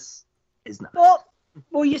 and this is not.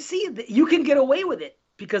 Well, you see, you can get away with it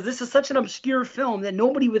because this is such an obscure film that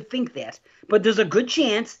nobody would think that. But there's a good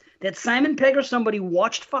chance that Simon Pegg or somebody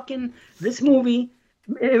watched fucking this movie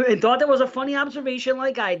and thought that was a funny observation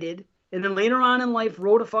like I did, and then later on in life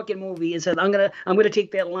wrote a fucking movie and said, I'm gonna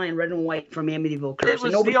take that line, red and white, from Amityville Curse. It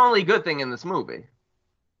was the only good thing in this movie.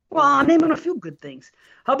 Well, I'm naming a few good things.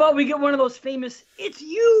 How about we get one of those famous "It's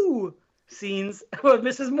you" scenes with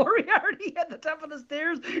Mrs. Moriarty at the top of the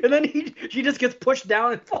stairs, and then she just gets pushed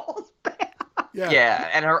down and falls back. Yeah,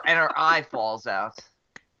 and her eye falls out.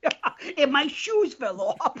 And my shoes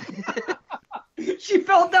fell off. She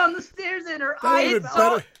fell down the stairs and her eye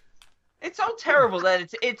fell off. It's so terrible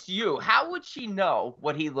that it's you. How would she know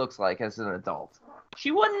what he looks like as an adult?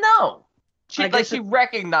 She wouldn't know. She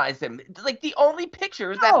recognized him. Like, the only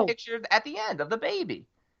picture is that picture at the end of the baby.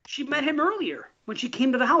 She met him earlier. When she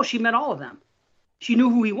came to the house, she met all of them. She knew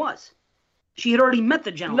who he was. She had already met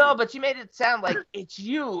the gentleman. No, but she made it sound like it's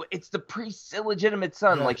you. It's the priest's illegitimate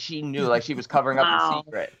son. Yeah. Like she knew, like she was covering up the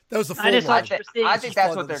secret. That was the full I think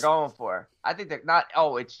that's what they're going for. I think they're not,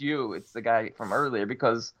 it's you. It's the guy from earlier.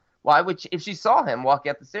 Because why would she, if she saw him walking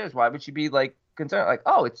up the stairs, why would she be like concerned? Like,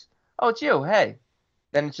 it's you. Hey.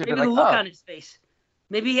 Then it should be like, look on his face.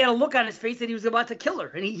 Maybe he had a look on his face that he was about to kill her,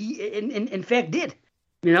 and he in fact did.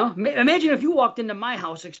 Imagine if you walked into my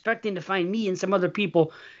house expecting to find me and some other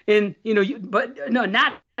people, and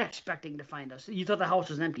not expecting to find us. You thought the house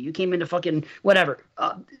was empty. You came in to fucking whatever,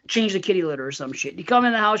 change the kitty litter or some shit. You come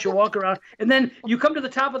in the house, you walk around, and then you come to the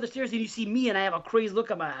top of the stairs and you see me, and I have a crazy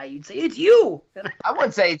look on my eye. You'd say, "It's you." I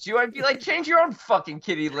wouldn't say it's you. I'd be like, change your own fucking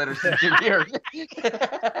kitty litter since you're here.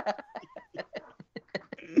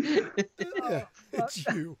 Yeah, it's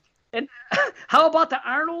you. And how about the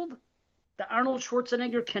Arnold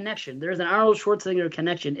Schwarzenegger connection? There's an Arnold Schwarzenegger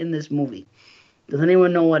connection in this movie. Does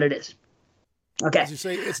anyone know what it is? Okay. As you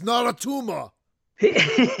say, it's not a tumor.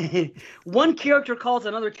 One character calls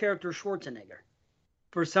another character Schwarzenegger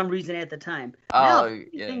for some reason at the time.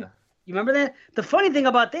 You remember that? The funny thing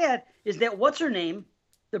about that is that what's her name,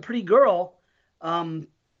 the pretty girl, the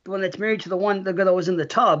one that's married to the girl that was in the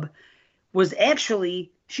tub,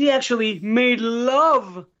 she actually made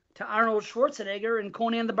love to Arnold Schwarzenegger in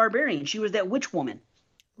Conan the Barbarian. She was that witch woman.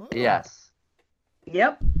 Oh. Yes.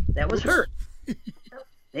 Yep, that was her.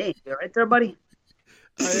 Hey, you all right there, buddy?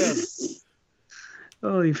 I am.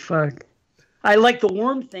 Holy fuck. I like the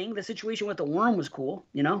worm thing. The situation with the worm was cool,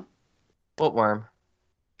 What worm?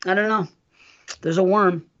 I don't know. There's a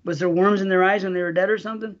worm. Was there worms in their eyes when they were dead or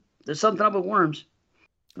something? There's something up with worms.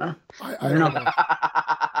 I don't know.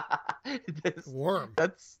 Worm.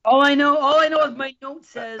 That's All I know is my note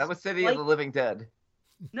says that was City like, of the Living Dead.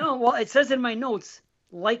 No, well, it says in my notes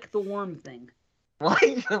like the worm thing.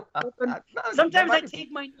 Like, Sometimes I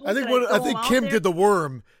take my notes. I think and I think throw 'em out Kim there. did the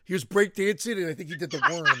worm. He was breakdancing, and I think he did the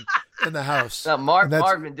worm in the house. No, And that's-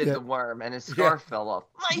 Marvin did yeah. the worm, and his scarf fell off.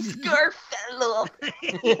 My scarf fell off.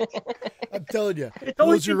 I'm telling you, It's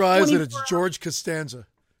always close your been eyes, and 24 it's George Costanza.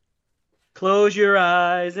 Close your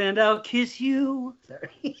eyes and I'll kiss you.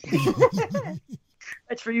 Sorry.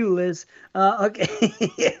 That's for you, Liz.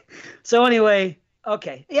 Okay. So anyway,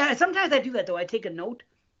 okay. Yeah, sometimes I do that, though. I take a note,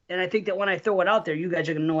 and I think that when I throw it out there, you guys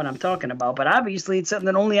are going to know what I'm talking about. But obviously, it's something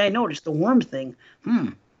that only I noticed, the worm thing.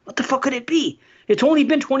 What the fuck could it be? It's only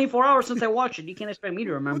been 24 hours since I watched it. You can't expect me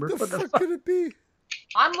to remember. What the fuck could it be?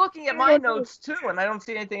 I'm looking at my notes too, and I don't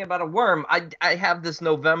see anything about a worm. I have this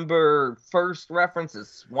November 1st reference,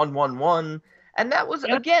 it's 111, and that was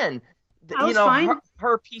again, That was fine.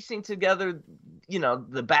 her piecing together,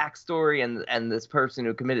 the backstory and this person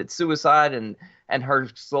who committed suicide, and her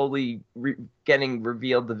slowly getting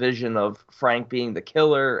revealed the vision of Frank being the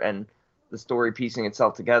killer, and the story piecing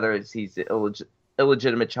itself together as he's the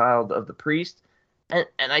illegitimate child of the priest, and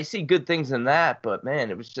I see good things in that, but man,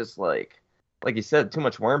 it was just like you said, too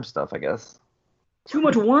much worm stuff, I guess. Too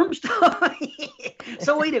much worm stuff?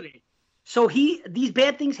 So wait a minute. So these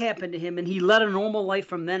bad things happened to him, and he led a normal life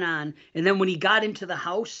from then on. And then when he got into the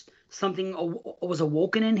house, something was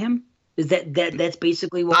awoken in him. Is that's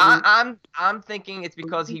basically what? I'm thinking it's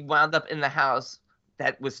because he wound up in the house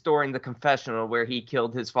that was storing the confessional where he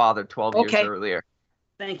killed his father 12 years earlier.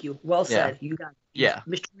 Thank you. Well said. You got it. Yeah.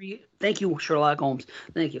 Mystery. Thank you, Sherlock Holmes.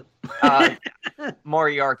 Thank you.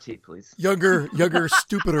 Moriarty, please. Younger,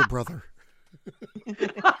 stupider brother.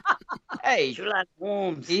 Hey, Sherlock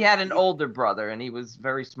Holmes. he had an older brother, and he was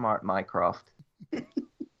very smart, Mycroft.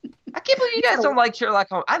 I can't believe you guys don't like Sherlock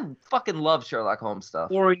Holmes. I fucking love Sherlock Holmes stuff.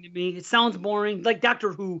 Boring to me. It sounds boring. Like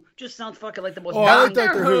Doctor Who. Just sounds fucking like the most. Oh, I like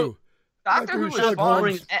Doctor Who. Doctor Who is Sherlock fun,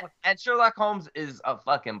 Holmes. and Sherlock Holmes is a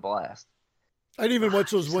fucking blast. I didn't even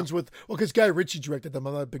watch those ones with, because Guy Ritchie directed them.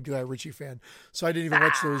 I'm not a big Guy Ritchie fan, so I didn't even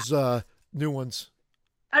watch those new ones.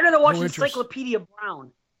 I'd rather watch No interest. Encyclopedia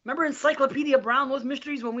Brown. Remember Encyclopedia Brown, those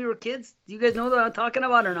mysteries when we were kids? Do you guys know what I'm talking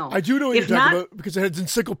about or no? I do know what If you're talking not- about because it has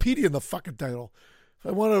encyclopedia in the fucking title. If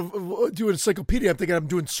I want to do an encyclopedia, I'm thinking I'm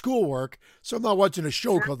doing schoolwork, so I'm not watching a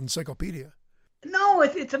show called Encyclopedia. No,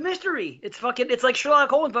 it's a mystery. It's like Sherlock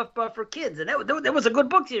Holmes, but for kids. And that was a good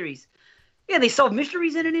book series. Yeah, they solve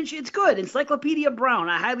mysteries in it, and it's good. Encyclopedia Brown.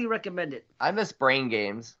 I highly recommend it. I miss Brain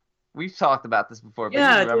Games. We've talked about this before. But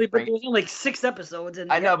Yeah, you remember but there was only like 6 episodes.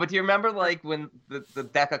 And I know, but do you remember like when the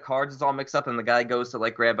deck of cards is all mixed up and the guy goes to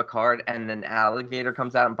like grab a card and an alligator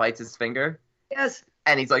comes out and bites his finger? Yes.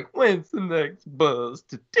 And he's like, when's the next bus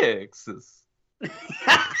to Texas?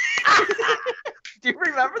 Do you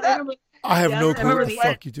remember that? I have Yeah, no I clue remember what the the-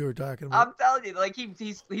 fuck you two are talking about. I'm telling you, like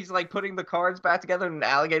he's like putting the cards back together and an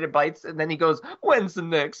alligator bites and then he goes, when's the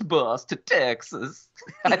next bus to Texas?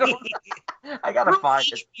 I gotta find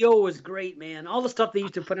it. HBO was great, man. All the stuff they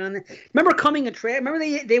used to put on there. Remember Coming Attract? Remember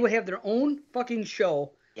they would have their own fucking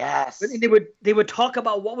show. Yes. And they would talk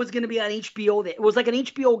about what was going to be on HBO. It was like an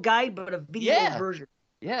HBO guide, but a video version.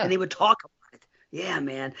 Yeah. And they would talk about it. Yeah,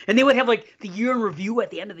 man. And they would have like the year in review at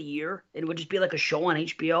the end of the year. And it would just be like a show on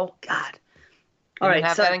HBO. God. All right.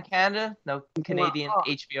 Have So that in Canada? No Canadian Wow.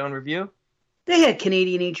 HBO in review? they had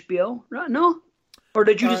Canadian HBO, right? No? Or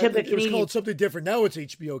did you just have the it was Canadian? called something different. Now it's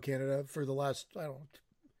HBO Canada for the last,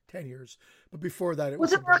 10 years. But before that, it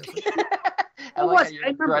was Was it something different. I What like was how it? you're I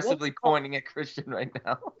remember. What was aggressively it called? pointing at Christian right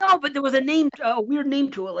now. No, but there was a name, a weird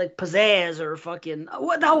name to it, like Pizzazz or fucking.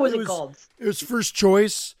 What the hell was it called? It was First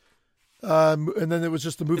Choice, and then it was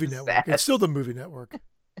just the Movie Network. It's still the Movie Network.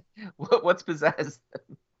 What's pizzazz?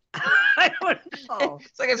 I don't know.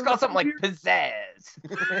 It's like it's called something like pizzazz.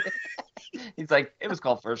 He's like, it was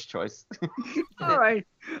called First Choice. All right.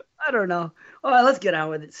 I don't know. All right, let's get on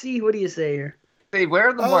with it. See, what do you say here? Hey, where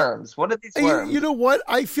are the worms? What are these worms? You know what?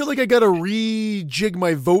 I feel like I got to rejig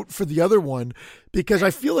my vote for the other one because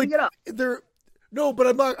I feel like Bring it up. they're no, but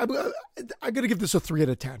I'm not. I'm going to give this a 3 out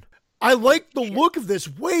of 10. I like the look of this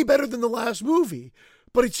way better than the last movie,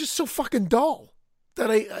 but it's just so fucking dull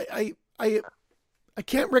that I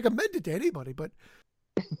can't recommend it to anybody. But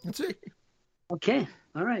that's it. Okay.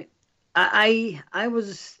 All right. I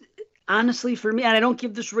was honestly, for me, and I don't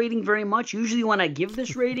give this rating very much. Usually when I give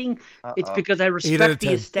this rating, it's because I 8 out of respect 10. the 8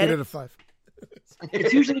 out aesthetic. of 5.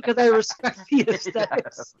 It's usually because I respect the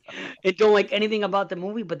aesthetics and don't like anything about the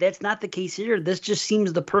movie, but that's not the case here. This just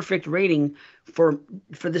seems the perfect rating for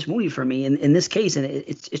this movie for me in this case, and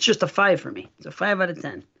it's just a 5 for me. It's a 5 out of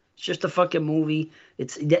 10. It's just a fucking movie.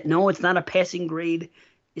 It's not a passing grade.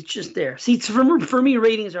 It's just there. See, for me,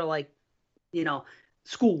 ratings are like,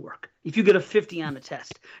 schoolwork. If you get a 50 on a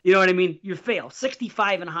test, you know what I mean? You fail.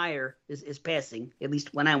 65 and higher is passing, at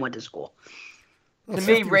least when I went to school. Well, To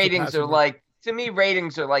 50 me, was a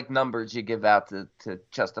ratings are like numbers you give out to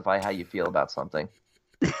justify how you feel about something.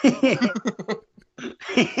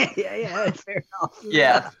 yeah, fair enough.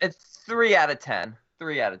 Yeah, it's 3 out of 10.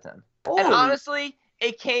 3 out of 10. Oh, And honestly,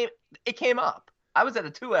 it came up. I was at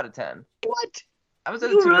a 2 out of 10. what? I was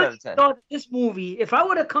at a You 2 really out of 10. thought this movie, if I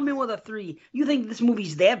would have come in with a 3, you think this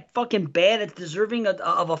movie's that fucking bad? It's deserving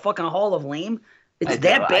of a fucking Hall of Lame? It's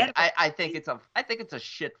that bad? I think it's a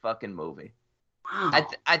shit fucking movie. Wow.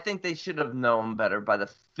 I think they should have known better by the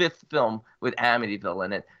 5th film with Amityville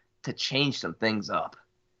in it to change some things up.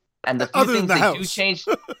 And the few Other than things the they do house. change.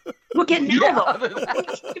 Look at now, Yeah, though. other than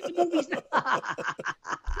The movie's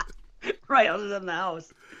right, other than the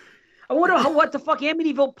house. I wonder what the fuck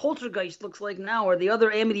Amityville Poltergeist looks like now, or the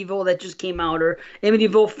other Amityville that just came out, or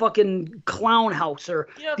Amityville fucking Clown House, or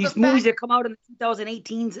these movies that come out in the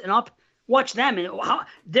 2018s and up. Watch them, and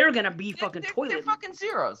they're gonna be fucking toilet. They're fucking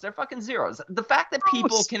zeros. They're fucking zeros. The fact that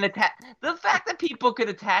people can attach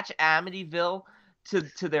Amityville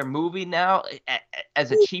to their movie now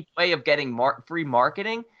as a cheap way of getting free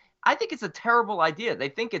marketing, I think it's a terrible idea. They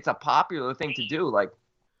think it's a popular thing to do. Like,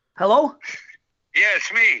 hello? Yeah,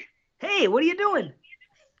 it's me. Hey, what are you doing?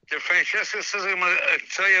 The Francesca says I'm going to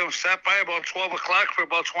tell you stop by about 12 o'clock for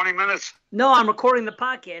about 20 minutes. No, I'm recording the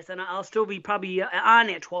podcast, and I'll still be probably on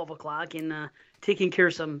at 12 o'clock and taking care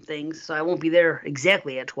of some things, so I won't be there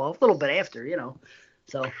exactly at 12, a little bit after,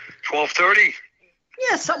 So 12:30?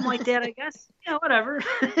 yeah, something like that, I guess. Yeah, whatever.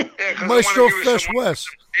 Yeah, 'cause Maestro I want to give her Fresh some money West.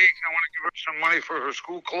 for some cake. I want to give her some money for her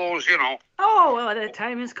school clothes, Oh, well, that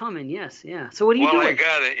time is coming, yes, yeah. So what are you Well, I doing?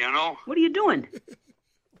 got it, What are you doing?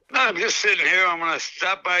 No, I'm just sitting here. I'm going to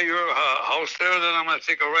stop by your house there, then I'm going to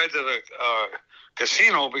take a ride to the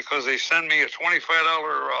casino because they send me a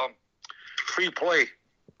 $25 free play.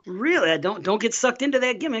 Really? Don't get sucked into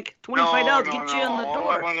that gimmick. $25 get you in the All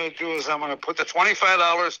door. I'm going to do is I'm going to put the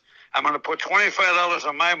 $25. I'm going to put $25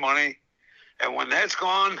 of my money, and when that's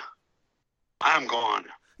gone, I'm gone.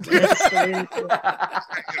 That's-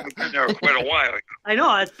 I've been there quite a while. I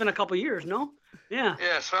know, it's been a couple years, no? Yeah.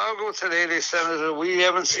 Yeah, so I'll go today. They said we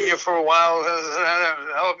haven't seen you for a while.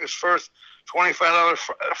 August 1st, $25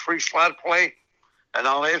 free slot play, and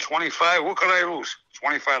I'll add $25. What could I lose?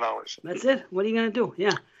 $25. That's it? What are you going to do?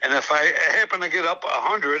 Yeah. And if I happen to get up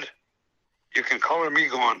 100, you can color me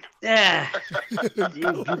gone. Yeah.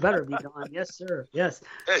 you better be gone. Yes, sir. Yes.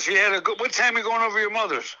 Yeah, she had a good. What time are you going over your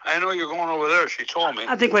mother's? I know you're going over there. She told me.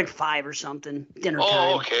 I think like 5 or something. Dinner time.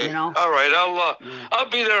 Oh, okay. All right. I'll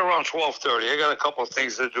be there around 12:30. I got a couple of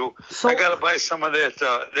things to do. So, I got to buy some of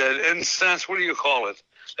that incense. What do you call it?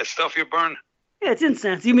 That stuff you burn? yeah, it's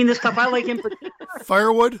incense. You mean the stuff I like in particular?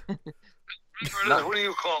 Firewood? What do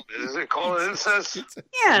you call it? Is it called incense?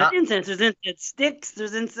 Yeah, Not- incense. There's incense sticks.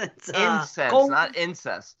 There's incense. Incense, gold. not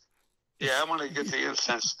incest. Yeah, I'm gonna get the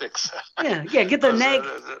incense sticks. Yeah. Get the nag.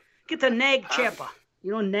 Nag. Get the nag champa.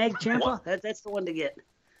 You know nag champa? That's the one to get.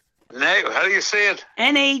 How do you say it?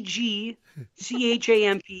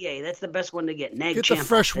 NAGCHAMPA. That's the best one to get. Nag Get the champa.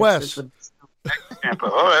 Fresh West. Tampa.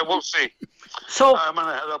 All right, we'll see. So I'm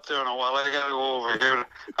gonna head up there in a while. I gotta go over here.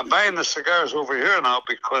 I'm buying the cigars over here now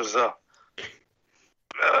because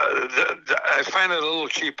I find it a little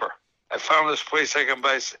cheaper. I found this place I can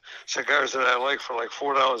buy cigars that I like for like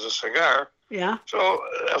 $4 a cigar. yeah. So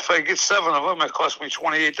if I get 7 of them, it costs me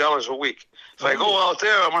 $28 a week. If I go out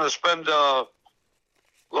there, I'm going to spend,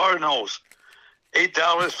 Lord knows, $8,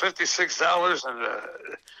 $56, and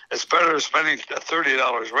it's better than spending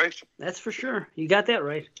 $30, right? That's for sure. You got that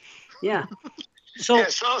right. Yeah. So Yeah,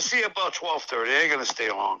 so I'll see you about 12:30. I ain't going to stay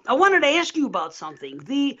long. I wanted to ask you about something.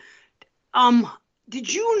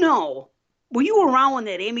 Did you know? Were you around when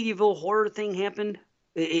that Amityville horror thing happened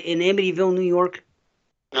in Amityville, New York?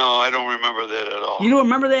 No, I don't remember that at all. You don't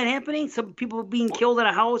remember that happening? Some people being killed at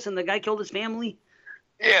a house, and the guy killed his family.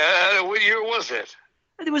 Yeah, what year was it?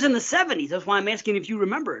 It was in the 70s. That's why I'm asking if you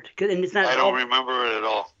remember it. And it's not. I don't remember it at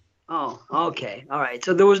all. Oh, okay, all right.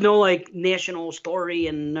 So there was no like national story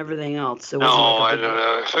and everything else. It No, wasn't I like a don't big-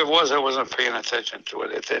 know. If it was, I wasn't paying attention to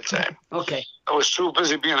it at that time. Okay. I was too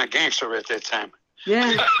busy being a gangster at that time.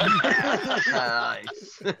 Yeah.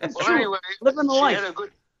 Nice. Well, True. anyway, Living the she life. had a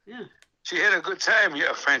good. Yeah. She had a good time,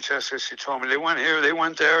 yeah, Francesca. She told me they went here, they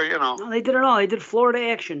went there, No, they did it all. They did Florida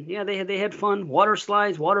action. Yeah, they had fun. Water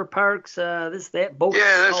slides, water parks, this, that, boats.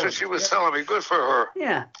 Yeah, that's all what of she it. was telling me. Good for her.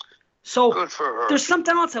 Yeah. So Good for her. there's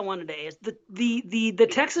something else I wanted to ask. The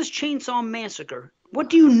Texas Chainsaw Massacre. What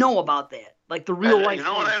do you know about that? Like the real life. You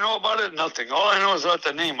know what I know about it? Nothing. All I know is about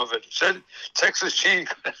the name of it. It said Texas Chain.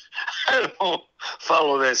 I don't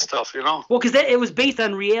follow that stuff, you know? Well, because it was based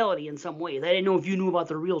on reality in some ways. I didn't know if you knew about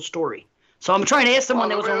the real story. So I'm trying to ask someone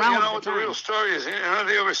that was around. You know at what the the time. real story is? You know,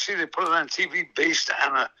 they ever see they put it on TV based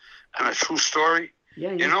on a true story?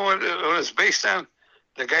 Yeah, You know what it was based on?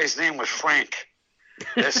 The guy's name was Frank.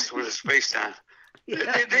 That's what it's based on.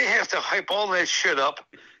 Yeah. They have to hype all that shit up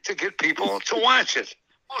to get people to watch it.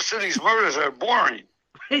 Most of these murders are boring.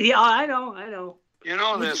 Yeah, I know. You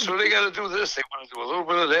know this, so they got to do this. They want to do a little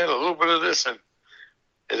bit of that, a little bit of this, and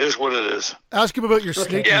it is what it is. Ask him about your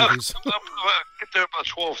snake Yeah, movies. I'll get there about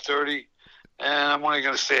 12:30, and I'm only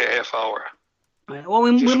going to stay a half hour. All right, well,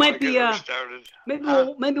 we Just might wanna be. get her started.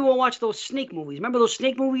 Maybe we'll watch those snake movies. Remember those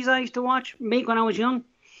snake movies I used to make when I was young?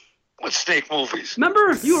 What snake movies?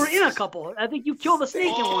 Remember you were in a couple. I think you killed a snake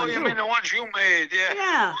in Oh, one. you too. mean the ones you made? Yeah.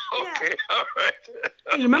 Yeah. Okay, all right.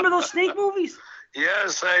 You remember those snake movies?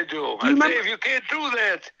 Yes, I do. Do you remember- Dave, you can't do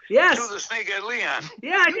that. Yes. Do the snake at Leon.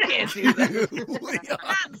 Yeah, I can't do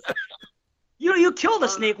that. You killed a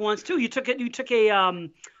snake once too. You took a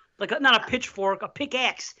not a pitchfork, a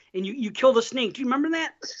pickaxe, and you killed a snake. Do you remember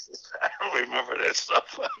that? I don't remember that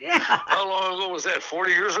stuff. Yeah. How long ago was that?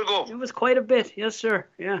 40 years ago? It was quite a bit. Yes, sir.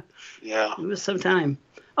 Yeah. Yeah. It was some time.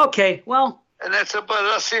 Okay. Well, And that's about,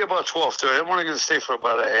 I'll see you about 12:30. I'm only going to stay for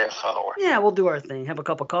about a half hour. yeah, we'll do our thing. Have a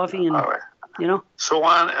cup of coffee and All right. So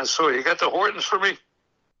on and so. You got the Hortons for me?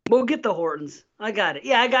 we'll get the Hortons. I got it.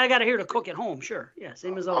 Yeah, I got it here to cook at home. Sure. Yeah,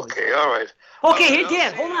 same as always. Okay, all right. Okay, hey, I'll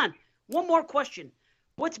Dad, see hold you. on. One more question.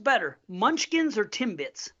 What's better, Munchkins or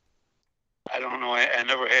Timbits? I don't know. I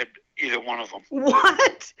never had either one of them.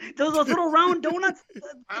 What? Those little round donuts?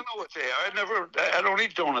 I don't know what they are. I don't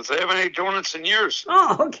eat donuts. I haven't ate donuts in years.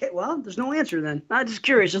 Oh, okay. Well, there's no answer then. I'm just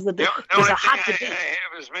curious. There's The a only hot thing debate. I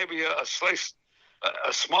have is maybe a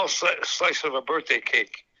small slice of a birthday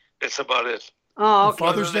cake. That's about it. Oh, okay.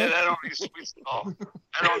 Father's Other than Day? that, I don't eat sweets at all.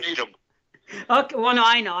 I don't need them. Okay. Well, no,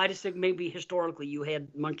 I know. I just think maybe historically you had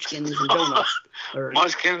Munchkins and donuts. Or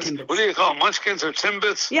Munchkins. Timbits. What do you call them? Munchkins or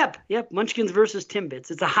Timbits? Yep. Munchkins versus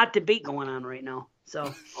Timbits. It's a hot debate going on right now.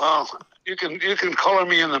 So, Well, you can color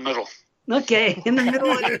me in the middle. okay, in the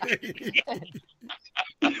middle.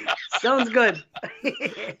 Sounds good. All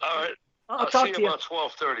right. I'll talk see to you you. about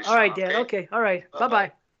 12:30. All right, Dad. Okay. All right.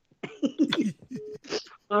 Bye-bye.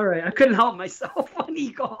 All right. I couldn't help myself when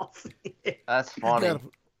he calls. That's You funny. gotta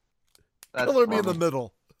That's color me in the funny.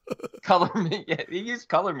 middle. Color me. Yeah, he used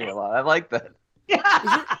color me a lot. I like that.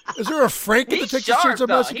 Is there a Frank in the He's Texas sharp, Chainsaw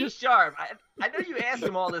though. Massacre? He's sharp. I know you asked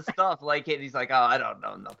him all this stuff, like, and he's like, "Oh, I don't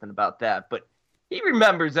know nothing about that," but he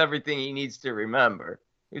remembers everything he needs to remember.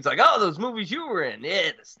 He's like, "Oh, those movies you were in,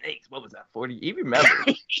 yeah, the snakes. What was that? 40?" He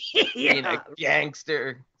remembers being a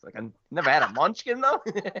gangster. It's like I never had a munchkin though.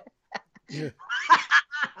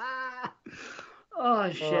 Oh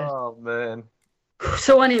shit. Oh man.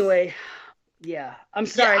 So anyway, yeah, I'm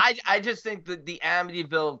sorry. Yeah, I just think that the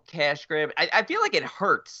Amityville cash grab, I feel like it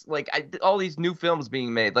hurts. Like all these new films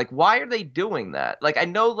being made. Like, why are they doing that? Like, I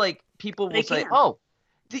know like people will They say, can. "Oh,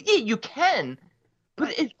 yeah, you can,"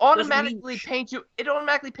 but it automatically paints you. It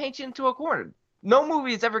automatically paints you into a corner. No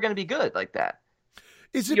movie is ever going to be good like that.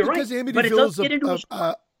 Is it You're because right, but it Amityville does is get into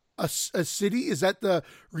a city? Is that the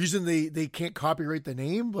reason they can't copyright the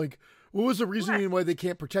name? Like, what was the reasoning why they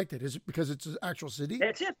can't protect it? Is it because it's an actual city?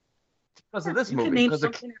 That's it. Because of this You can movie. name Because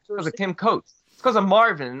of something after a Kim Coates. It's because of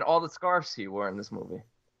Marvin and all the scarves he wore in this movie.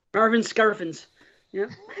 Marvin Scarfins. Yeah.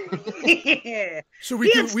 So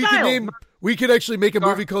He had style. we could actually make a Scar-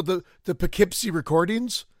 movie called the Poughkeepsie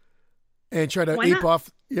Recordings, and try to Why ape not?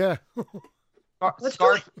 off. Yeah, Let's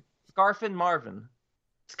do it. Scarfin Marvin.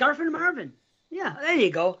 Scarfin Marvin. Yeah, there you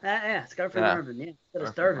go. Yeah, Scarfin Yeah. Marvin. Yeah, instead of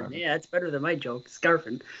Scarfin starving. Marvin. Yeah, it's better than my joke.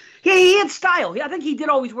 Scarfin. Yeah, he had style. I think he did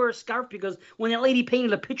always wear a scarf because when that lady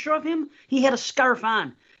painted a picture of him, he had a scarf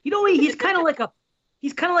on. You know, he's kind of like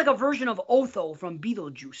a version of Otho from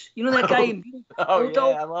Beetlejuice. You know that guy in Beetlejuice? Oh Otho?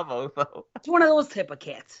 yeah, I love Otho. It's one of those type of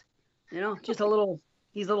cats. You know, just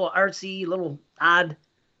he's a little artsy, a little odd.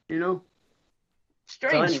 You know,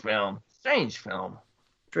 Strange anyway. film. Strange film.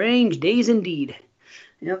 strange days indeed.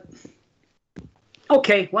 Yep.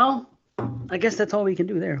 Okay, well, I guess that's all we can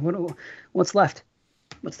do there. What's left?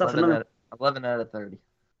 What's left? 11 out of 30.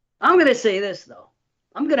 I'm gonna say this though.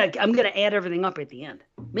 I'm gonna add everything up at the end.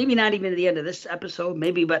 Maybe not even at the end of this episode,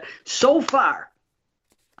 maybe, but so far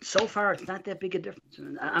it's not that big a difference.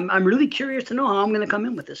 I'm really curious to know how I'm gonna come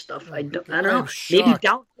in with this stuff. I don't know. I'm Maybe shocked.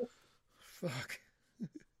 doubtful. fuck.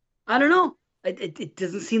 I don't know. It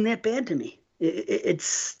doesn't seem that bad to me.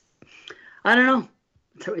 It's I don't know.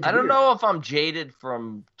 So it's I don't weird. know if I'm jaded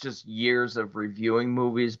from just years of reviewing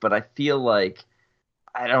movies, but I feel like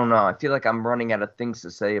I don't know. I feel like I'm running out of things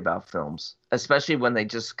to say about films, especially when they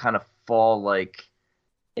just kind of fall like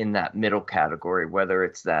in that middle category, whether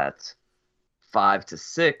it's that 5 to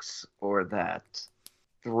 6 or that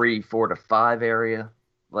 3, 4 to 5 area.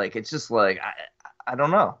 Like it's just like I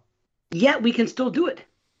don't know. Yet we can still do it.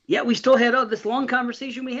 Yet we still had this long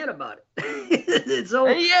conversation we had about it. So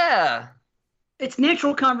Yeah. it's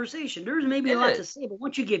natural conversation. There's maybe a It lot is. to say, but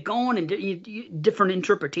once you get going and different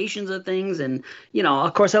interpretations of things, and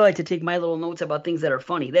of course, I like to take my little notes about things that are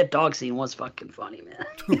funny. That dog scene was fucking funny,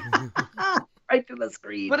 man. Right through the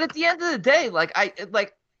screen. But at the end of the day,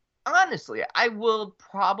 honestly, I will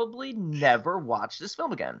probably never watch this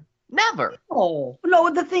film again. Never. Oh no,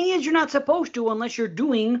 the thing is, you're not supposed to unless you're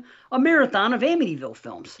doing a marathon of Amityville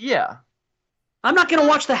films. Yeah. I'm not going to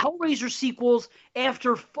watch the Hellraiser sequels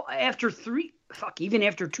after three, even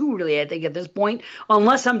after two, really, I think, at this point,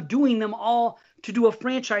 unless I'm doing them all to do a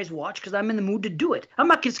franchise watch because I'm in the mood to do it. I'm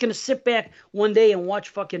not just going to sit back one day and watch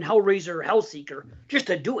fucking Hellraiser or Hellseeker just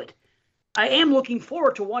to do it. I am looking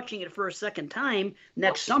forward to watching it for a second time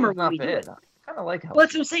next summer when we do it. I kind of like Well,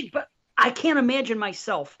 that's what I'm saying, but I can't imagine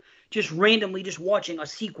myself just randomly just watching a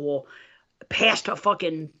sequel past a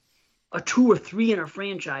 2 or 3 in a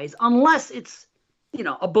franchise unless it's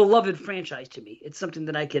a beloved franchise to me. It's something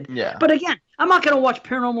that I could. Yeah. But again, I'm not going to watch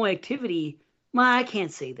Paranormal Activity. Well, I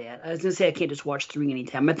can't say that. I was going to say I can't just watch 3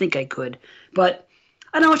 anytime. I think I could. But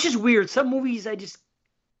I know it's just weird. Some movies I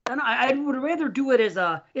don't know. I would rather do it as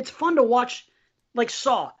it's fun to watch, like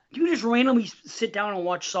Saw. Do you just randomly sit down and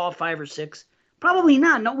watch Saw 5 or 6? Probably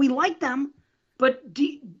not. No, we like them. But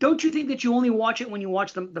don't you think that you only watch it when you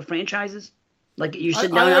watch the franchises? Like you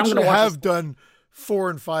sit down. I I'm going to actually watch have done 4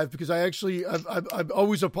 and 5 because I'm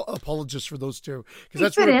always apologist for those two because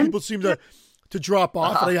that's where people seem to drop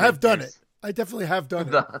off. And I have done it. I definitely have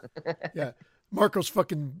done it. Yeah, Marco's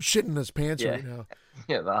fucking shitting his pants right now.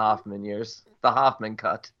 Yeah, the Hoffman years, the Hoffman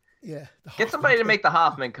cut. Yeah, get somebody to make the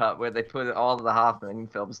Hoffman cut where they put all of the Hoffman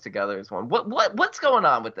films together as one. What's going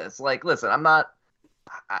on with this? Like, listen,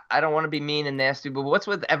 I don't want to be mean and nasty, but what's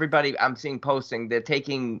with everybody I'm seeing posting? They're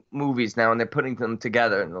taking movies now and they're putting them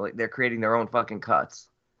together and they're creating their own fucking cuts.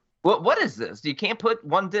 What is this? You can't put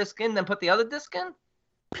one disc in, then put the other disc in?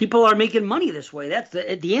 People are making money this way. That's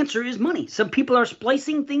the answer is money. Some people are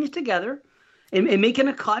splicing things together and making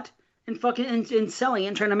a cut and and selling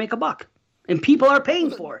and trying to make a buck. And people are paying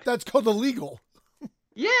for it. That's called illegal.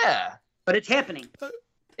 Yeah. But it's happening.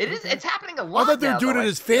 It is. It's happening a lot. I thought they were now, doing though, it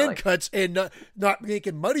as fan cuts and not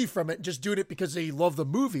making money from it, just doing it because they love the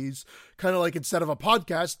movies. Kind of like instead of a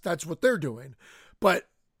podcast, that's what they're doing. But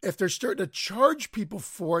if they're starting to charge people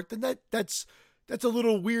for it, then that's a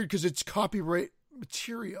little weird because it's copyright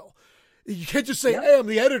material. You can't just say, "Hey, I'm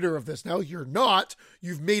the editor of this." Now you're not.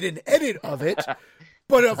 You've made an edit of it,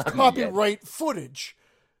 but of copyright footage.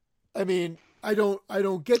 I mean, I don't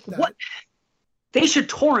get that. What? They should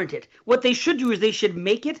torrent it. What they should do is they should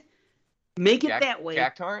make it that way.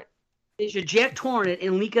 Jack torrent? They should Jack torrent it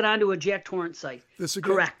and leak it onto a Jack torrent site.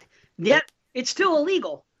 Correct. Yet it's still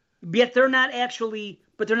illegal. Yet they're not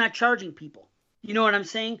charging people. You know what I'm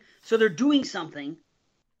saying? So they're doing something,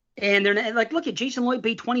 and they're not, like, look at Jason Lloyd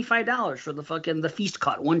paid $25 for the Feast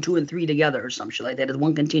cut 1, 2, and 3 together or some shit like that. It's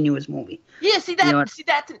one continuous movie. Yeah,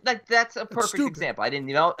 that's a perfect example. I didn't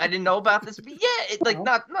know about this. But yeah,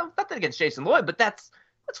 nothing against Jason Lloyd, but that's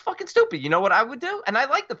fucking stupid. You know what I would do? And I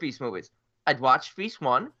like the Feast movies. I'd watch Feast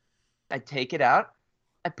 1, I'd take it out,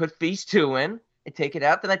 I'd put Feast 2 in, I'd take it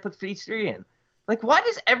out, then I'd put Feast 3 in. Like, why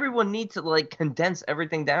does everyone need to condense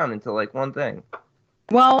everything down into one thing?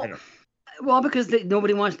 Well, because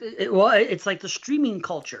nobody wants to, it's like the streaming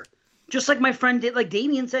culture. Just like my friend did, like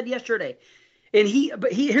Damien said yesterday. And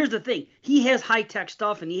here's the thing. He has high-tech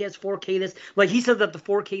stuff, and he has 4K this. Like, he said that the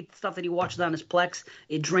 4K stuff that he watches on his Plex,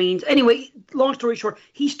 it drains. Anyway, long story short,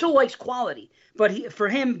 he still likes quality. But for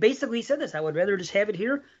him, basically, he said this: I would rather just have it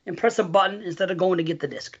here and press a button instead of going to get the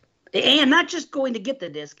disc. And not just going to get the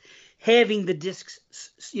disc, having the discs,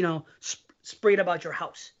 sprayed about your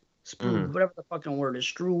house. Sprued, whatever the fucking word is.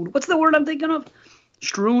 Strewed. What's the word I'm thinking of?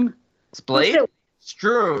 Strewn? Splayed?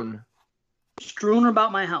 Strewn. Strewn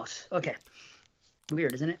about my house. Okay.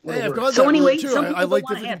 Weird, isn't it? Hey, I've got so that anyway, too. some people I liked want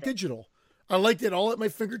to everything have digital. I liked it all at my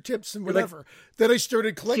fingertips and whatever. Then I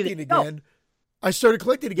started collecting No. again. Right.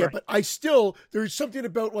 But there's something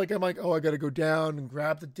about I'm like, oh, I got to go down and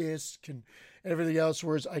grab the disc and everything else.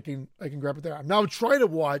 Whereas I can grab it there. I'm now trying to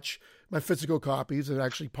watch my physical copies and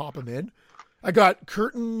actually pop them in. I got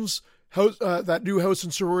Curtains, that new House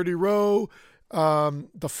in Sorority Row,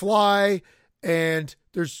 The Fly, and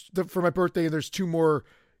for my birthday, and there's 2 more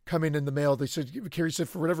coming in the mail. They said, Carrie said,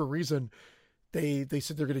 for whatever reason, they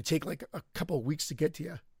said they're going to take like a couple of weeks to get to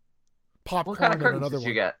you. Popcorn What kind of and curtains another did one.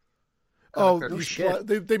 you get? Oh,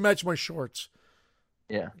 shit. they match my shorts.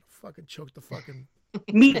 Yeah. Fucking choke the fucking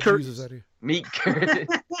Meat Jesus curtains. out of you. Meat curtains.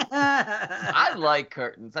 I like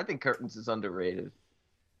curtains. I think curtains is underrated.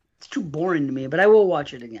 It's too boring to me, but I will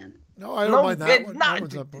watch it again. No, I don't mind that one. That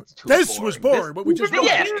one's not boring. This was boring, but we just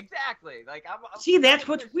Yeah, watched. exactly. Like See, that's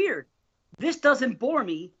what's weird. This doesn't bore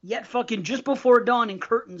me, yet fucking Just Before Dawn and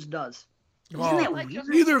Curtains does. Isn't that like weird? just-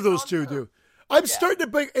 Neither of those two do. I'm starting to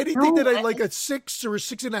bring anything No, that I like a 6 or a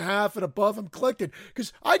 6.5 and above. I'm collecting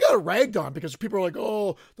because I got ragged on because people are like,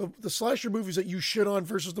 "Oh, the slasher movies that you shit on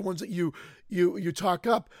versus the ones that you talk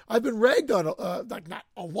up." I've been ragged on, like not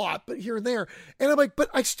a lot, but here and there. And I'm like, but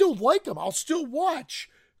I still like them. I'll still watch,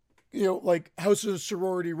 like House of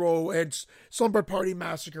Sorority Row and Slumber Party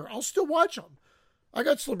Massacre. I'll still watch them. I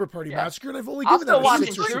got Slumber Party Massacre, and I've only I'll given still that a watch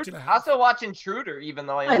 6 or 6.5. I'll still watch Intruder, even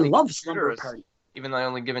though I love Slumber Party. Even though I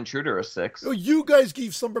only give Intruder a 6. Oh, you guys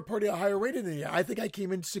gave Slumber Party a higher rating than me. I think I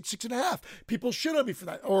came in 6.5. People shit on me for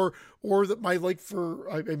that, or that my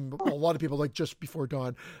and a lot of people like Just Before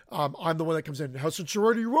Dawn. I'm the one that comes in. House of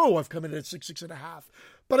Sorority Row, I've come in at 6.5.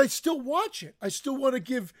 But I still watch it. I still want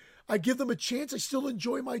to I give them a chance. I still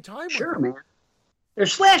enjoy my time. Sure, with them. man. They're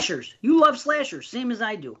slashers. You love slashers, same as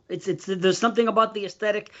I do. It's there's something about the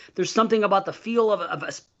aesthetic. There's something about the feel of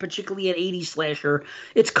a particularly an 80s slasher.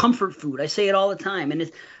 It's comfort food. I say it all the time. And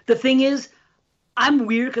the thing is, I'm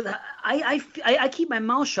weird because I keep my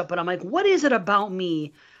mouth shut, but I'm like, what is it about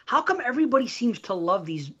me? How come everybody seems to love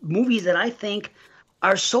these movies that I think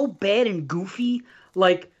are so bad and goofy,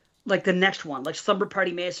 like the next one, like Slumber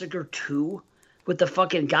Party Massacre 2? With the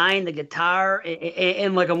fucking guy and the guitar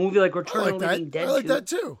and like a movie like Return of the Living Dead. I like that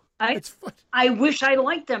too. It's fun. I wish I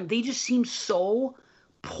liked them. They just seem so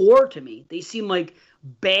poor to me. They seem like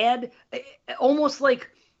bad, almost like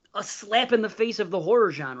a slap in the face of the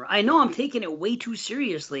horror genre. I know I'm taking it way too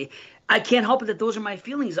seriously. I can't help it that those are my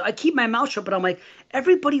feelings. I keep my mouth shut, but I'm like,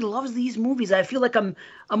 everybody loves these movies. I feel like I'm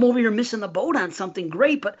over here missing the boat on something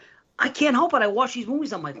great, but I can't help it. I watch these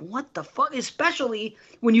movies. I'm like, what the fuck? Especially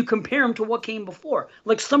when you compare them to what came before.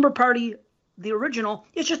 Like Slumber Party, the original,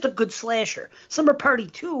 it's just a good slasher. Slumber Party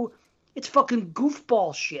 2, it's fucking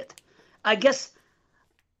goofball shit. I guess,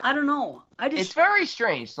 I don't know. It's very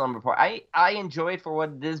strange, Slumber Party. I enjoy it for what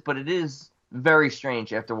it is, but it is very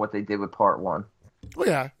strange after what they did with Part 1. Well,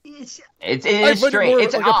 yeah. It is strange.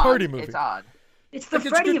 It's like odd. A party movie. It's odd. It's the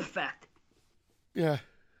Freddy effect. Yeah.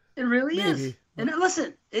 It really is. And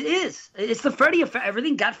listen, it is. It's the Freddy effect.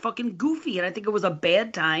 Everything got fucking goofy, and I think it was a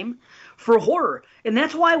bad time for horror. And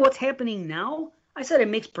that's why what's happening now, I said it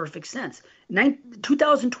makes perfect sense.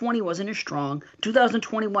 2020 wasn't as strong.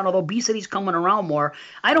 2021, although B-City's coming around more,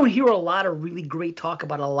 I don't hear a lot of really great talk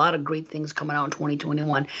about a lot of great things coming out in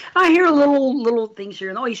 2021. I hear little things here,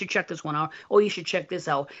 and oh, you should check this one out. Oh, you should check this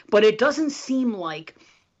out. But it doesn't seem like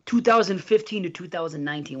 2015 to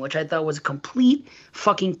 2019, which I thought was complete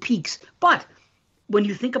fucking peaks. But when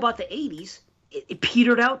you think about the 80s, it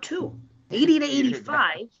petered out too. 80 to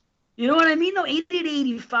 85, you know what I mean? No, 80 to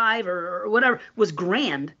 85 or whatever was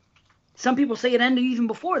grand. Some people say it ended even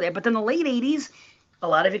before that, but then the late 80s, a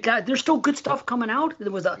lot of it there's still good stuff coming out.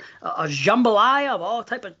 There was a jambalaya of all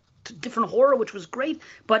type of different horror, which was great,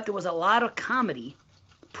 but there was a lot of comedy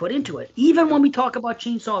put into it. Even when we talk about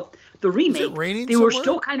Chainsaw, the remake, they were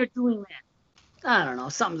still kind of doing that. I don't know.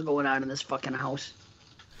 Something's going on in this fucking house.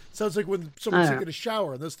 Sounds like when someone's taking a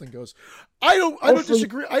shower and this thing goes. I don't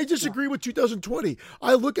disagree. I disagree with 2020.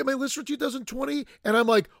 I look at my list for 2020 and I'm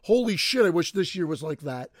like, holy shit, I wish this year was like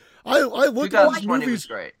that. I look at these movies.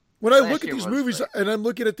 When I look at these movies and I'm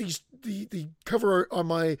looking at the cover on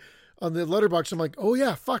the letterbox, I'm like, oh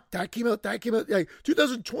yeah, fuck, that came out. Yeah,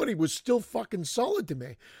 2020 was still fucking solid to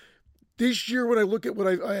me. This year, when I look at what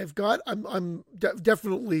I've got, I'm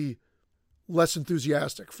definitely less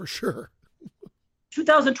enthusiastic for sure.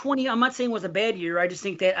 2020, I'm not saying was a bad year. I just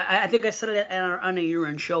think that I think I said it on a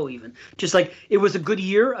year-end show even. Just like it was a good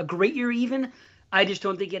year, a great year even. I just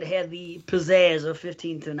don't think it had the pizzazz of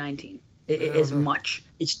 15 to 19 as much.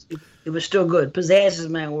 It was still good. Pizzazz is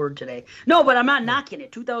my word today. No, but I'm not knocking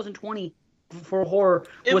it. 2020 for horror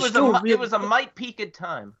was still it was a might peaked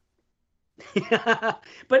time.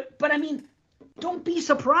 but I mean, don't be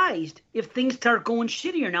surprised if things start going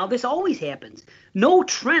shittier now. This always happens. No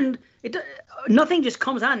trend. Nothing just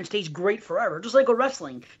comes on and stays great forever. Just like a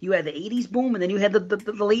wrestling. You had the 80s boom and then you had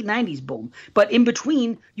the late 90s boom. But in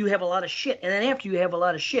between, you have a lot of shit. And then after you have a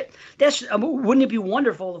lot of shit. Wouldn't it be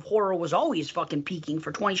wonderful if horror was always fucking peaking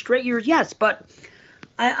for 20 straight years? Yes, but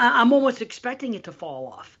I'm almost expecting it to fall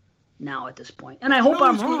off now at this point. And I hope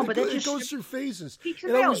I'm wrong, but it just goes through phases.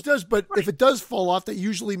 It always does. But if it does fall off, that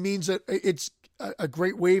usually means that it's a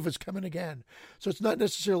great wave is coming again. So it's not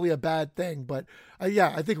necessarily a bad thing. But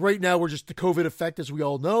I think right now we're just the COVID effect, as we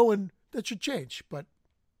all know, and that should change. But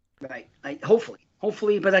right,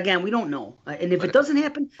 hopefully, but again, we don't know. And if it doesn't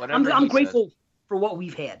happen, I'm grateful for what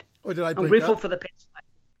we've had. Oh, did I? I'm grateful for the past 5.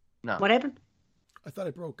 No. What happened? I thought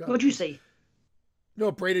I broke up. What'd you say? No,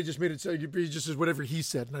 Brady just made it so he just says whatever he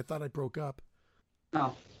said, and I thought I broke up.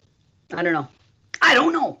 Oh, I don't know. I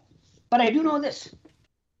don't know, but I do know this: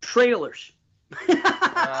 trailers.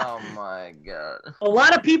 Oh my God! A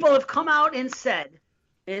lot of people have come out and said,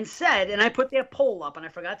 and I put that poll up, and I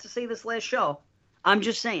forgot to say this last show. I'm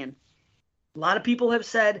just saying, a lot of people have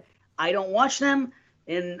said I don't watch them,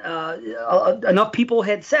 and enough people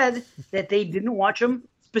had said that they didn't watch them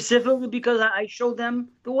specifically because I showed them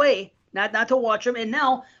the way. Not to watch them. And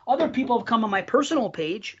now other people have come on my personal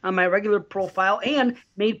page, on my regular profile, and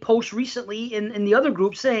made posts recently in the other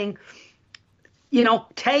group saying,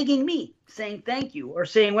 tagging me, saying thank you, or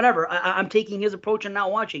saying whatever. I'm taking his approach and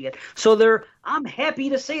not watching it. So I'm happy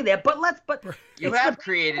to say that. But you have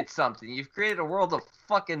created something. You've created a world of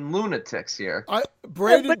fucking lunatics here.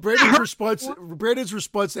 Brandon's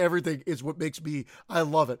response to everything is what makes me. I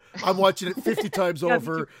love it. I'm watching it 50 times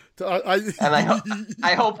over.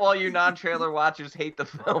 I hope all you non-trailer watchers hate the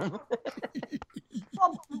film.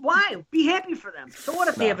 Well, why? Be happy for them. So what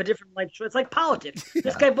if they have a different life choice? It's like politics.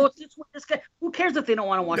 This guy votes this way. This guy. Who cares if they don't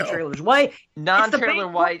want to watch trailers? Why? Non-trailer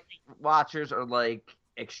watchers are like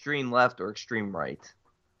extreme left or extreme right.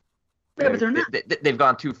 Yeah, but they're not. They've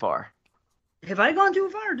gone too far. Have I gone too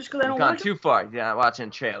far? Just because I don't watch too far. You're not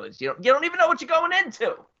watching trailers. You don't even know what you're going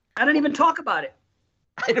into. I don't even talk about it.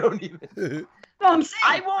 I don't even. No, I'm saying.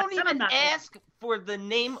 I won't even ask for the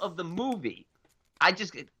name of the movie. I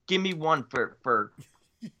just give me one for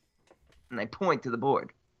and I point to the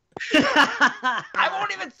board. I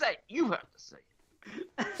won't even say. You have to say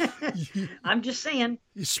it. I'm just saying.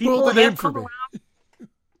 You spoiled the name for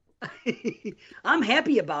me. I'm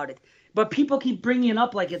happy about it. But people keep bringing it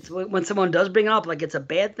up like it's when someone does bring it up like it's a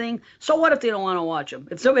bad thing. So what if they don't want to watch them?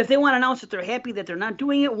 If they want to announce that they're happy that they're not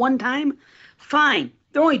doing it one time, fine.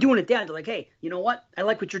 They're only doing it that. They're like, hey, you know what? I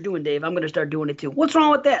like what you're doing, Dave. I'm going to start doing it too. What's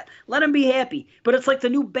wrong with that? Let them be happy. But it's like the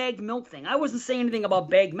new bagged milk thing. I wasn't saying anything about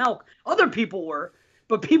bagged milk. Other people were.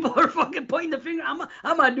 But people are fucking pointing the finger.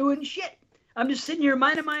 I'm not doing shit. I'm just sitting here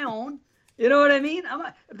minding my own. You know what I mean?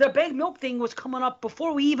 The bagged milk thing was coming up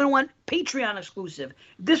before we even went Patreon exclusive.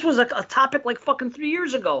 This was a topic like fucking 3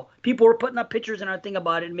 years ago. People were putting up pictures in our thing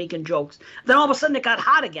about it and making jokes. Then all of a sudden it got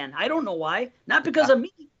hot again. I don't know why. Not because of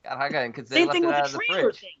me. Got hot again because same thing with the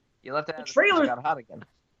trailer thing. You left it out of the trailer. Got hot again.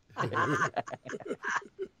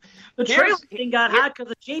 The trailer thing got hot because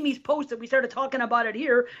of Jamie's post that we started talking about it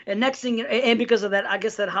here, and next thing, and because of that, I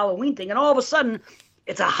guess that Halloween thing, and all of a sudden,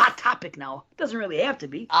 it's a hot topic now. It doesn't really have to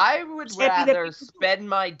be. I would rather spend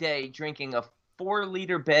my day drinking a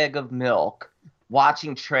 4-liter bag of milk,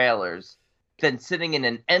 watching trailers, than sitting in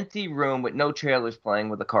an empty room with no trailers playing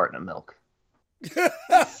with a carton of milk.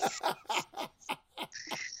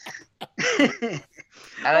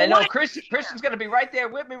 And I know Christian's going to be right there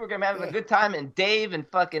with me. We're going to be having a good time. And Dave and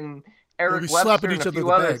fucking Eric Webster and a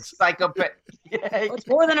few other psychopaths. It's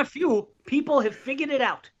more than a few. People have figured it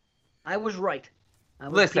out. I was right.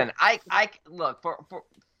 Listen, I look,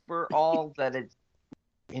 for all that it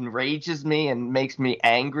enrages me and makes me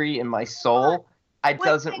angry in my soul, it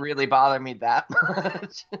doesn't really bother me that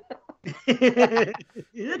much.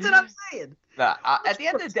 That's what I'm saying. At the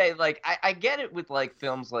end of the day, like I get it with like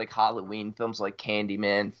films like Halloween, films like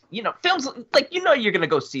Candyman, films like you're gonna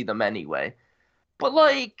go see them anyway. But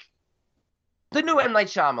like the new M. Night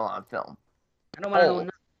Shyamalan film, I don't want to know.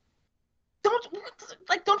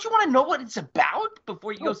 Don't you want to know what it's about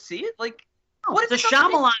before you go see it? Like, what is the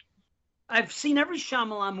Shyamalan? I've seen every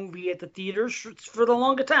Shyamalan movie at the theaters for the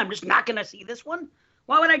longer time. I'm just not gonna see this one.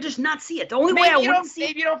 Why would I just not see it? The only way I wouldn't see it.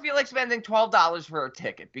 Maybe you don't feel like spending $12 for a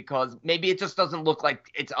ticket because maybe it just doesn't look like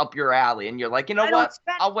it's up your alley, and you're like, you know what?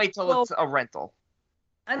 I'll wait till it's a rental.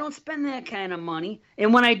 I don't spend that kind of money,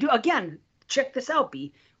 and when I do, again, check this out,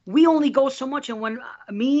 B. We only go so much, and when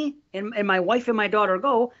me and my wife and my daughter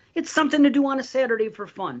go, it's something to do on a Saturday for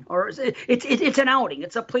fun, or it's an outing.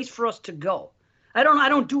 It's a place for us to go. I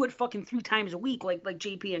don't do it fucking 3 times a week like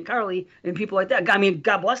JP and Carly and people like that. I mean,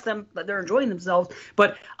 God bless them, they're enjoying themselves.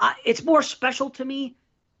 But it's more special to me,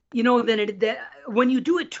 than that when you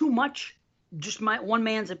do it too much. Just my one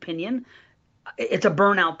man's opinion. it's a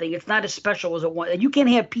burnout thing. It's not as special as it was. And you can't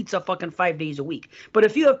have pizza fucking 5 days a week. But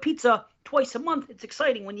if you have pizza twice a month, it's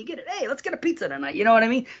exciting when you get it. Hey, let's get a pizza tonight. You know what I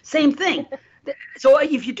mean? Same thing. So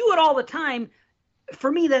if you do it all the time,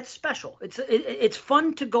 for me, that's special. It's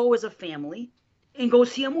fun to go as a family and go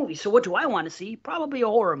see a movie. So what do I want to see? Probably a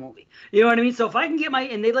horror movie. You know what I mean? So if I can get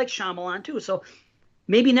and they like Shyamalan too. So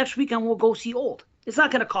maybe next weekend we'll go see Old. It's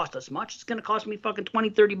not going to cost us much. It's going to cost me fucking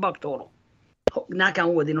 $20-$30 total. Knock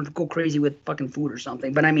on wood, they don't go crazy with fucking food or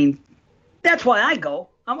something. But I mean, that's why I go.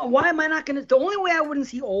 Why am I not going to? The only way I wouldn't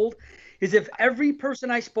see Old is if every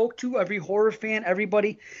person I spoke to, every horror fan,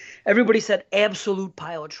 everybody said absolute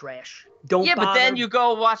pile of trash. Don't bother. But then you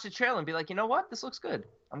go watch the trailer and be like, you know what? This looks good.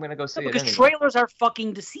 I'm going to go see it because anyway. trailers are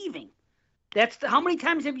fucking deceiving. How many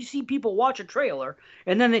times have you seen people watch a trailer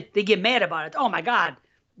and then they get mad about it? Oh my God.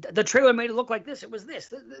 The trailer made it look like this. It was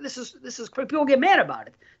this. This is people get mad about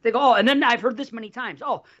it. They go, oh, and then I've heard this many times.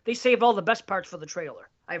 Oh, they saved all the best parts for the trailer.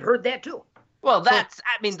 I've heard that too. Well, that's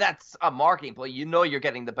a marketing play. You know you're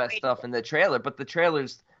getting the best stuff in the trailer, but the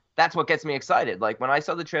trailers, that's what gets me excited. Like when I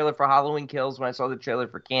saw the trailer for Halloween Kills, when I saw the trailer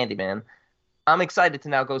for Candyman, I'm excited to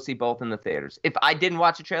now go see both in the theaters. If I didn't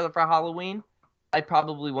watch a trailer for Halloween, I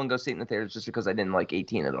probably wouldn't go see it in the theaters just because I didn't like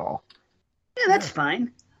 18 at all. Yeah, that's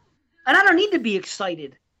fine. And I don't need to be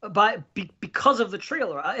excited because of the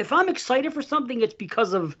trailer. If I'm excited for something, it's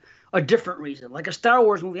because of a different reason. Like a Star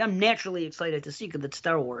Wars movie, I'm naturally excited to see because it's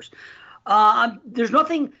Star Wars. There's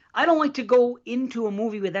nothing. I don't like to go into a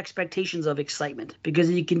movie with expectations of excitement because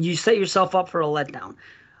you set yourself up for a letdown.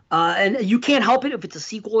 And you can't help it if it's a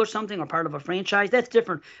sequel or something or part of a franchise. That's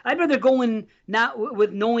different. I'd rather go in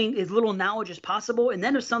with knowing as little knowledge as possible, and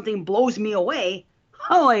then if something blows me away,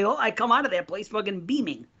 I come out of that place fucking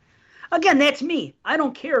beaming. Again, that's me. I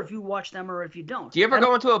don't care if you watch them or if you don't. Do you ever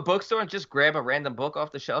go into a bookstore and just grab a random book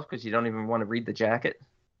off the shelf because you don't even want to read the jacket?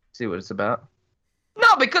 See what it's about?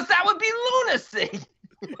 No, because that would be lunacy.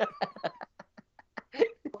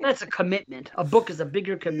 That's a commitment. A book is a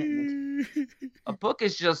bigger commitment. A book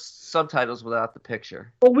is just subtitles without the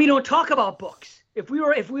picture. But we don't talk about books. If we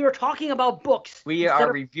were talking about books, we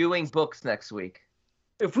are reviewing books next week.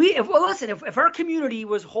 If our community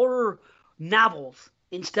was horror novels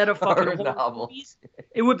instead of fucking horror novels, movies,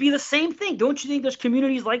 it would be the same thing. Don't you think there's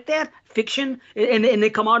communities like that? Fiction, and they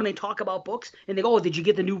come out and they talk about books, and they go, oh, did you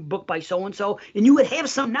get the new book by so-and-so? And you would have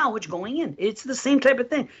some knowledge going in. It's the same type of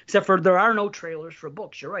thing, except for there are no trailers for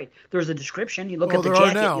books. You're right. There's a description. You look at the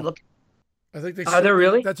jacket. Now. You look. I think they are there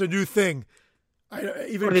really? That's a new thing.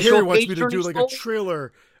 Even Carrie wants me to do like a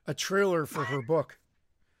trailer for her book.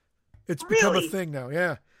 It's become a thing now,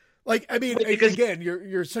 yeah. Like, I mean, again,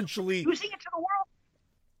 you're essentially using it to the world.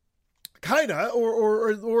 Kinda,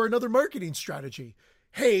 or another marketing strategy.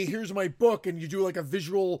 Hey, here's my book, and you do like a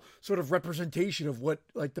visual sort of representation of what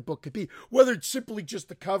like the book could be. Whether it's simply just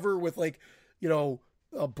the cover with like,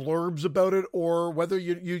 blurbs about it, or whether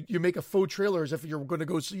you make a faux trailer as if you're going to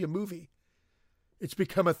go see a movie. It's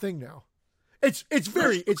become a thing now. It's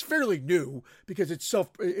fairly new because it's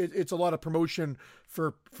a lot of promotion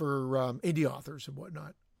for indie authors and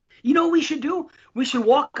whatnot. You know what we should do? We should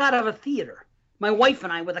walk out of a theater, my wife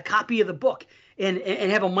and I, with a copy of the book and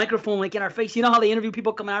have a microphone like in our face. You know how they interview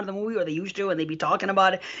people coming out of the movie, or they used to, and they'd be talking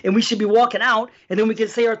about it, and we should be walking out, and then we can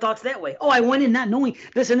say our thoughts that way. Oh, I went in not knowing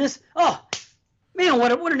this and this. Oh, man,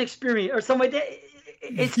 what an experience, or something like that.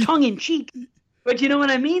 It's tongue in cheek, but you know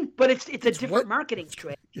what I mean? But it's a different marketing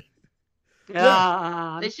strategy.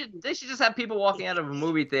 Yeah. They should just have people walking out of a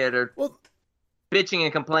movie theater bitching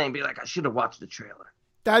and complaining, be like, I should have watched the trailer.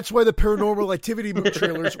 That's why the Paranormal Activity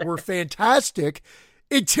trailers were fantastic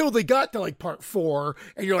until they got to like part 4,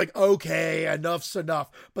 and you're like, okay, enough's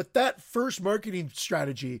enough. But that first marketing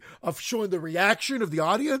strategy of showing the reaction of the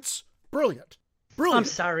audience, brilliant. I'm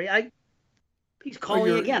sorry, he's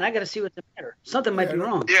calling again. I got to see what's the matter. Something might be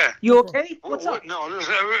wrong. Yeah. You okay? What's up? No,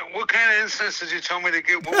 what kind of incense did you tell me to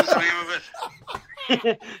get? What was the name of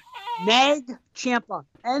it? Nag Champa.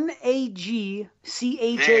 Nagchampa.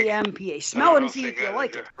 Smell it and see if you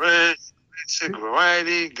like it. Red, basic,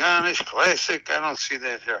 variety, garnish, classic. I don't see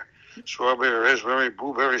that here. Strawberry, raspberry,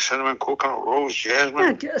 blueberry, cinnamon, coconut, rose,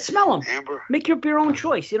 jasmine. Yeah, smell them. Amber. Make up your own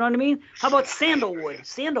choice. You know what I mean? How about sandalwood?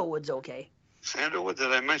 Sandalwood's okay. Sandalwood?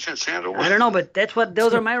 Did I mention sandalwood? I don't know, but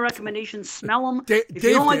those are my recommendations. Smell them. If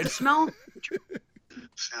you don't like the smell,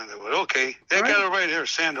 sandalwood. Okay. They got it right here.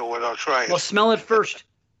 Sandalwood. I'll try it. Well, smell it first.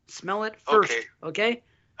 Smell it first. Okay?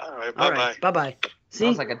 All right. Bye-bye. Bye-bye.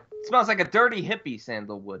 See? Smells like a dirty hippie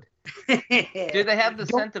sandalwood. Do they have the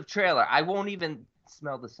scent of trailer? I won't even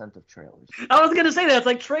smell the scent of trailers. I was going to say that. It's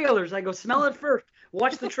like trailers. I go, smell it first.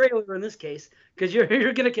 Watch the trailer in this case, because you're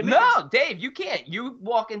going to commit. No, Dave, you can't. You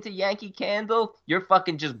walk into Yankee Candle, you're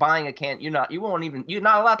fucking just buying a can. You're not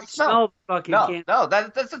allowed to smell. Fucking No, can't. no,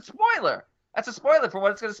 that's a spoiler. That's a spoiler for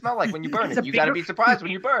what it's going to smell like when you burn it. You got to be surprised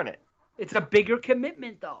when you burn it. It's a bigger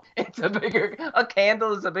commitment, though. A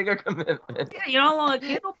candle is a bigger commitment. Yeah, you know how long a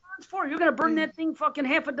candle burns for? You're gonna burn that thing fucking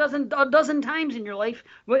a dozen times in your life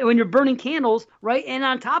when you're burning candles, right? And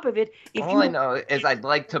on top of it, I know is I'd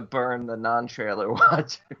like to burn the non-trailer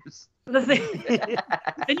watchers. The thing,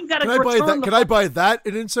 then you gotta Can I buy that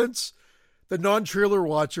in incense? The non-trailer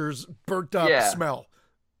watchers burnt up smell.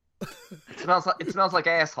 It smells like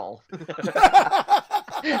asshole.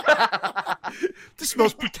 This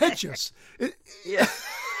smells pretentious. Yeah.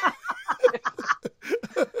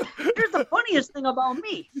 Here's the funniest thing about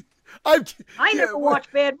me. I never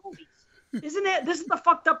watch bad movies. This is the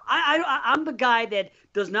fucked up. I'm the guy that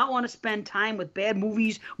does not want to spend time with bad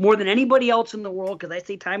movies more than anybody else in the world, because I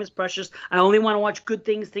say time is precious. I only want to watch good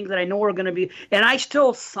things that I know are going to be, and I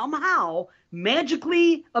still somehow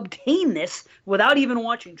magically obtain this without even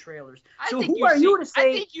watching trailers. So who are you to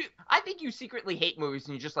say? I think you secretly hate movies,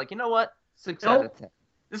 and you're just like, you know what? 6 out of 10.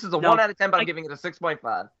 This is a 1 out of 10, but I'm giving it a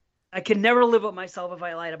 6.5. I can never live with myself if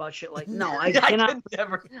I lied about shit like I cannot.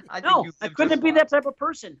 I couldn't be that type of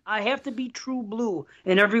person. I have to be true blue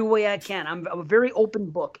in every way I can. I'm a very open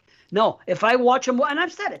book. No, if I watch them, and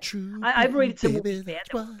I've said it, I've rated some movies bad,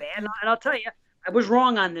 and I'll tell you, I was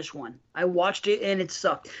wrong on this one. I watched it and it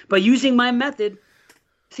sucked. But using my method,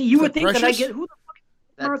 see, you would think that I get who the fuck?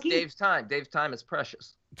 That's Marquis? Dave's time. Dave's time is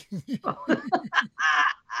precious.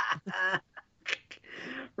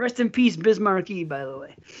 Rest in peace, Biz Marquis, by the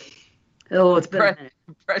way. Oh, it's been a minute.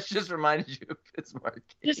 Precious reminded you of Biz Marquis.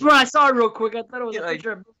 Just when I saw it real quick, I thought it was a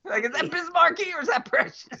picture of... Like, is that Biz Marquis or is that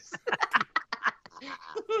Precious?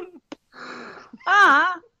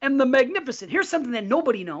 And the Magnificent. Here's something that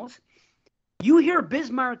nobody knows. You hear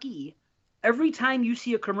Biz Marquis every time you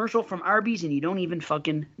see a commercial from Arby's and you don't even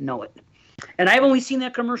fucking know it. And I've only seen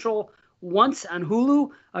that commercial once on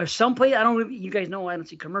Hulu or someplace. You guys know I don't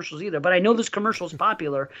see commercials either, but I know this commercial is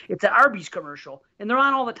popular. It's an Arby's commercial, and they're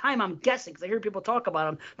on all the time. I'm guessing because I hear people talk about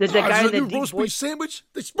them. There's that guy in the roast beef sandwich.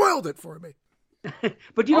 They spoiled it for me.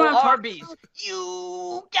 But you know what I'm Arby's,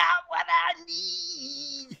 you got what I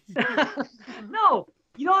need. No,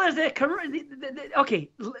 you know there's that commercial.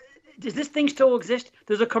 Okay. Does this thing still exist?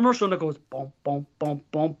 There's a commercial that goes boom, boom, boom,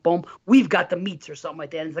 boom, boom. We've got the meats or something like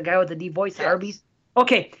that. And it's the guy with the deep voice, Arby's.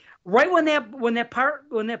 Okay, right when that part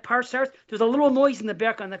starts, there's a little noise in the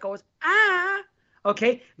background that goes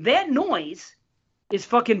Okay, that noise is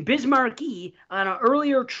fucking Biz Marquis on an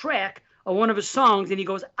earlier track of one of his songs, and he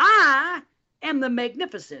goes, "I am the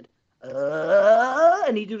Magnificent,"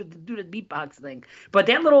 and he do the beatbox thing. But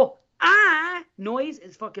that little noise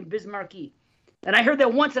is fucking Biz Marquis. And I heard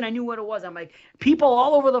that once and I knew what it was. I'm like, people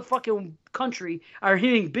all over the fucking country are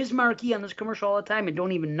hearing Biz Marquis on this commercial all the time and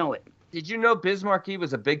don't even know it. Did you know Biz Marquis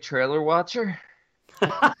was a big trailer watcher?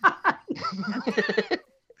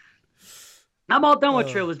 I'm all done with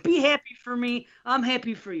trailers. Be happy for me. I'm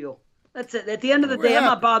happy for you. That's it. At the end of the day, I'm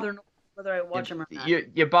not bothering whether I watch them or not.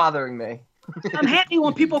 You're bothering me. I'm happy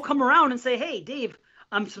when people come around and say, "Hey, Dave,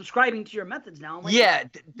 I'm subscribing to your methods now." I'm like,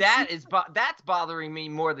 that's bothering me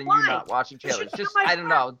more than you not watching trailers. Just I don't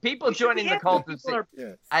know. People joining the cult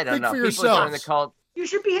I don't know. People joining the cult. You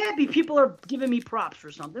should be happy. People are giving me props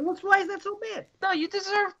for something. Why is that so bad? No, you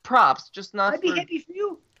deserve props, just not. I'd be happy for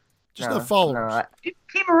you. Just not followers. People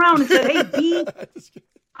came around and said, "Hey, B,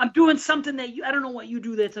 I'm doing something that I don't know what you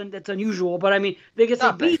do that's unusual, but I mean, they can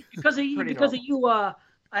say, B, because of you,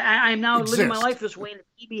 I'm now living my life this way, and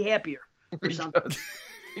be happier or something."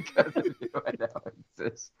 Because of you, I now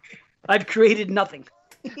exist. I've created nothing.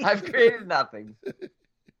 I've created nothing.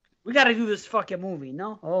 We got to do this fucking movie,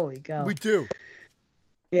 no? Holy cow. We do.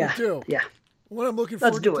 Yeah. We do. Yeah. What I'm looking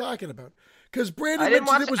forward to talking about. Because Brandon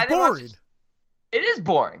mentioned it was boring. It is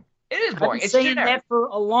boring. It is boring. I've been saying that for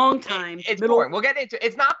a long time. It's boring. We'll get into it.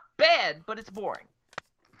 It's not bad, but it's boring.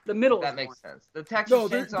 The middle. That makes sense. The Texas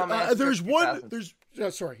Chainsaw Massacre. There's one.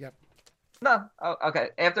 Sorry. Yeah. No. Oh,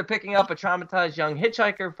 okay. After picking up a traumatized young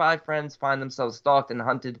hitchhiker, 5 friends find themselves stalked and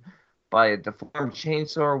hunted by a deformed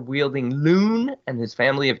chainsaw-wielding loon and his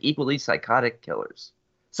family of equally psychopathic killers.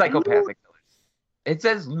 It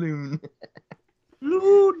says loon.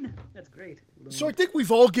 Loon. That's great. Loon. So I think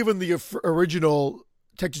we've all given the original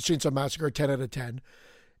Texas Chainsaw Massacre a 10 out of 10.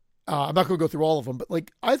 I'm not going to go through all of them, but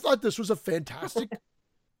I thought this was a fantastic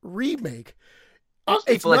remake.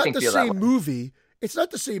 It's not the same movie. It's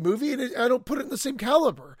not the same movie, and I don't put it in the same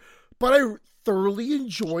caliber. But I thoroughly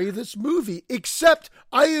enjoy this movie, except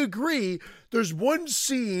I agree. There's one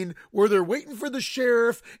scene where they're waiting for the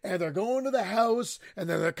sheriff and they're going to the house and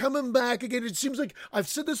then they're coming back again. It seems like I've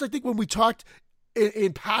said this, I think, when we talked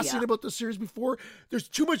in passing about the series before. There's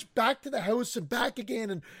too much back to the house and back again.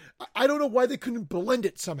 And I don't know why they couldn't blend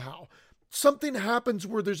it somehow. Something happens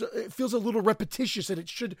where it feels a little repetitious and it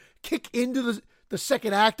should kick into the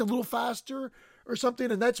second act a little faster or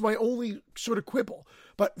something. And that's my only sort of quibble.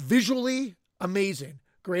 But visually, amazing.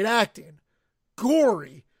 Great acting.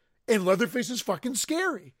 Gory. And Leatherface is fucking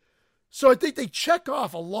scary. So I think they check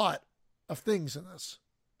off a lot of things in this.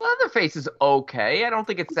 Leatherface is okay. I don't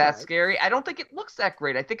think it's that scary. I don't think it looks that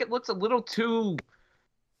great. I think it looks a little too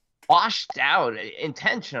washed out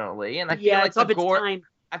intentionally. And I feel like the gore...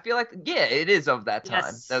 I feel like, it is of that time.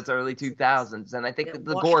 Yes. Those early 2000s. And I think that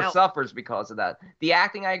the gore suffers because of that. The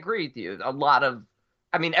acting, I agree with you. A lot of...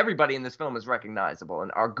 I mean, everybody in this film is recognizable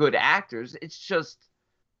and are good actors. It's just...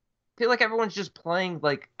 I feel like everyone's just playing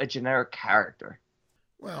like a generic character.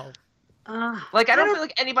 Well... I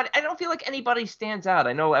don't feel like anybody stands out.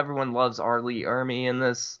 I know everyone loves R. Lee Ermey in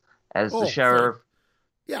this as the sheriff.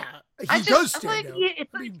 Yeah, he does stand out.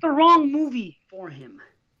 It's like the wrong movie for him.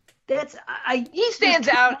 He stands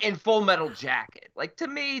out in Full Metal Jacket. Like, to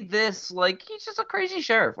me, this, like, he's just a crazy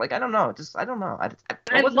sheriff. Like, I don't know. I don't know.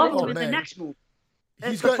 I love him in the next movie.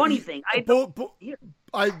 That's the funny thing.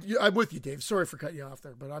 I'm with you, Dave. Sorry for cutting you off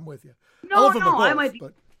there, but I'm with you.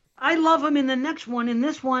 I love him in the next one. In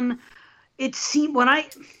this one, it seemed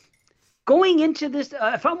going into this,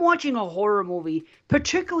 if I'm watching a horror movie,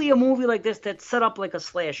 particularly a movie like this that's set up like a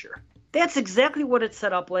slasher, that's exactly what it's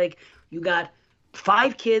set up like. You got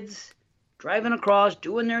 5 kids driving across,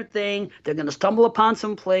 doing their thing. They're going to stumble upon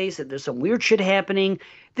some place, and there's some weird shit happening.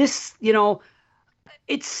 This,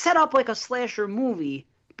 it's set up like a slasher movie,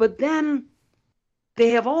 but then they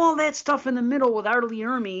have all that stuff in the middle with R. Lee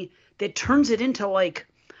Ermey that turns it into like,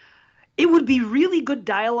 it would be really good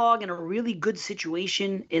dialogue and a really good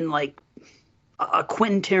situation in like a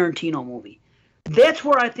Quentin Tarantino movie. That's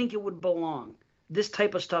where I think it would belong. This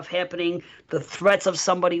type of stuff happening, the threats of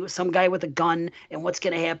some guy with a gun and what's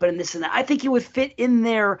going to happen and this and that. I think it would fit in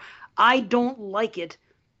there. I don't like it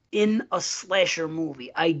in a slasher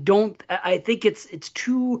movie. I think it's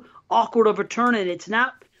too awkward of a turn, and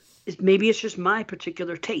maybe it's just my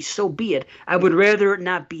particular taste. So be it. I would rather it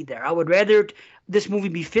not be there. I would rather this movie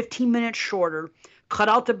be 15 minutes shorter, cut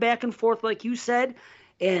out the back and forth like you said,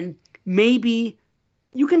 and maybe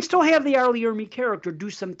you can still have the R. Lee Ermey character do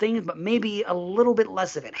some things, but maybe a little bit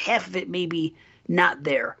less of it. Half of it maybe not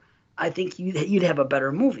there. I think you'd have a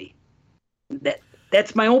better movie.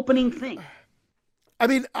 That's my opening thing. I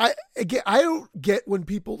mean, I don't get when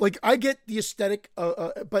people like, I get the aesthetic,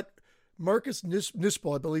 but Marcus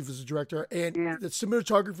Nispel, I believe, is the director, and the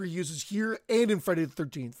cinematographer he uses here and in Friday the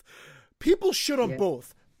 13th. People shit on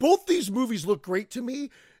both. Both these movies look great to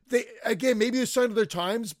me. They, again, maybe a sign of their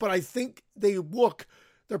times, but I think their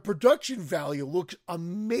production value looks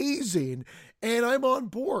amazing, and I'm on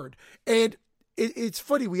board. And it's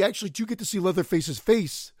funny, we actually do get to see Leatherface's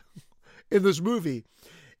face in this movie.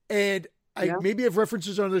 And maybe I've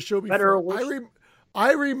references on the show before.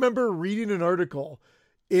 I remember reading an article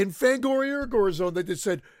in Fangoria or Gorzone that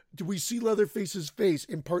said, do we see Leatherface's face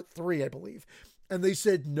in part 3, I believe? And they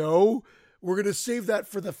said, no, we're going to save that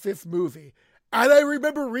for the 5th movie. And I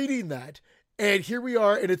remember reading that. And here we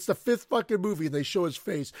are, and it's the 5th fucking movie, and they show his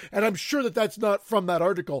face. And I'm sure that that's not from that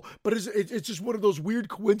article, but it's just one of those weird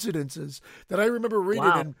coincidences that I remember reading.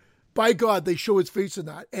 Wow. And by God, they show his face in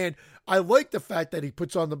that. And I like the fact that he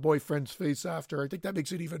puts on the boyfriend's face after. I think that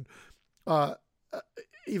makes it even a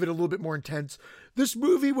little bit more intense. This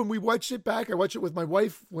movie, when we watched it back, I watched it with my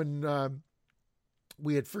wife when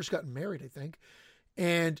we had first gotten married, I think.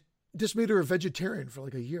 And this made her a vegetarian for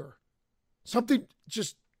like a year. Something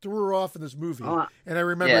just threw her off in this movie. And I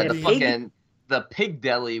remember the pig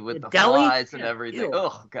deli with the flies and everything. Ew.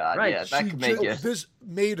 Oh God, right. Yeah, that could make you. This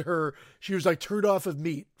made her. She was like turned off of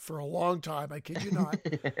meat for a long time. I kid you not.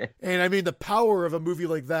 And I mean, the power of a movie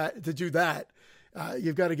like that to do that.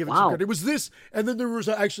 You've got to give it some credit. It was this, and then there was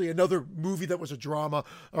actually another movie that was a drama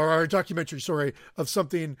or a documentary, of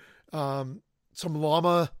something, some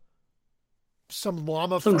drama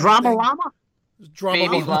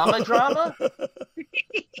Baby llama drama?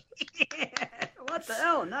 What the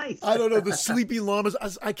hell? Nice. I don't know, the Sleeping Llamas.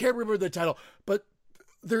 I can't remember the title, but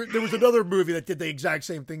there was another movie that did the exact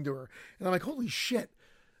same thing to her. And I'm like, holy shit.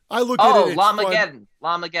 I looked at it.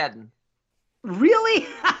 Llamageddon. Really?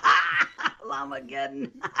 Llamageddon.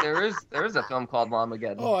 There is a film called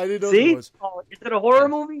Llamageddon. Oh, I didn't know there was. Oh, is it a horror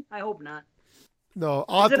movie? I hope not. No,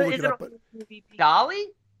 I'll have to look it up. Dolly?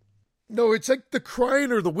 No, it's like the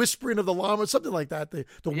crying or the whispering of the llama, something like that. The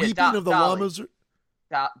weeping of the Dolly. llamas.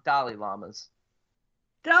 Dalai Lamas.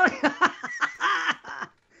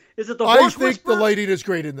 Is it the I horse think whisperer? the lighting is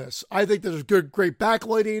great in this. I think there's great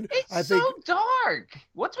backlighting. It's I so think dark.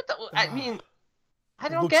 What's with the? I mean, I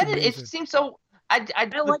don't looks get it. amazing. It seems so. I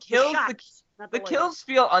the like kills. the shots, not The lighting. kills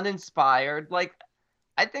feel uninspired. Like,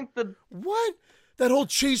 I think the what? That whole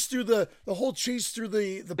chase through the chase through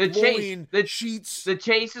the chase- blowing the- sheets. the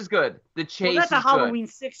chase is good. The chase Well, that's a is good. Halloween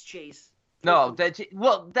 6 chase. No,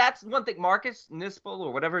 that's one thing. Marcus Nispel,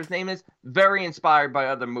 or whatever his name is, very inspired by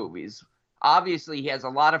other movies. Obviously, he has a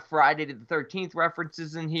lot of Friday the 13th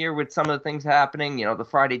references in here with some of the things happening. You know, the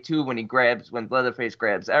Friday 2 when Leatherface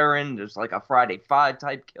grabs Erin. There's like a Friday 5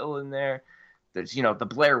 type kill in there. There's, you know, the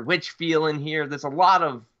Blair Witch feel in here. There's a lot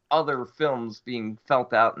of other films being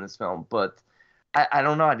felt out in this film, but I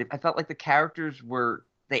don't know. I felt like the characters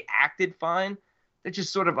they acted fine. They're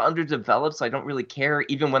just sort of underdeveloped, so I don't really care,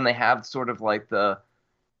 even when they have sort of like the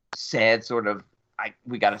sad sort of,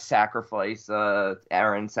 we got to sacrifice,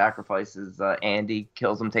 Aaron sacrifices Andy,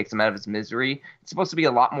 kills him, takes him out of his misery. It's supposed to be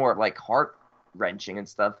a lot more like heart-wrenching and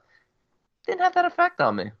stuff. Didn't have that effect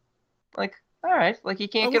on me. Like, all right, like he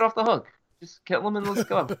can't get off the hook. Just kill him and let's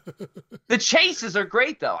go. The chases are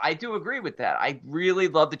great, though. I do agree with that. I really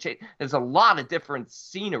love the chase. There's a lot of different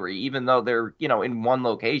scenery, even though they're, you know, in one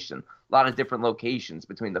location. A lot of different locations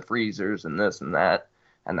between the freezers and this and that.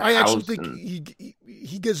 And the I house actually think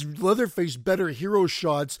he gives Leatherface better hero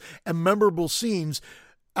shots and memorable scenes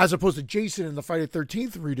as opposed to Jason in the Friday the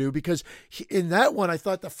 13th redo, because in that one, I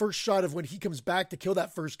thought the first shot of when he comes back to kill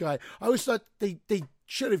that first guy, I always thought they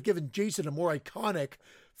should have given Jason a more iconic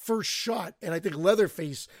first shot, and I think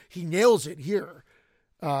Leatherface, he nails it here.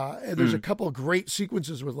 And there's a couple of great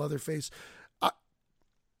sequences with Leatherface.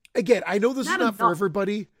 Again, I know this is not for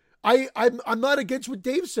everybody. I'm not against what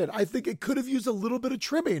Dave said. I think it could have used a little bit of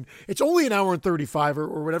trimming. It's only an hour and 35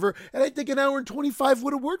 or whatever, and I think an hour and 25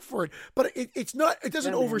 would have worked for it. But it's not. It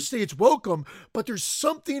doesn't overstay its welcome. But there's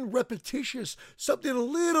something repetitious, something a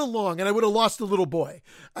little long, and I would have lost the little boy.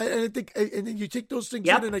 And I think, and then you take those things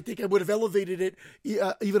in, and I think I would have elevated it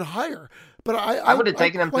even higher. But I would have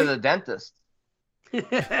taken him to the dentist.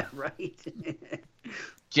 Right.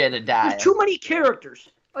 Jedediah. There's too many characters.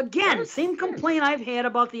 Again, same complaint I've had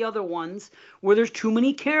about the other ones, where there's too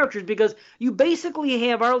many characters, because you basically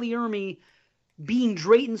have R. Lee Ermey being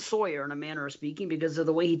Drayton Sawyer, in a manner of speaking, because of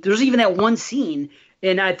the way there's even that one scene,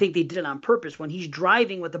 and I think they did it on purpose, when he's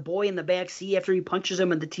driving with the boy in the back seat after he punches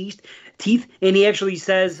him in the teeth, and he actually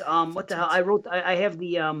says, what the hell, I have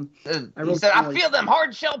the, he said, I feel them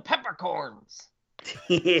hard-shell peppercorns.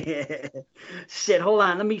 Shit, hold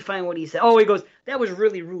on. Let me find what he said. Oh, he goes, that was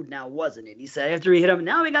really rude now, wasn't it? He said, after he hit him,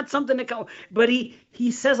 now we got something to go. But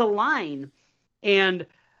he says a line, and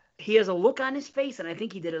he has a look on his face, and I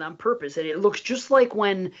think he did it on purpose. And it looks just like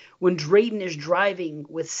when Drayton is driving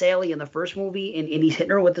with Sally in the first movie, and he's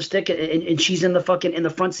hitting her with the stick, and she's in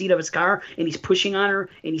the front seat of his car, and he's pushing on her,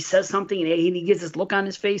 and he says something, and he gives this look on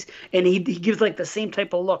his face, and he gives like the same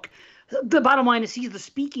type of look. The bottom line is he's the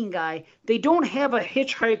speaking guy. They don't have a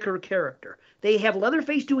hitchhiker character. They have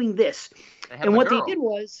Leatherface doing this. And what they did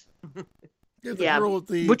was... girl with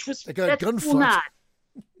the, which was... they got that's gunfight. not.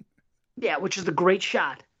 Yeah, which is the great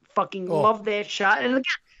shot. Fucking love that shot. And again,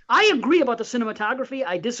 I agree about the cinematography.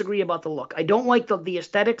 I disagree about the look. I don't like the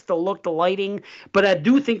aesthetics, the look, the lighting. But I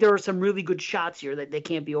do think there are some really good shots here that they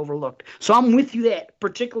can't be overlooked. So I'm with you that.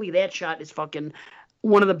 Particularly that shot is fucking...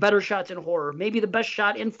 one of the better shots in horror, maybe the best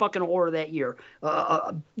shot in fucking horror that year.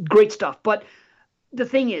 Great stuff. But the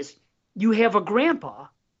thing is, you have a grandpa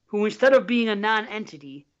who, instead of being a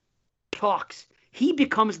non-entity, talks. He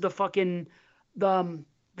becomes the fucking the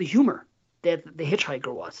humor that the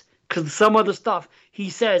hitchhiker was. Because some of the stuff he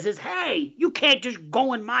says is, hey, you can't just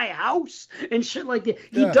go in my house and shit like that.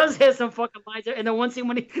 He does have some fucking lines there. And then one scene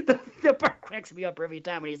when the part cracks me up every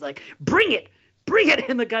time, and he's like, bring it.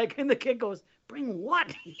 And the kid goes, bring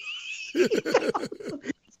what?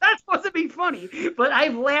 It's not supposed to be funny, but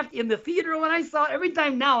I've laughed in the theater when I saw it. Every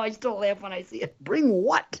time now, I still laugh when I see it. Bring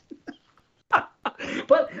what?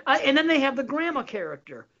 But and then they have the grandma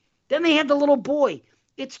character. Then they have the little boy.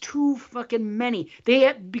 It's too fucking many.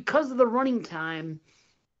 Because of the running time,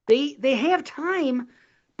 they have time,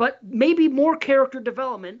 but maybe more character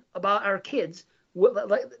development about our kids.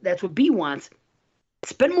 That's what B wants.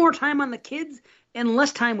 Spend more time on the kids and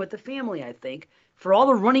less time with the family, I think, for all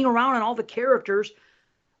the running around and all the characters.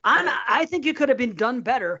 I think it could have been done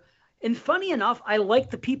better. And funny enough, I like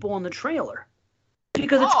the people in the trailer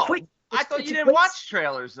because it's quick. I thought you didn't watch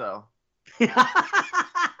trailers, though.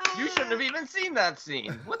 You shouldn't have even seen that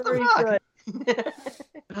scene. What the fuck?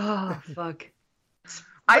 Oh fuck.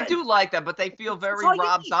 I do like that, but they feel very all you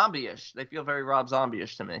Rob need. Zombie-ish. They feel very Rob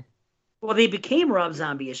Zombie-ish to me. Well, they became Rob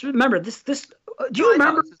Zombie-ish. Remember this? Do I you know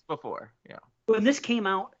remember this is before? Yeah. when this came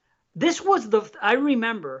out? I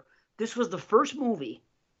remember this was the first movie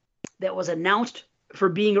that was announced for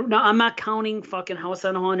being. Now I'm not counting fucking House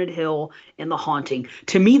on Haunted Hill and The Haunting.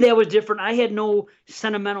 To me, that was different. I had no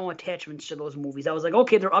sentimental attachments to those movies. I was like,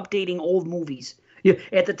 okay, they're updating old movies. Yeah,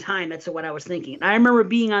 at the time, that's what I was thinking. I remember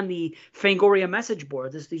being on the Fangoria message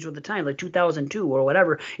board. These were the time, like 2002 or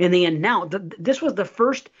whatever. And they announced this was the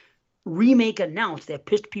first remake announced that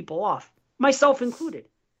pissed people off, myself included.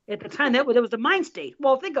 At the time, that was the mind state.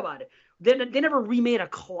 Well, think about it. They never remade a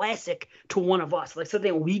classic to one of us, like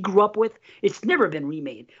something we grew up with. It's never been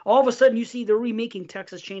remade. All of a sudden, you see they're remaking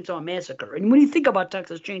Texas Chainsaw Massacre. And when you think about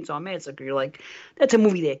Texas Chainsaw Massacre, you're like, that's a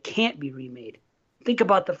movie that can't be remade. Think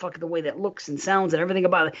about the way that looks and sounds and everything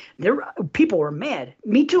about it. People were mad.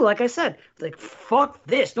 Me too, like I said. Like, fuck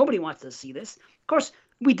this. Nobody wants to see this. Of course,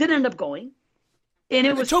 we did end up going. And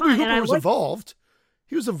it was Toby fun. Hooper was involved.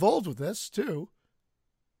 He was involved with this, too.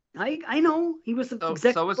 I know. He was the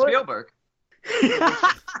executive. So was Spielberg.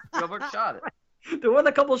 Spielberg shot it. There were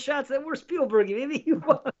a couple shots that were Spielberg. Maybe he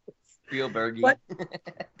was. Spielberg. But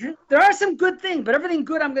there are some good things, but everything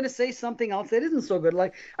good, I'm going to say something else that isn't so good.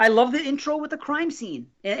 Like, I love the intro with the crime scene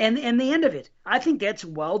and the end of it. I think that's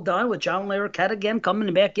well done with John Larroquette again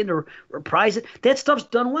coming back in to reprise it. That stuff's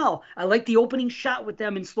done well. I like the opening shot with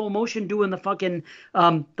them in slow motion doing the fucking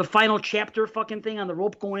the final chapter fucking thing on the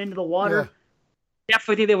rope going into the water. Yeah.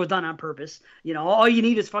 Definitely think that was done on purpose. You know, all you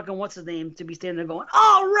need is fucking what's his name to be standing there going,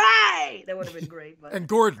 all right! That would have been great. But, And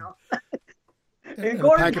Gordon. And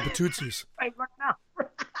Gordon. a pack of Patootsis. Right now.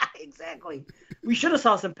 Exactly. We should have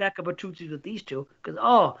saw some pack of Patootsis with these two. Because,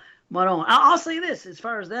 oh, Maron. I'll say this. As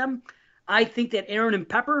far as them, I think that Aaron and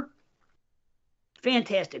Pepper,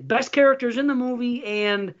 fantastic. Best characters in the movie.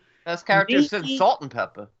 And Best characters since Salt and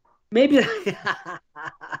Pepper. maybe the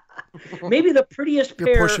prettiest You're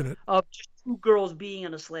pair pushing it. of just two girls being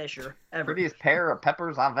in a slasher ever. Prettiest pair of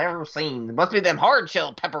peppers I've ever seen. It must be them hard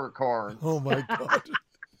shell peppercorns. Oh, my God.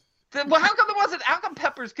 Well, how come there wasn't? How come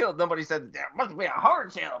Peppers killed? Nobody said there must be a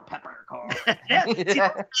hard shell peppercorn.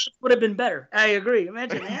 Would have been better. I agree.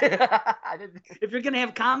 Imagine that. I didn't. If you're gonna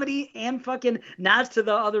have comedy and fucking nods to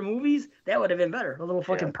the other movies, that would have been better. A little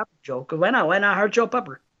fucking pepper joke. 'Cause why not? Why not hard shell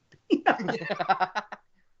pepper?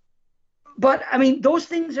 But I mean, those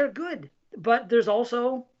things are good. But there's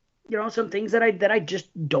also, some things that I just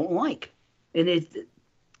don't like, and it's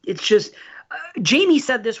just. Jamie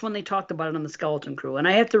said this when they talked about it on the Skeleton Crew, and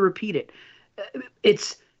I have to repeat it.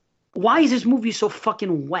 Why is this movie so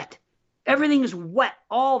fucking wet? Everything is wet.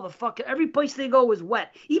 Every place they go is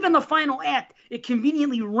wet. Even the final act, it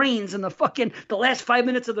conveniently rains in the last 5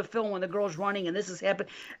 minutes of the film when the girl's running and this has happened.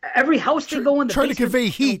 Every house they go in, trying to convey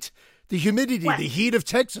heat, the humidity, the heat of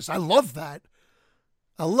Texas. I love that.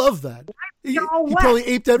 He probably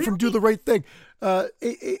aped that from Do the Right Thing. Yeah,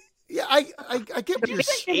 I get what you're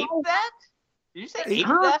saying. Ape that? Did you say ape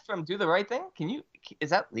that from Do the Right Thing?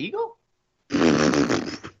 Is that legal?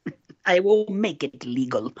 I will make it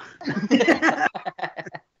legal.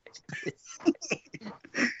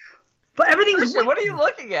 But everything's. What are you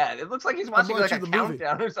looking at? It looks like he's watching like a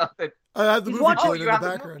countdown or something. I have the movie playing in the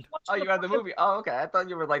background. You have the movie. Oh, okay. I thought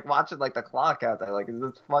you were like watching like the clock out there. Like, is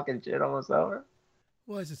this fucking shit almost over?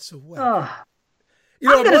 Why is it so wet? I'm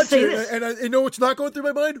gonna say this. And I know what's not going through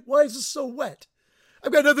my mind. Why is this so wet?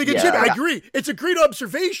 I've got nothing against Jimmy. I agree. It's a great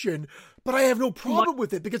observation, but I have no problem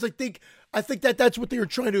with it because I think that's what they were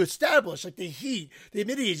trying to establish, like the heat, the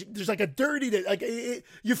humidity. There's like a dirty,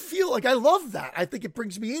 you feel like I love that. I think it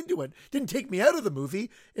brings me into it. Didn't take me out of the movie.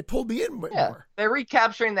 It pulled me in more. They're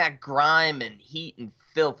recapturing that grime and heat and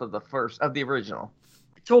filth of the original.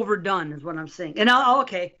 It's overdone, is what I'm saying. And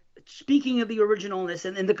okay. Speaking of the originalness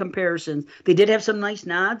and the comparisons, they did have some nice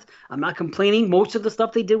nods. I'm not complaining. Most of the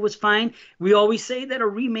stuff they did was fine. We always say that a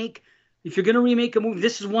remake, if you're going to remake a movie,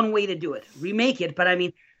 this is one way to do it. Remake it, but I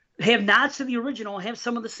mean, have nods to the original, have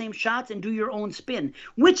some of the same shots, and do your own spin,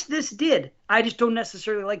 which this did. I just don't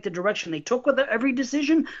necessarily like the direction they took with every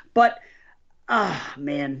decision, but,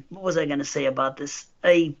 man, what was I going to say about this?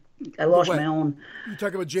 I lost my own. You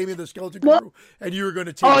talking about Jamie the Skeleton Crew, and you were going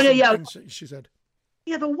to take she said.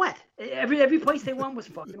 Yeah, the wet. Every place they went was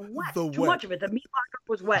fucking wet. Too much of it. The meat lockup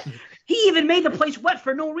was wet. He even made the place wet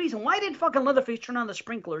for no reason. Why did fucking Leatherface turn on the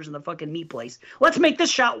sprinklers in the fucking meat place? Let's make this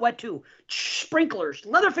shot wet too. Sprinklers.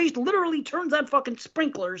 Leatherface literally turns on fucking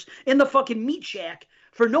sprinklers in the fucking meat shack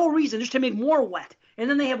for no reason, just to make more wet. And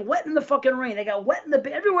then they have wet in the fucking rain. They got wet in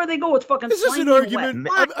the everywhere they go. It's fucking. Is this an slimy and argument?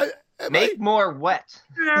 wet. Make more wet.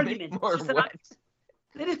 It's an argument. Make more It's just wet.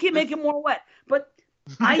 they just keep making more wet. But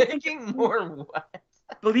I think, Making more wet.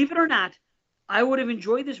 believe it or not, I would have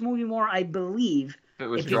enjoyed this movie more. I believe. If it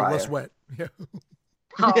was If you- drier. Less wet. Yeah.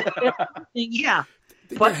 Yeah.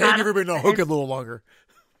 But But hang everybody on a hook a little longer.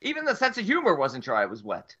 Even the sense of humor wasn't dry. It was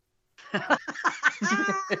wet.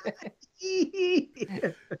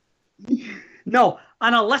 No,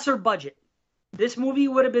 on a lesser budget. This movie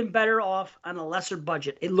would have been better off on a lesser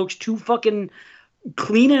budget. It looks too fucking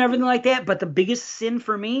clean and everything like that. But the biggest sin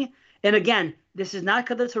for me, and again, this is not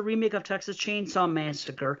because it's a remake of Texas Chainsaw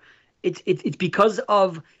Massacre. It's because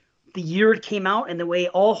of the year it came out and the way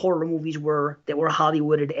all horror movies were that were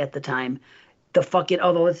Hollywooded at the time. The fucking,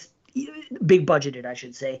 although it's big budgeted, I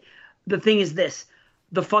should say. The thing is this: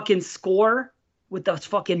 the fucking score with those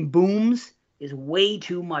fucking booms is way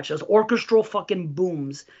too much. Those orchestral fucking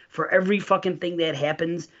booms for every fucking thing that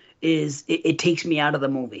happens it takes me out of the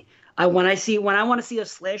movie. When I want to see a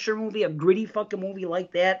slasher movie, a gritty fucking movie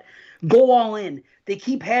like that, go all in. They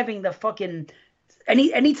keep having the fucking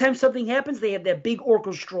anytime something happens, they have that big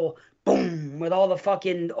orchestral boom with all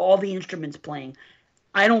the instruments playing.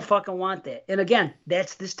 I don't fucking want that. And again,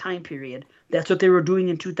 that's this time period. That's what they were doing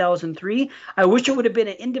in 2003. I wish it would have been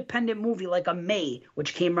an independent movie like a May,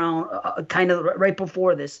 which came around kind of right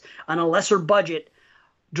before this, on a lesser budget,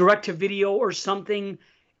 direct to video or something,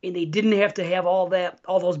 and they didn't have to have all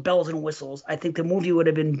those bells and whistles. I think the movie would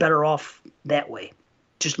have been better off that way.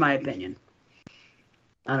 Just my opinion.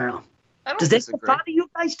 I don't know. I don't Does that disagree. bother you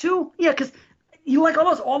guys too? Yeah, because you like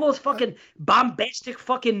all those fucking bombastic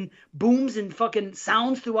fucking booms and fucking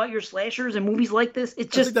sounds throughout your slashers and movies like this. It's I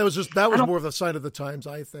think just that was don't- more of a sign of the times,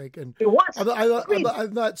 I think. And it was.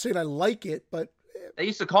 I'm not saying I like it, but They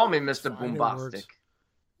used to call me Mr. fine, it Boombastic. works.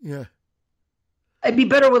 yeah. It'd be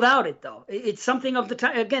better without it, though. It's something of the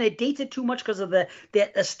time. Again, it dates it too much because of that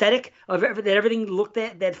aesthetic of that everything looked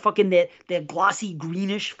at that glossy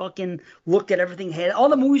greenish fucking look that everything had. All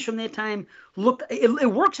the movies from that time looked.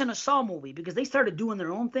 It works in a Saw movie because they started doing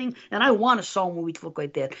their own thing, and I want a Saw movie to look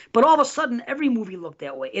like that. But all of a sudden, every movie looked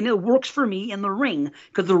that way, and it works for me in The Ring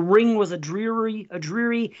because The Ring was a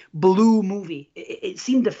dreary blue movie. It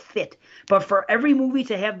seemed to fit, but for every movie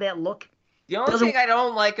to have that look. The only Doesn't- thing I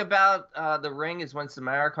don't like about The Ring is when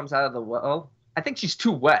Samara comes out of the well. I think she's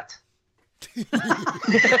too wet.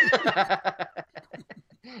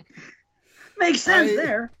 Makes sense I-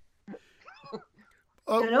 there.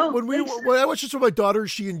 You know, when I watched this with my daughter,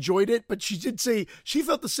 she enjoyed it, but she did say she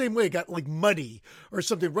felt the same way. It got like muddy or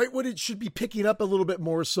something, right when it should be picking up a little bit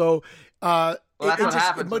more. So, Well, that's it what just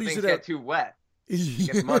happens when muddies things it get out. too wet. It You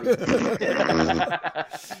gets muddy.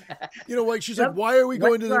 know, like she's Yep. like, why are we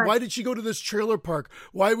going to Right. why did she go to this trailer park?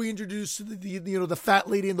 Why are we introduced to the fat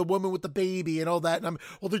lady and the woman with the baby and all that? And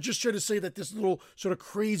they're just trying to say that this little sort of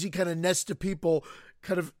crazy kind of nest of people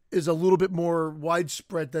kind of is a little bit more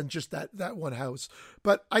widespread than just that one house.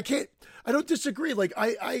 But I don't disagree. Like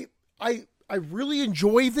I really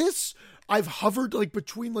enjoy this. I've hovered like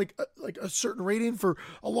between like a certain rating for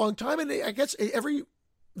a long time, and I guess every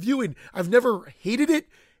viewing I've never hated it,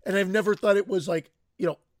 and I've never thought it was like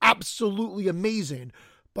absolutely amazing.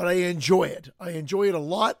 But I enjoy it. I enjoy it a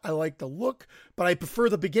lot. I like the look, but I prefer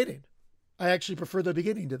the beginning. I actually prefer the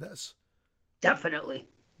beginning to this. Definitely.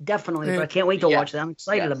 But Yeah. I can't wait to Yeah. watch that. I'm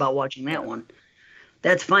excited Yes. about watching that one.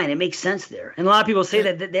 That's fine. It makes sense there. And a lot of people say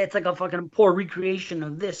that that's like a fucking poor recreation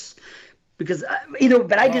of this because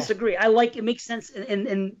but I disagree. I like it makes sense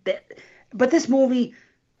in that. But this movie,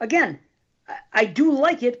 again, I do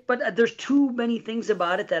like it, but there's too many things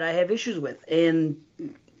about it that I have issues with, and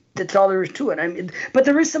that's all there is to it. But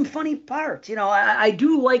there is some funny parts. I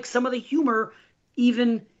do like some of the humor,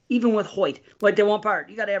 even with Hoyt. Like the one part,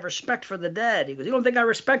 you got to have respect for the dead. He goes, you don't think I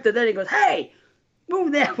respect the dead? He goes, hey,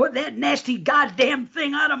 move that nasty goddamn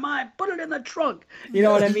thing out of mine. Put it in the trunk. You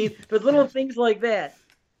know what I mean? There's little things like that.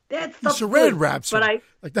 That stuff. Saran wraps her. But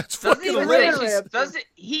Like that's Doesn't fucking even hilarious. say hilarious. she's, does it?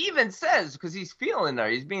 He even says because he's feeling her.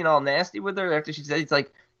 He's being all nasty with her after she said he's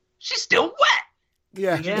like, she's still wet.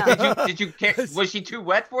 Yeah. Yeah. Did you care? Was she too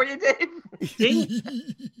wet for you, Dave?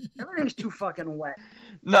 everything's too fucking wet.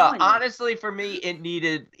 No, Telling you. honestly, for me, it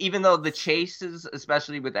needed. Even though the chases,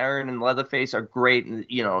 especially with Aaron and Leatherface, are great, and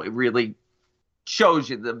it really shows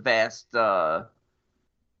you the vast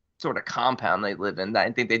sort of compound they live in.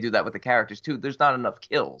 I think they do that with the characters too. There's not enough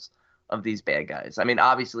kills of these bad guys. I mean,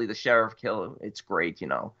 obviously the sheriff kill, it's great.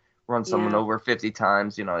 Run someone Yeah. over 50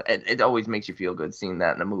 times. It always makes you feel good seeing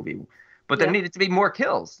that in a movie. But there Yeah. needed to be more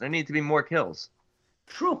kills. There needed to be more kills.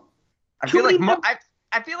 True. I Too feel like many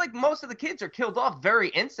I feel like most of the kids are killed off very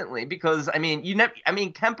instantly because I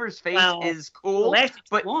mean Kemper's face is cool, lasted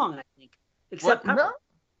but too long, I think. Except Pepper. No.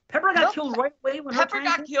 Pepper got killed right away when Pepper her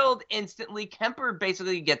got killed instantly. Kemper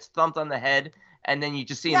basically gets thumped on the head, and then you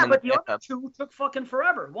just see him in but the the other bathtub. two took fucking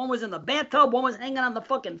forever. One was in the bathtub, one was hanging on the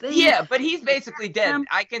fucking thing. Yeah, but he's basically dead.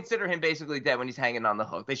 I consider him basically dead when he's hanging on the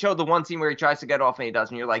hook. They showed the one scene where he tries to get off and he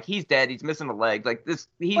doesn't. You're like, he's dead. He's missing a leg. Like this,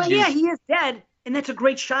 he is dead, and that's a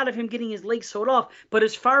great shot of him getting his leg sewed off. But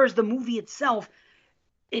as far as the movie itself,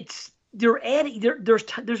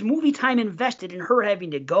 there's movie time invested in her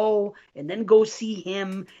having to go and then go see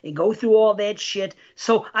him and go through all that shit.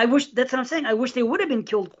 So that's what I'm saying. I wish they would have been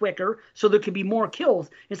killed quicker so there could be more kills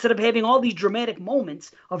instead of having all these dramatic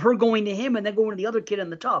moments of her going to him and then going to the other kid in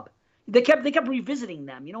the tub. They kept revisiting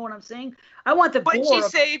them. You know what I'm saying? I want the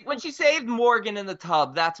when she saved Morgan in the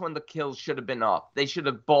tub, that's when the kills should have been up. They should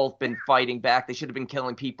have both been fighting back. They should have been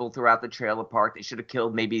killing people throughout the trailer park. They should have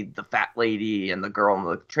killed maybe the fat lady and the girl in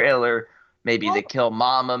the trailer. Maybe they kill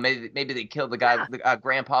Mama. Maybe they kill the guy, the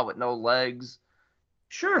grandpa with no legs.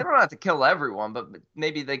 Sure. They don't have to kill everyone, but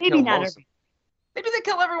maybe they kill most. Maybe they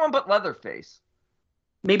kill everyone but Leatherface.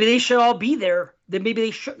 Maybe they should all be there. Then maybe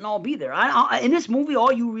they shouldn't all be there. In this movie,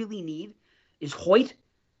 all you really need is Hoyt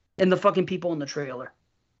and the fucking people in the trailer.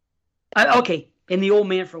 And the old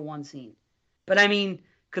man for one scene. But I mean,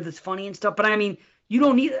 because it's funny and stuff. But I mean, you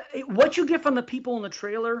don't need what you get from the people in the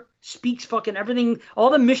trailer speaks fucking everything.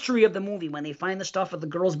 All the mystery of the movie when they find the stuff of the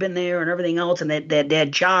girl's been there and everything else, and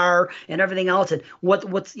that jar and everything else, and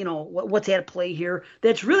what's at play here.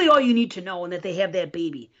 That's really all you need to know, and that they have that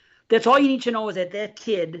baby. That's all you need to know is that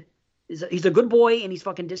kid he's a good boy and he's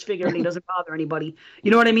fucking disfigured and he doesn't bother anybody.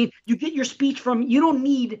 You know what I mean? You get your speech from. You don't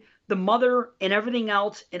need the mother and everything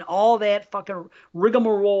else and all that fucking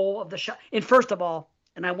rigmarole of the shot. And first of all,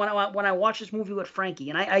 and when I watched this movie with Frankie,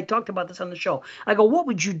 and I talked about this on the show, I go, what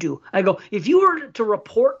would you do? I go, if you were to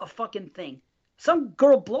report a fucking thing, some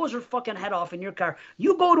girl blows her fucking head off in your car,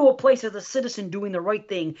 you go to a place as a citizen doing the right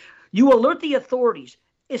thing, you alert the authorities.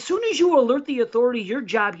 As soon as you alert the authorities, your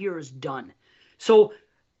job here is done. So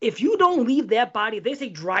if you don't leave that body, if they say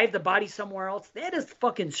drive the body somewhere else, that is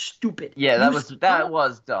fucking stupid. Yeah, that was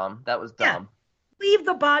dumb. That was dumb. Yeah. Leave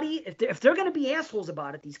the body. If they're going to be assholes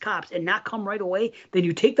about it, these cops, and not come right away, then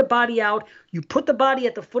you take the body out, you put the body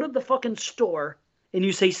at the foot of the fucking store, and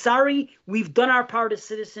you say, sorry, we've done our part as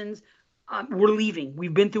citizens. We're leaving.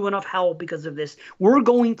 We've been through enough hell because of this. We're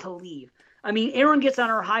going to leave. I mean, Erin gets on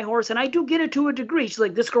her high horse, and I do get it to a degree. She's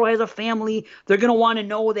like, this girl has a family. They're going to want to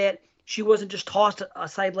know that she wasn't just tossed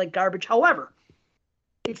aside like garbage. However,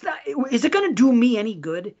 it's not. Is it going to do me any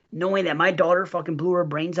good knowing that my daughter fucking blew her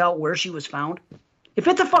brains out where she was found? If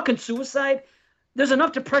it's a fucking suicide, there's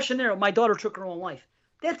enough depression there. My daughter took her own life.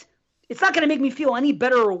 It's not going to make me feel any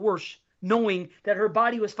better or worse knowing that her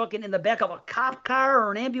body was fucking in the back of a cop car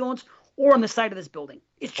or an ambulance or on the side of this building.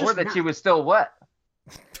 It's just or that she was still wet.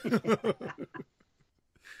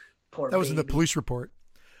 Poor that was in the baby. police report.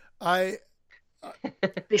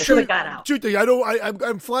 They should have got out. Truth,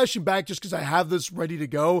 I'm flashing back just because I have this ready to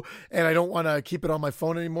go and I don't want to keep it on my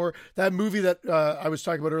phone anymore. That movie that I was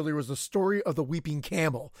talking about earlier was The Story of the Weeping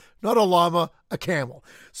Camel. Not a llama, a camel.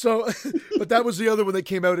 So, but that was the other one that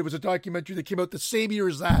came out. It was a documentary that came out the same year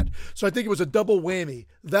as that. So I think it was a double whammy.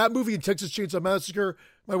 That movie and Texas Chainsaw Massacre.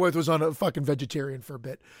 My wife was on a fucking vegetarian for a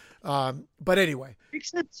bit. But anyway,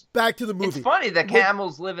 back to the movie. It's funny that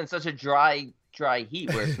camels live in such a dry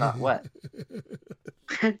heat where it's not wet.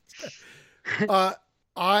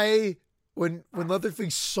 When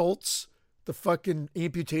Leatherface salts the fucking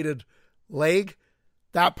amputated leg,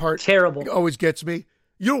 that part terrible always gets me.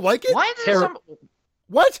 You don't like it? Why is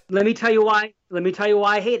What? Let me tell you why.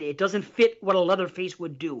 I hate it. It doesn't fit what a Leatherface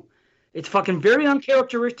would do. It's fucking very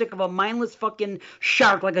uncharacteristic of a mindless fucking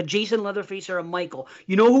shark like a Jason Leatherface or a Michael.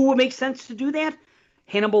 You know who would make sense to do that?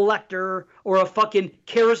 Hannibal Lecter or a fucking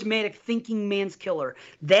charismatic thinking man's killer.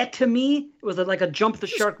 That to me was like a jump the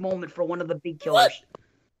shark moment for one of the big killers. What?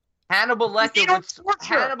 Hannibal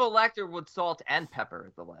Lecter would salt and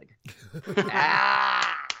pepper the leg.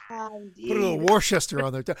 Put a little Worcester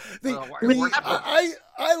on there.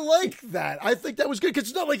 I like that. I think that was good because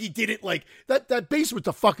it's not like he did it like that basement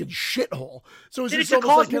was a fucking shithole. So it's just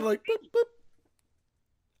almost like boop, boop.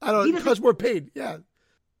 I don't know, it caused more pain. Yeah.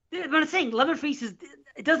 But I'm saying Leatherface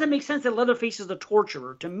it doesn't make sense that Leatherface is a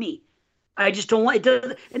torturer to me. I just don't like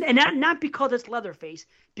it. And not because it's Leatherface,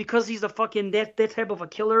 because he's a fucking that type of a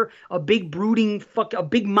killer, a big brooding a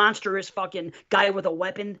big monstrous fucking guy with a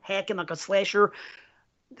weapon hacking like a slasher.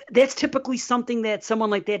 That's typically something that someone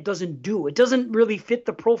like that doesn't do. It doesn't really fit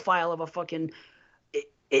the profile of a fucking.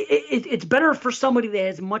 it's better for somebody that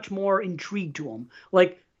has much more intrigue to them,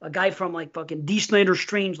 like a guy from like fucking D. Snyder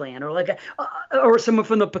Strangeland, or like or someone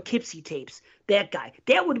from the Poughkeepsie tapes. That guy,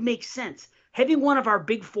 that would make sense. Having one of our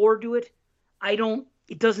big four do it,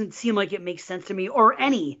 it doesn't seem like it makes sense to me, or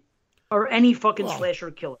any fucking slasher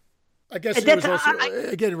killer. I guess it was also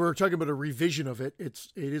again, we're talking about a revision of it. It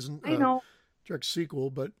isn't a direct sequel,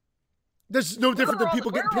 but this is no different than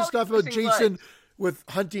people getting pissed off about Jason with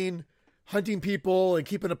hunting people and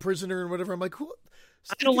keeping a prisoner and whatever. I'm like, who?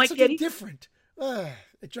 I don't like that. Different.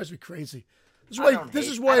 It drives me crazy. This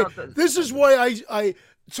is why I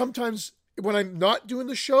sometimes, when I'm not doing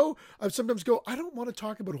the show, I sometimes go, I don't want to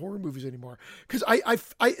talk about horror movies anymore, because I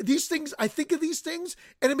think of these things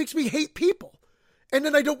and it makes me hate people, and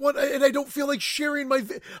then I don't feel like sharing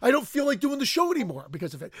I don't feel like doing the show anymore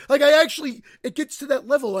because of it. Like it gets to that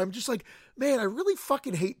level. I'm just like, man, I really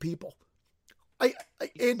fucking hate people.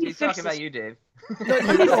 He's talking about you, Dave.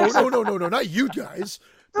 No, not you guys.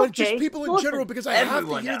 But okay. Just people in general, because I have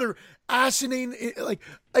to hear their asinine,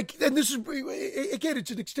 and this is, again, it's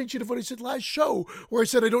an extension of what I said last show, where I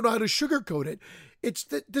said I don't know how to sugarcoat it.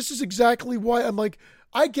 This is exactly why I'm like,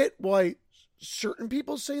 I get why certain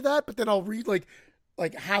people say that, but then I'll read like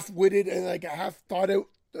half-witted and like half thought out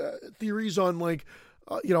theories on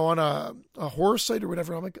on a horror site or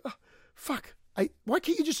whatever. I'm like, oh, fuck, why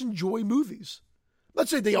can't you just enjoy movies? Let's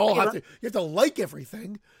say they all you have to like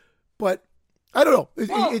everything, but I don't know.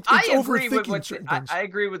 It's overthinking certain things. I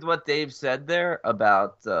agree with what Dave said there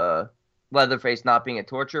about Leatherface not being a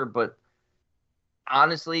torture, but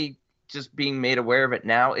honestly, just being made aware of it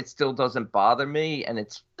now, it still doesn't bother me, and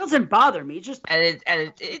it's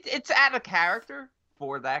out of character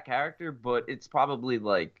for that character, but it's probably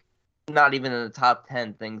like not even in the top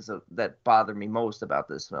 10 things that bother me most about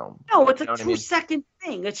this film. No, it's a 2-second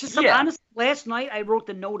thing. It's just honestly, last night I wrote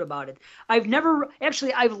the note about it. I've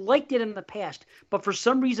liked it in the past, but for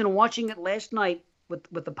some reason watching it last night with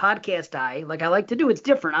the podcast eye, like I like to do, it's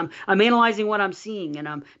different. I'm analyzing what I'm seeing,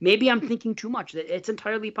 and maybe I'm thinking too much. It's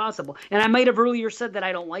entirely possible. And I might have earlier said that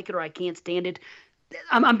I don't like it or I can't stand it.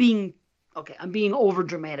 I'm being over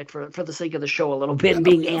dramatic for the sake of the show a little bit, and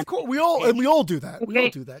being of course, we all do that. Okay. We all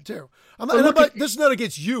do that too. This is not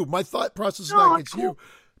against you. My thought process is not against you.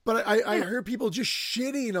 But I heard people just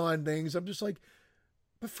shitting on things. I'm just like,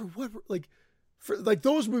 but for what? For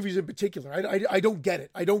those movies in particular, I don't get it.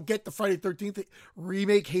 I don't get the Friday 13th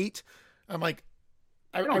remake hate. I'm like,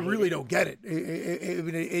 I really don't get it.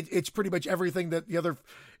 It's pretty much everything that the other,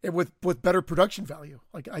 with better production value.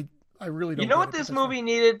 Like I really don't. You know what this movie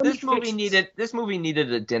needed? This movie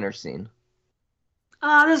needed a dinner scene.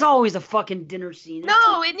 There's always a fucking dinner scene.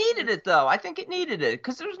 No, it needed it though. I think it needed it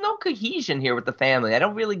because there's no cohesion here with the family. I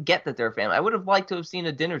don't really get that they're a family. I would have liked to have seen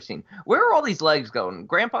a dinner scene. Where are all these legs going?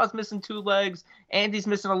 Grandpa's missing 2 legs. Andy's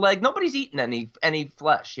missing a leg. Nobody's eating any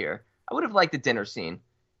flesh here. I would have liked a dinner scene.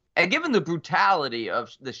 And given the brutality of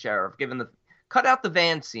the sheriff, cut out the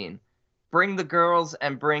van scene. Bring the girls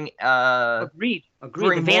and bring agreed.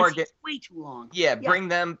 Bring the van scene's way too long. Yeah, bring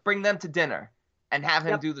them to dinner and have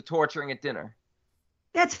him do the torturing at dinner.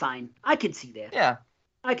 That's fine. I can see that. Yeah.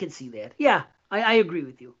 I can see that. Yeah, I agree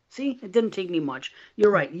with you. See, it didn't take me much.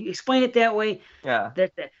 You're right. You explain it that way. Yeah.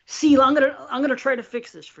 See, I'm gonna try to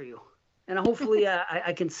fix this for you, and hopefully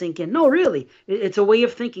I can sink in. No, really, it's a way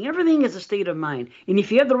of thinking. Everything is a state of mind, and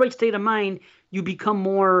if you have the right state of mind, you become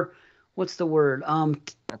more. What's the word?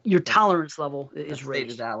 Your tolerance level is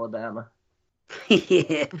raised. State of Alabama.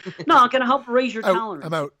 Yeah. No, I'm gonna help raise your tolerance.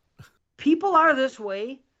 I'm out. People are this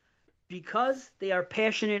way because they are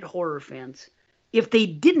passionate horror fans. If they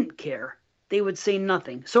didn't care, they would say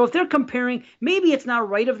nothing. So if they're comparing, maybe it's not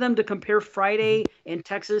right of them to compare Friday and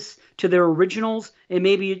Texas to their originals, and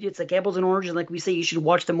maybe it's like apples and oranges, like we say you should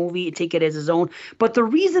watch the movie and take it as his own. But the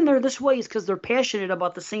reason they're this way is because they're passionate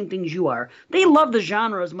about the same things you are. They love the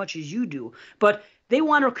genre as much as you do, but they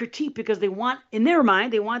want to critique because they want, in their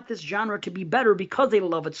mind, they want this genre to be better because they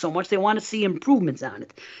love it so much. They want to see improvements on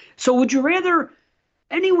it. So would you rather...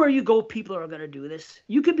 Anywhere you go, people are going to do this.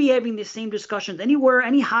 You could be having the same discussions anywhere,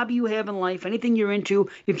 any hobby you have in life, anything you're into.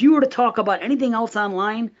 If you were to talk about anything else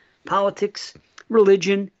online, politics,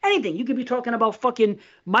 religion, anything, you could be talking about fucking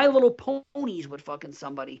My Little Ponies with fucking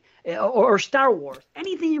somebody, or Star Wars,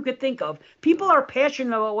 anything you could think of. People are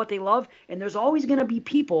passionate about what they love, and there's always going to be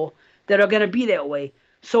people that are going to be that way.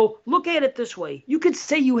 So look at it this way. You could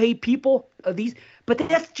say you hate people, but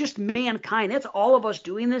that's just mankind. That's all of us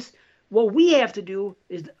doing this. What we have to do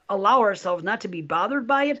is allow ourselves not to be bothered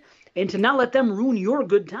by it and to not let them ruin your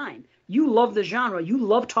good time. You love the genre. You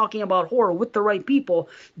love talking about horror with the right people.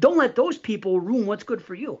 Don't let those people ruin what's good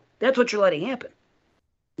for you. That's what you're letting happen.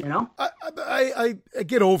 You know, I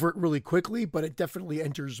get over it really quickly, but it definitely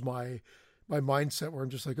enters my mindset where I'm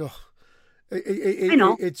just like, oh, I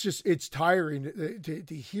know. It's tiring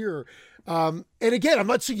to hear. And again, I'm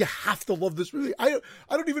not saying you have to love this movie. I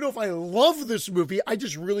don't even know if I love this movie. I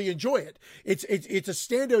just really enjoy it. It's a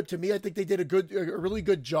standout to me. I think they did a really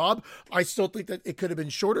good job. I still think that it could have been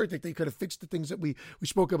shorter. I think they could have fixed the things that we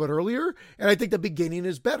spoke about earlier. And I think the beginning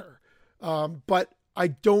is better. But I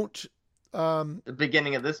don't. The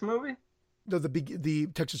beginning of this movie? No, the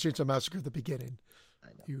Texas Chainsaw Massacre, the beginning. I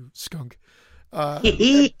know. You skunk.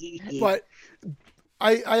 But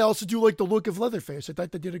I also do like the look of Leatherface. I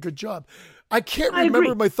thought they did a good job. I can't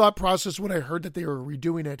remember my thought process when I heard that they were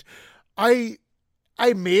redoing it. I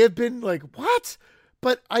may have been like, what?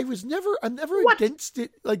 But I'm never against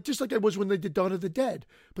it. Like, just like I was when they did Dawn of the Dead.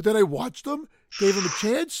 But then I watched them, gave them a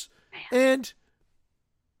chance, and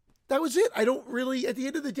that was it. I don't really, at the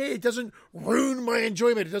end of the day, it doesn't ruin my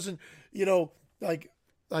enjoyment. It doesn't, like.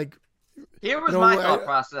 Here was my thought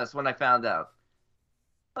process when I found out.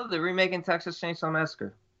 Oh, they're remaking Texas Chainsaw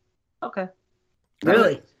Massacre. Okay.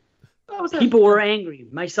 Really? People were angry.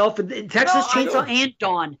 Myself, Texas Chainsaw and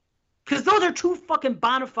Dawn. Because those are two fucking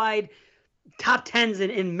bona fide top tens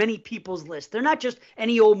in many people's lists. They're not just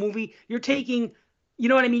any old movie. You're taking, you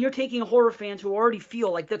know what I mean? You're taking horror fans who already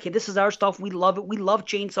feel like, okay, this is our stuff. We love it. We love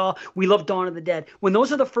Chainsaw. We love Dawn of the Dead. When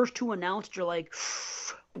those are the first two announced, you're like,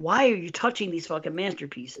 why are you touching these fucking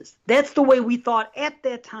masterpieces? That's the way we thought at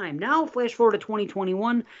that time. Now, flash forward to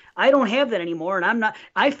 2021, I don't have that anymore, and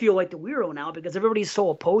I feel like the weirdo now because everybody's so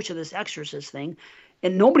opposed to this Exorcist thing,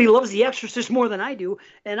 and nobody loves the Exorcist more than I do,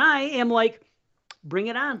 and I am like, bring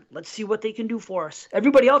it on. Let's see what they can do for us.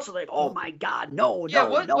 Everybody else is like, oh my God, no. Yeah,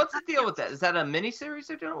 what's the deal with that? Is that a miniseries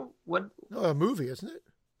they're doing? What? No, a movie, isn't it?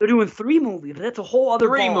 They're doing 3 movies, but that's a whole other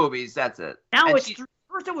Three ball. movies, that's it. Now and it's 3.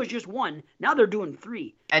 First it was just 1. Now they're doing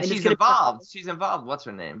 3. And she's involved. She's involved. What's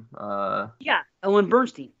her name? Yeah, Ellen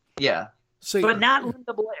Bernstein. Yeah. But not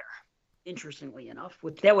Linda Blair. Interestingly enough,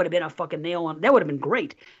 that would have been a fucking nail on. That would have been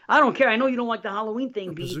great. I don't care. I know you don't like the Halloween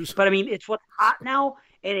thing, B, but I mean it's what's hot now,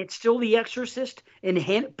 and it's still The Exorcist. And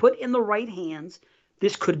put in the right hands,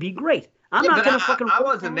 this could be great. I'm not gonna fucking. I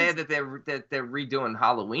wasn't mad that they're redoing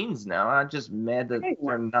Halloweens now. I'm just mad that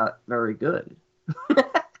they're not very good.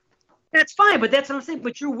 That's fine, but that's what I'm saying.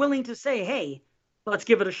 But you're willing to say, "Hey, let's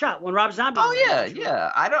give it a shot." When Rob Zombie. Oh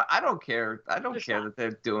yeah. I don't care. I don't care that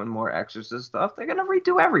they're doing more Exorcist stuff. They're gonna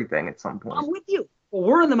redo everything at some point. I'm with you. Well,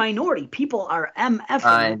 we're in the minority. People are MFing.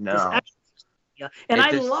 I know. This Exorcist. Yeah. And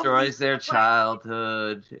it destroys their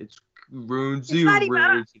childhood. It ruins the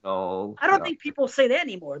original. I don't think people say that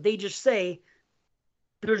anymore. They just say,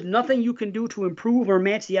 "There's nothing you can do to improve or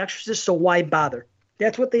match The Exorcist, so why bother?"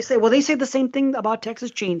 That's what they say. Well, they say the same thing about Texas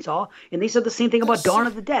Chainsaw, and they said the same thing about Dawn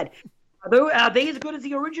of the Dead. Are they as good as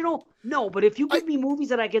the original? No, but if you give me movies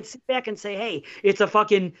that I can sit back and say, hey, it's a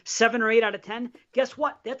fucking 7 or 8 out of 10, guess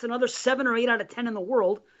what? That's another 7 or 8 out of 10 in the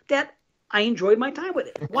world that I enjoyed my time with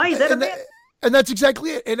it. Why is that And that's exactly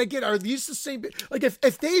it. And again, are these the same? Like, if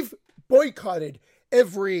they've boycotted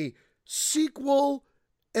every sequel,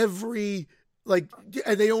 and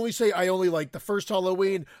they only say, I only like the first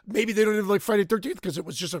Halloween. Maybe they don't even like Friday the 13th because it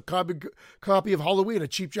was just a copy of Halloween, a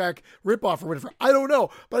Cheap Jack ripoff or whatever. I don't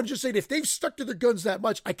know. But I'm just saying, if they've stuck to their guns that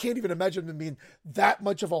much, I can't even imagine them being that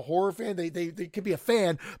much of a horror fan. They could be a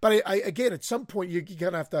fan. But I again, at some point, you kind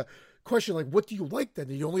of have to question, like, what do you like then?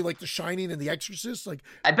 Do you only like The Shining and The Exorcist? Like,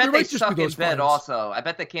 I bet they suck in bed also. I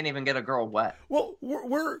bet they can't even get a girl wet. Well,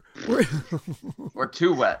 we're or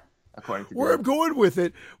too wet. According to where I'm going with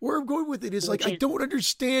it is like, I don't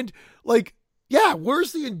understand, like, yeah,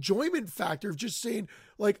 where's the enjoyment factor of just saying,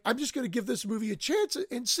 like, I'm just going to give this movie a chance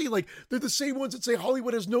and see, like, they're the same ones that say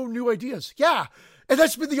Hollywood has no new ideas. Yeah. And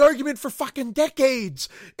that's been the argument for fucking decades.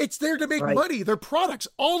 It's there to make money. They're products.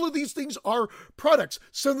 All of these things are products.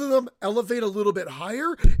 Some of them elevate a little bit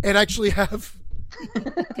higher and actually have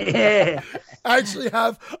actually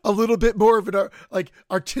have a little bit more of an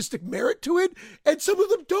artistic merit to it, and some of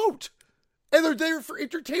them don't, and they're there for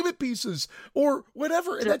entertainment pieces or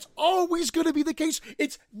whatever, and that's always going to be the case.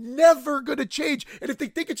 It's never going to change, and if they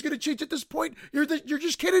think it's going to change at this point, you're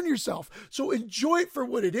just kidding yourself. So enjoy it for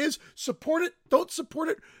what it is. Support it, don't support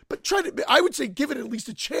it, but I would say give it at least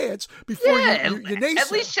a chance before you naysay.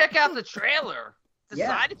 At least check out the trailer.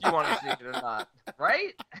 Decide if you want to see it or not,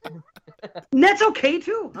 right? And that's okay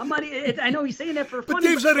too. I know he's saying that for fun, but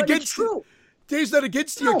Dave's not against it. Dave's not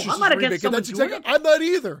against the Exorcist remake, and that's exactly. I'm not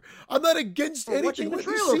either. I'm not against anything. Let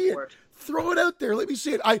me see it. Throw it out there. Let me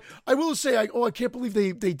see it. I will say, I can't believe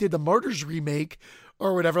they did the Martyrs remake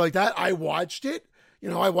or whatever like that. I watched it.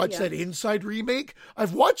 I watched that Inside remake.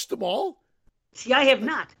 I've watched them all. See, I have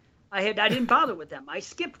not. I didn't bother with them. I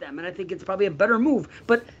skipped them, and I think it's probably a better move.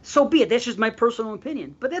 But so be it. That's just my personal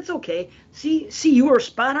opinion. But that's okay. See, you were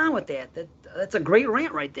spot on with that. That's a great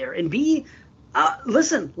rant right there. And B,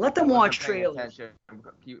 listen, let them watch trailers. Can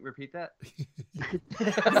you repeat that?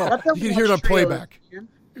 No, you can hear it on playback.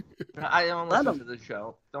 I don't listen to the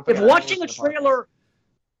show. Don't If forget, watching a trailer,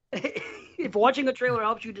 if watching a trailer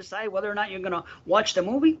helps you decide whether or not you're gonna watch the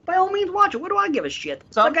movie, by all means watch it. What do I give a shit?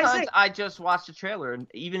 Sometimes like I just watch the trailer, and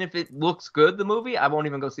even if it looks good, the movie, I won't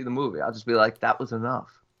even go see the movie. I'll just be like, that was enough.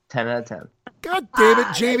 10 out of 10. God damn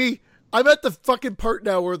it, Jamie. I'm at the fucking part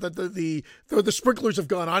now where the sprinklers have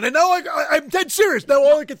gone on, and now I'm dead serious. Now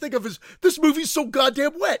all I can think of is this movie's so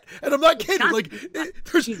goddamn wet, and I'm not kidding.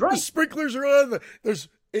 The sprinklers are on.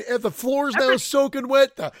 The floor's now soaking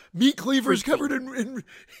wet. The meat cleaver's covered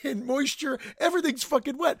in moisture. Everything's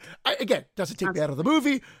fucking wet. Again, doesn't take me out of the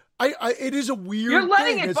movie. It is a weird. You're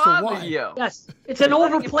letting thing it as bother to why. you. Yes, it's an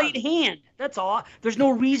overplayed hand. That's all. There's no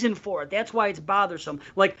reason for it. That's why it's bothersome.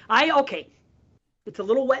 It's a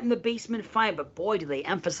little wet in the basement, fine, but boy, do they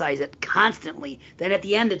emphasize it constantly. Then at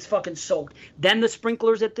the end, it's fucking soaked. Then the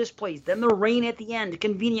sprinklers at this place. Then the rain at the end,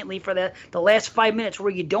 conveniently for the last 5 minutes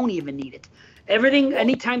where you don't even need it. Everything,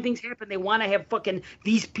 anytime things happen, they want to have fucking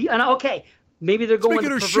these people. Okay, maybe they're going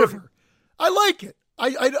to shiver. I like it.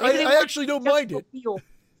 I actually don't mind it.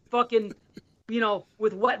 Fucking,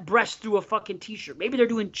 with wet breasts through a fucking t-shirt. Maybe they're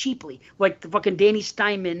doing cheaply, like the fucking Danny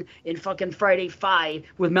Steinman in fucking Friday 5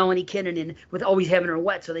 with Melanie Kinnunen, with always having her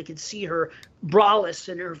wet so they could see her braless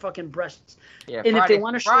and her fucking breasts. Yeah, and Friday, if they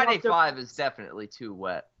want to show Friday off their, 5 is definitely too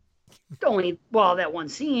wet. that one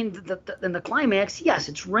scene, in the climax, yes,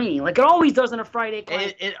 it's raining. Like it always does on a Friday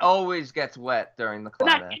climax. It always gets wet during the But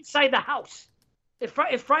climax. not inside the house.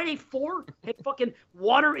 If Friday 4 had fucking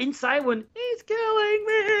water inside when he's killing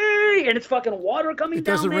me, and it's fucking water coming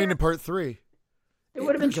down It doesn't there, rain in part 3. It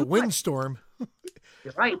would have been There's too a windstorm.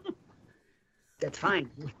 You're right. That's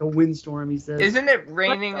fine. A windstorm, he says. Isn't it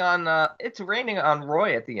raining on? It's raining on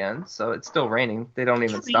Roy at the end, so it's still raining. They don't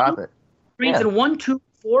even stop it. Rains in 1, 2,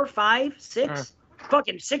 4, 5, 6.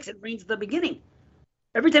 Fucking 6. It rains at the beginning.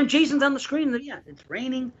 Every time Jason's on the screen, it's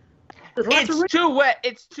raining. There's lots of rain. It's too wet.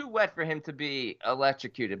 It's too wet for him to be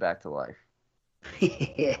electrocuted back to life.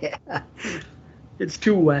 Yeah. It's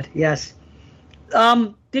too wet. Yes.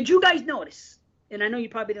 Did you guys notice? And I know you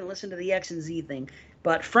probably didn't listen to the X and Z thing,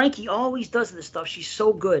 but Frankie always does this stuff. She's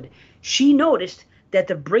so good. She noticed that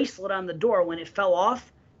the bracelet on the door when it fell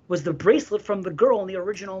off was the bracelet from the girl in the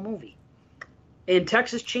original movie. In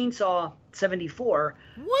Texas Chainsaw 74,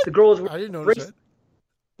 what? The girl was I didn't notice that.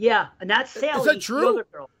 Yeah, and that's Sally. Is that true? The other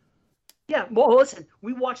girl. Yeah, well, listen,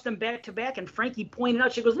 we watched them back to back, and Frankie pointed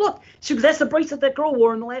out, she goes, look, that's the bracelet that girl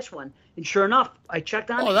wore in the last one. And sure enough, I checked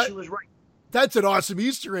on it, and she was right. That's an awesome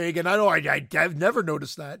Easter egg, and I've never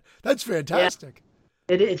noticed that. That's fantastic.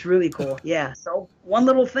 Yeah. It's really cool, yeah. So one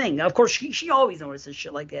little thing. Of course, she always notices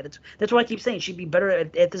shit like that. That's what I keep saying. She'd be better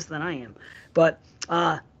at this than I am. But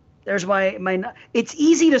there's my. It's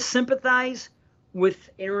easy to sympathize with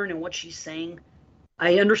Erin and what she's saying.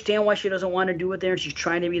 I understand why she doesn't want to do it there, and she's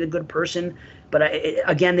trying to be the good person. But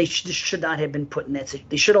again, they should not have been put in that situation.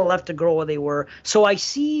 They should have left the girl where they were. So I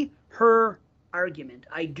see her argument.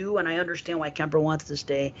 I do, and I understand why Kemper wants to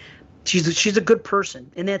stay. She's a good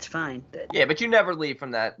person, and that's fine. Yeah, but you never leave from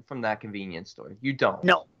that convenience store. You don't.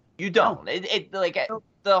 No, you don't. No.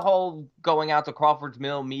 The whole going out to Crawford's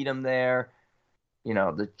Mill, meet him there.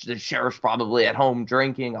 The sheriff's probably at home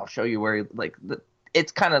drinking. I'll show you where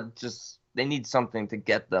it's kind of just. They need something to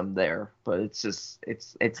get them there, but it's just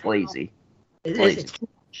it's lazy. It's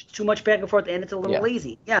too much back and forth, and it's a little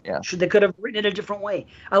lazy. Yeah. They could have written it a different way.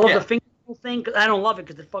 I love the fingernail thing. I don't love it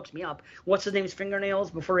because it fucks me up. What's his name's fingernails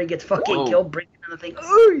before he gets fucking killed, breaking on the thing.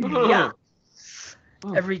 Yeah.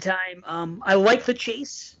 Every time. I like the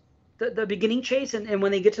chase, the beginning chase, and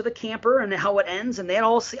when they get to the camper and how it ends, and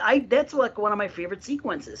that's like one of my favorite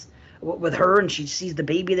sequences. With her, and she sees the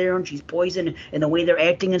baby there, and she's poisoned, and the way they're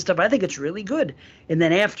acting and stuff. I think it's really good. And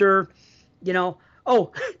then after,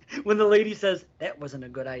 when the lady says, that wasn't a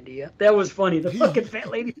good idea. That was funny. The fucking fat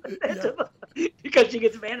lady said that because she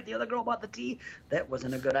gets mad at the other girl about the tea. That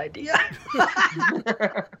wasn't a good idea.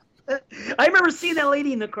 I remember seeing that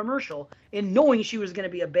lady in the commercial and knowing she was going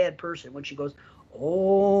to be a bad person when she goes,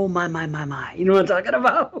 oh, my. You know what I'm talking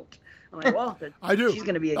about? I'm like, well, I do. She's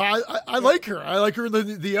going to be. I like her. I like her in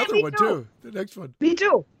the other one too. The next one. Me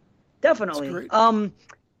too. Definitely. That's great.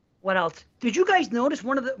 What else? Did you guys notice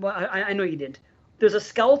one of the? Well, I know you didn't. There's a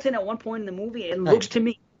skeleton at one point in the movie. It looks to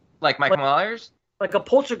me like Mike Myers, like a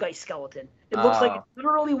poltergeist skeleton. It looks like it's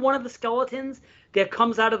literally one of the skeletons that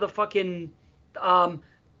comes out of the fucking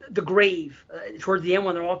the grave towards the end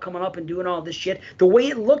when they're all coming up and doing all this shit. The way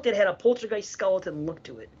it looked, it had a poltergeist skeleton look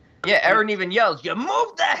to it. Yeah, Aaron even yells, "You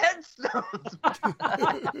moved the headstones!"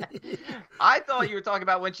 I thought you were talking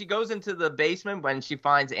about when she goes into the basement, when she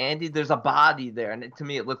finds Andy, there's a body there. And to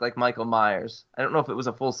me, it looked like Michael Myers. I don't know if it was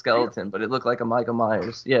a full skeleton, but it looked like a Michael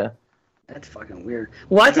Myers. Yeah. That's fucking weird.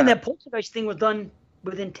 Well, I think that poltergeist thing was done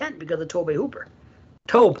with intent because of Tobe Hooper.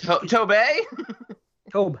 Tobe. Tobey?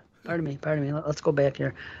 Tobe. Pardon me. Let's go back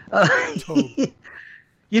here.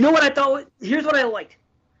 You know what I thought? Here's what I liked.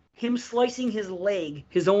 Him slicing his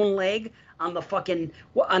own leg, on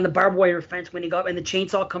the barbed wire fence when he got and the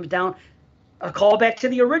chainsaw comes down. A callback to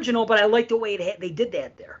the original, but I like the way they did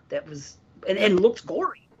that there. That was and looks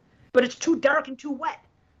gory, but it's too dark and too wet.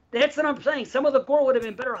 That's what I'm saying. Some of the gore would have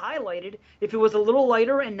been better highlighted if it was a little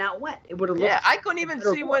lighter and not wet. It would have. Yeah, I couldn't even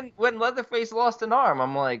see when Leatherface lost an arm.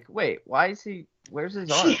 I'm like, wait, why is he? Where's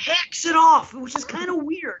his arm? She hacks it off, which is kind of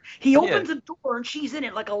weird. He opens the door and she's in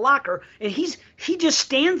it like a locker, and he just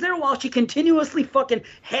stands there while she continuously fucking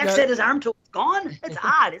hacks at his arm till it's gone. It's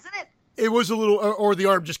odd, isn't it? It was a little, or the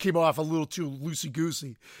arm just came off a little too loosey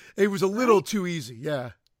goosey. It was a little too easy. Yeah,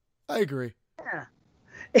 I agree. Yeah.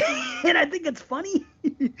 And I think it's funny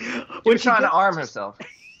when she's trying to arm herself.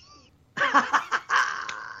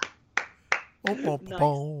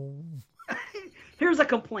 Here's a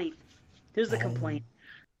complaint.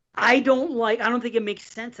 I don't think it makes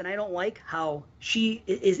sense, and I don't like how she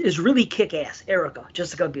is really kick-ass,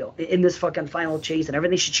 Jessica Biel, in this fucking final chase and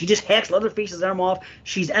everything. She just hacks Leatherface's arm off.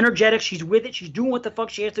 She's energetic. She's with it. She's doing what the fuck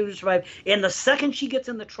she has to do to survive. And the second she gets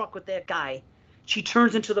in the truck with that guy, she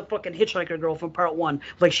turns into the fucking hitchhiker girl from part 1,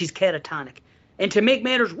 like she's catatonic. And to make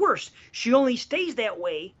matters worse, she only stays that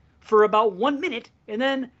way for about 1 minute, and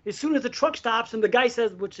then as soon as the truck stops and the guy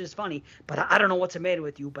says, which is funny, but I don't know what's the matter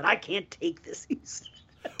with you, but I can't take this.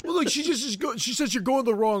 Well, look, she says you're going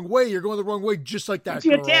the wrong way. You're going the wrong way, just like that.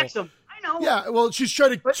 She attacks him. I know. Yeah, well, she's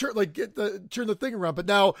trying to turn the thing around, but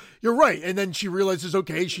now you're right. And then she realizes,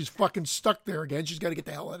 okay, she's fucking stuck there again. She's got to get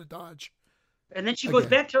the hell out of Dodge. And then she goes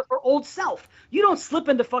back to her old self. You don't slip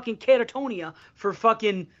into fucking catatonia for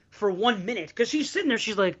 1 minute, because she's sitting there.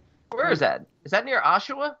 She's like, where is that? Is that near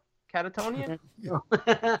Oshawa? Catatonia?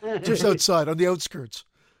 Just outside, on the outskirts.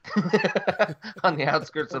 On the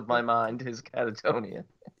outskirts of my mind is Catatonia.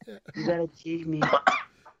 You gotta take me.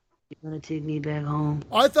 You gotta take me back home.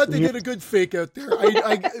 I thought they did a good fake out there.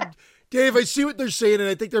 Dave, I see what they're saying, and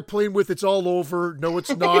I think they're playing with it's all over. No,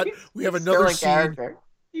 it's not. We have another scene. Character.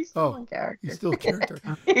 He's still in character. He's still a character.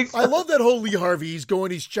 I love that whole Lee Harvey. He's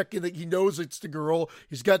going, he's checking that he knows it's the girl.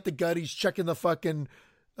 He's got the gun. He's checking the fucking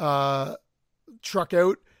truck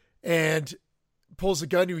out and pulls the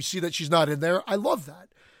gun. You see that she's not in there. I love that.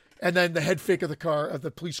 And then the head fake of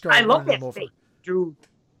the police car. I love that fake, dude.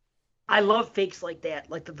 I love fakes like that,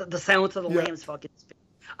 like the Silence of the Lambs fucking.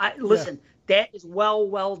 Listen, that is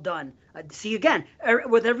well done. See, again,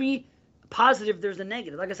 with every positive, there's a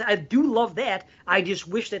negative. Like I said, I do love that. I just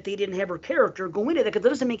wish that they didn't have her character go into that, because it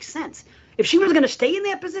doesn't make sense. If she was going to stay in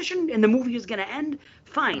that position and the movie is going to end,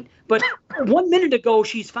 fine. But 1 minute ago,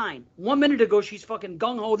 she's fine. 1 minute ago, she's fucking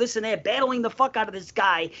gung-ho, this and that, battling the fuck out of this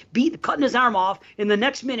guy, cutting his arm off. In the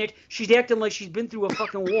next minute, she's acting like she's been through a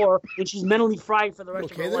fucking war and she's mentally fried for the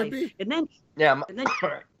rest of her life. And then,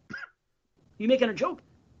 you making a joke?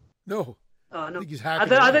 No. No. I think he's I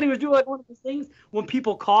thought he was doing like one of those things when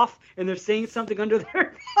people cough and they're saying something under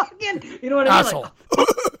their fucking, you know what I mean? Asshole. Like,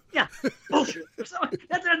 yeah, bullshit. That's what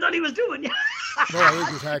I thought he was doing. No, I think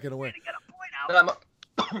he's hacking away.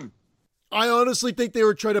 I honestly think they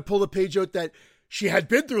were trying to pull the page out that she had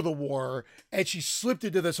been through the war and she slipped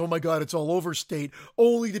into this, oh my God, it's all over state,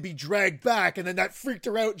 only to be dragged back. And then that freaked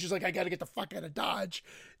her out. And she's like, I got to get the fuck out of Dodge.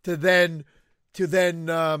 To then,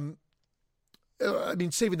 I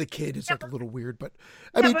mean, saving the kid is like a little weird, but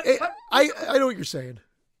I know what you're saying.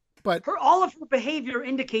 But all of her behavior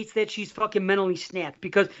indicates that she's fucking mentally snapped,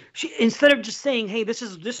 because she, instead of just saying, "Hey, this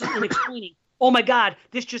is an explaining," oh my God,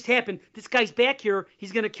 this just happened. This guy's back here.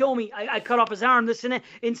 He's gonna kill me. I cut off his arm. This and that.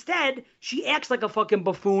 Instead, she acts like a fucking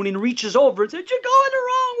buffoon and reaches over and says, "You're going the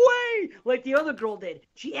wrong way," like the other girl did.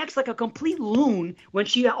 She acts like a complete loon when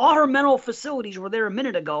all her mental facilities were there a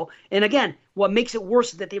minute ago. And again, what makes it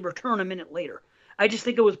worse is that they return a minute later. I just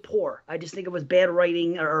think it was poor. I just think it was bad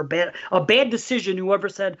writing or a bad decision. Whoever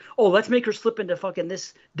said, "Oh, let's make her slip into fucking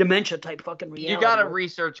this dementia type fucking reality." You gotta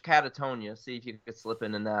research Catatonia, see if you could slip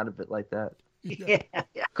in and out of it like that. Yeah.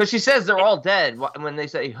 Because she says they're all dead. When they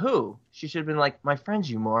say who, she should have been like, "My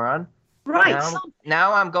friends, you moron." Right.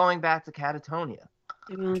 Now I'm going back to Catatonia.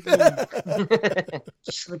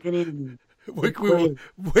 Slipping in. Wake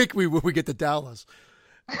me when we get to Dallas.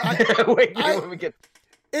 When we get.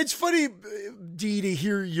 It's funny, Dee, to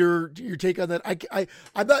hear your take on that.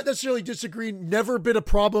 I'm not necessarily disagreeing. Never been a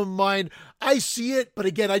problem of mine. I see it, but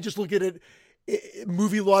again, I just look at it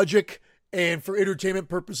movie logic and for entertainment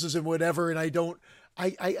purposes and whatever. And I don't.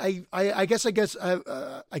 I guess I'm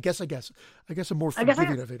more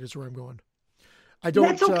forgiving of it. Is where I'm going. I don't.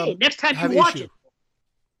 That's okay. Next time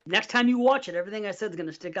you watch it, everything I said is going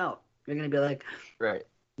to stick out. You're going to be like, right.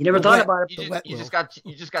 You never thought about it. You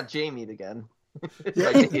just got Jamie'd again.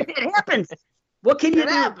 It happens. What can you do? It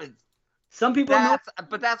happens. Some people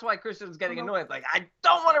but that's why Christian's getting annoyed. Like, I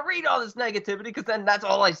don't want to read all this negativity because then that's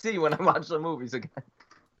all I see when I watch the movies again.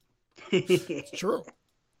 It's true.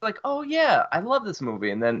 Like, oh yeah, I love this movie,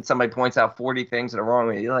 and then somebody points out 40 things that are wrong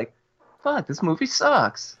with it. You're like, fuck, this movie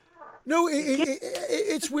sucks. No,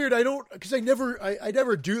 it's weird. I don't, because I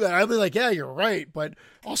never do that. I'll be like, yeah, you're right, but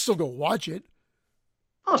I'll still go watch it.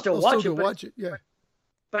 I'll still watch it. Yeah.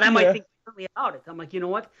 But I might think differently about it. I'm like, you know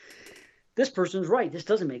what? This person's right. This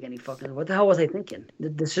doesn't make any fucking. What the hell was I thinking?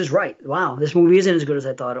 This is right. Wow, this movie isn't as good as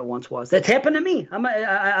I thought it once was. That's happened to me. I'm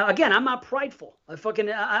not prideful.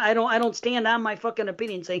 I don't stand on my fucking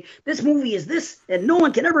opinion saying this movie is this, and no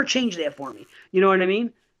one can ever change that for me. You know what I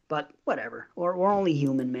mean? But whatever. We're only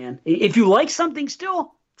human, man. If you like something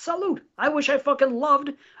still, salute. I wish I fucking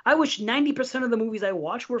loved. I wish 90% of the movies I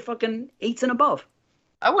watch were fucking 8s and above.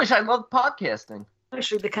 I wish I loved podcasting.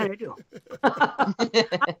 Actually, they kind of do. I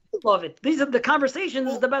love it. These are the conversations.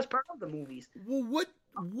 Is the best part of the movies. Well,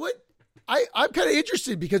 what? I'm kind of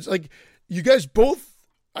interested because, like, you guys both.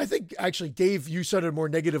 I think actually, Dave, you sounded more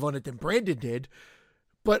negative on it than Brandon did,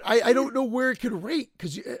 but I don't know where it could rate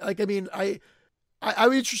because, like, I mean,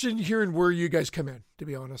 I'm interested in hearing where you guys come in. To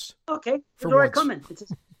be honest. Okay, where I come in.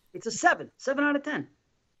 It's a 7 out of 10.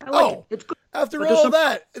 I like it. It's good. After all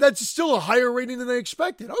that, that's still a higher rating than I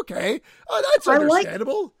expected. Okay. That's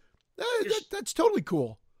understandable. That's totally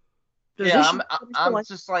cool. Yeah, I'm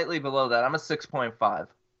just slightly below that. I'm a 6.5.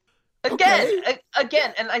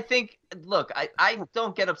 Again, and I think, look, I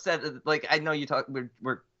don't get upset. Like, I know you talk, we're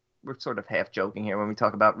sort of half joking here when we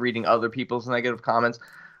talk about reading other people's negative comments.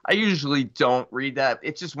 I usually don't read that.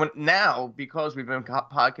 It's just now, because we've been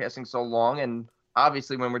podcasting so long, and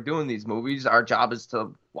obviously when we're doing these movies, our job is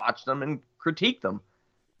to watch them and critique them.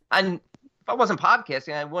 And if I wasn't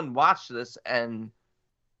podcasting, I wouldn't watch this and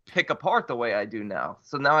pick apart the way I do now.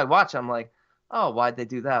 So now I watch, I'm like, oh, why'd they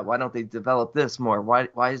do that? Why don't they develop this more? Why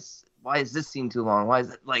is this scene too long? Why is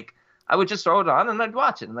it like, I would just throw it on and I'd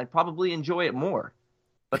watch it and I'd probably enjoy it more.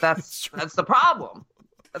 But that's the problem.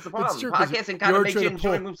 That's the problem. True, podcasting kind of makes you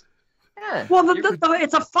enjoy movies. Yeah. Well,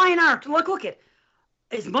 it's a fine art. Look at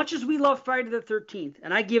as much as we love Friday the 13th,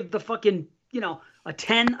 and I give the fucking, a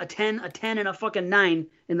 10, a 10, a 10, and a fucking 9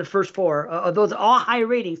 in the first 4. Those are all high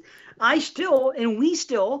ratings. We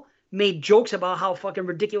still made jokes about how fucking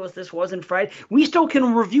ridiculous this was in Friday. We still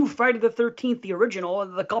can review Friday the 13th, the original,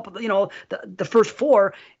 the couple, the first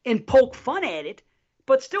 4, and poke fun at it,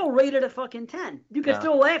 but still rate it a fucking 10. You can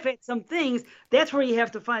still laugh at some things. That's where you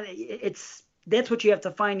have to find that's what you have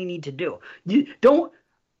to find you need to do.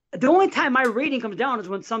 The only time my rating comes down is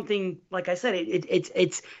when something, like I said,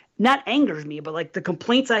 it's not angers me, but like the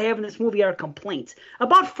complaints I have in this movie are complaints.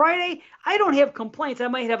 About Friday, I don't have complaints. I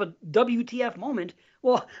might have a WTF moment.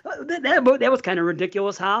 Well, that was kind of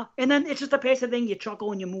ridiculous, huh? And then it's just a passive thing. You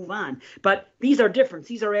chuckle and you move on. But these are different.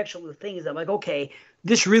 These are actual things that I'm like, okay,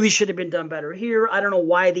 this really should have been done better here. I don't know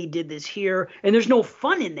why they did this here. And there's no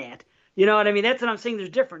fun in that. You know what I mean? That's what I'm saying. There's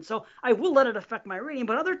difference. So I will let it affect my rating,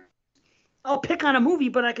 but I'll pick on a movie,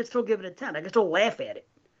 but I could still give it a 10. I could still laugh at it.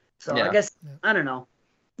 So I guess, I don't know.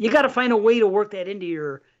 You got to find a way to work that into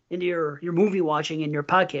your movie watching and your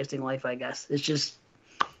podcasting life, I guess. It's just,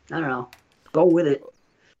 I don't know. Go with it.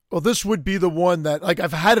 Well, this would be the one that, like,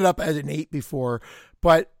 I've had it up as an 8 before,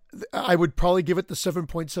 but I would probably give it the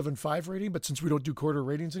 7.75 rating. But since we don't do quarter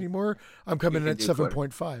ratings anymore, I'm coming in at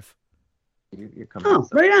 7.5. You're coming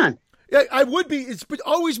right on. Yeah, I would be. It's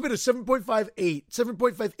always been a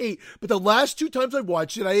 7.58. But the last 2 times I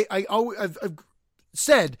watched it, I've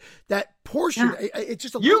said that portion. Yeah. It's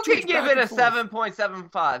just a you can give it a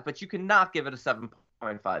 7.75, but you cannot give it a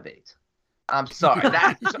 7.58. I'm sorry.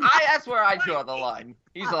 That's where I draw the line.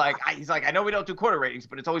 He's like, I know we don't do quarter ratings,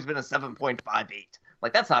 but it's always been a 7.58.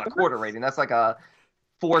 Like, that's not a quarter rating. That's like a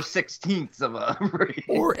 4/16 of a rating.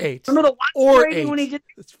 Or 8. Remember the Watson rating 8. when he did?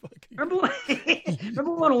 Remember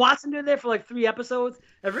when Watson did that for like 3 episodes?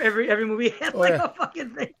 Every movie had a fucking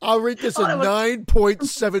thing. I'll rate this a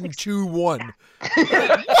 9.721.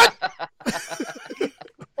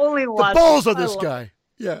 Only the balls on this guy.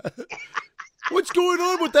 Yeah. What's going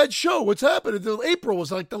on with that show? What's happening? April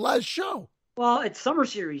was like the last show. Well, it's summer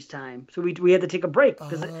series time, so we had to take a break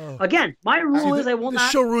because again, my rule is I will this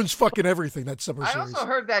not. show ruins fucking everything. That summer I series. also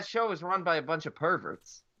heard that show is run by a bunch of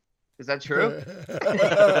perverts. Is that true?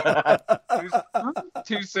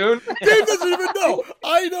 Too soon? Dave doesn't even know.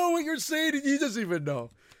 I know what you're saying, and he doesn't even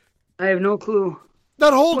know. I have no clue.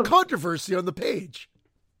 That whole controversy on the page.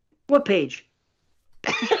 What page?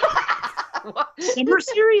 What? Summer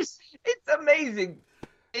series? It's amazing.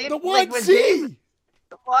 The one C.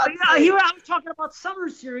 I was talking about summer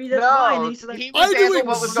series. That's No, why. he was I knew asking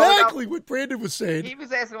what was going on. exactly what Brandon was saying. He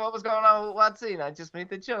was asking what was going on with Watsy, and I just made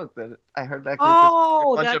the joke that I heard that.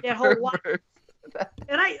 Oh, bunch of that whole perverts.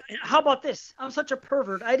 And how about this? I'm such a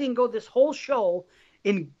pervert. I didn't go this whole show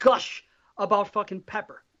and gush about fucking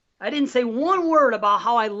Pepper. I didn't say one word about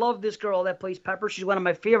how I love this girl that plays Pepper. She's one of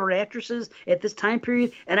my favorite actresses at this time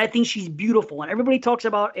period, and I think she's beautiful. And everybody talks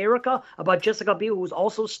about Erica, about Jessica Biel, who's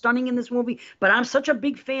also stunning in this movie. But I'm such a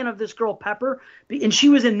big fan of this girl, Pepper. And she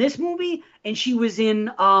was in this movie, and she was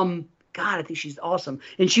in, God, I think she's awesome.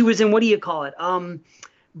 And she was in, what do you call it?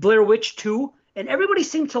 Blair Witch 2. And everybody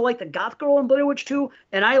seemed to like the goth girl in Blair Witch 2,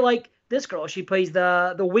 and I like this girl. She plays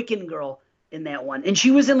the Wiccan girl in that one. And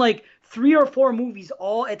she was in like 3 or 4 movies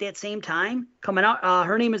all at that same time coming out.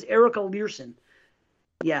 Her name is Erica Leerson.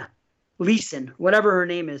 Yeah. Leeson, whatever her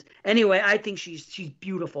name is. Anyway, I think she's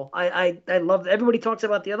beautiful. I love everybody talks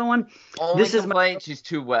about the other one. Only complaint, she's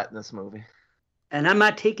too wet in this movie. And I'm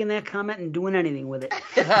not taking that comment and doing anything with it.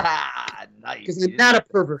 Nice. Because I'm not a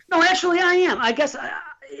pervert. No, actually I am. I guess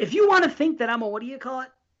if you want to think that I'm a, what do you call it?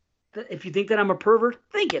 If you think that I'm a pervert,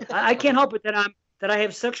 think it. I can't help it that I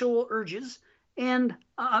have sexual urges, and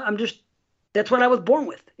I'm just, that's what I was born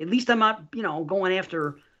with. At least I'm not, going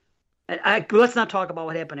after. Let's not talk about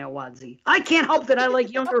what happened at Wadsey. I can't help that I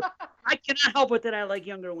like younger. I cannot help it that I like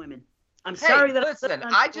younger women. I'm sorry that. Listen,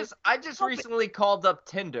 I just recently called up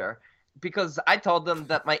Tinder because I told them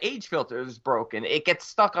that my age filter is broken. It gets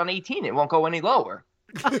stuck on 18. It won't go any lower.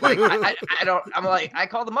 Like I don't. I'm like, I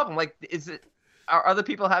called them up. I'm like, are other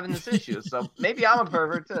people having this issue? So maybe I'm a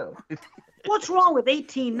pervert too. What's wrong with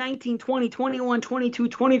 18, 19, 20, 21, 22,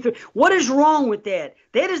 23? What is wrong with that?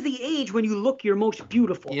 That is the age when you look your most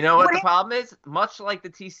beautiful. You know what the problem is? Much like the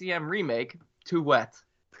TCM remake, too wet.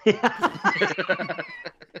 Let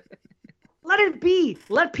it be.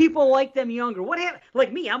 Let people like them younger.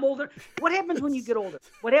 Like me, I'm older. What happens when you get older?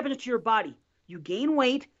 What happens to your body? You gain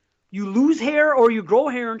weight. You lose hair or you grow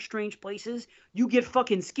hair in strange places. You get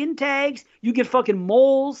fucking skin tags. You get fucking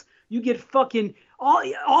moles. You get fucking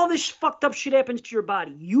all this fucked up shit happens to your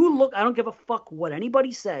body. You look, I don't give a fuck what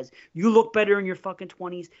anybody says. You look better in your fucking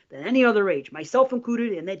 20s than any other age, myself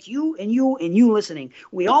included, and that's you and you and you listening.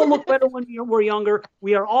 We all look better when we're younger.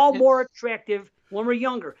 We are all more attractive when we're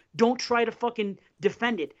younger. Don't try to fucking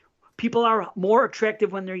defend it. People are more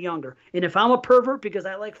attractive when they're younger. And if I'm a pervert because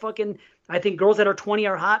I think girls that are 20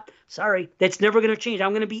 are hot, sorry, that's never going to change.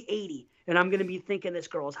 I'm going to be 80 and I'm going to be thinking this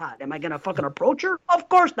girl's hot. Am I going to fucking approach her? Of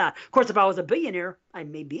course not. Of course, if I was a billionaire, I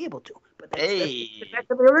may be able to. But that's back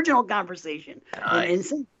to the original conversation.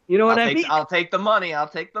 Nice. And you know what I mean? I'll take the money. I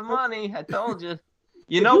told you.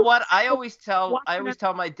 You know what? I always tell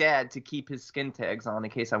my dad to keep his skin tags on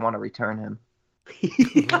in case I want to return him.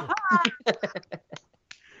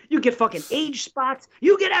 You get fucking age spots.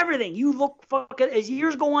 You get everything. You look fucking, as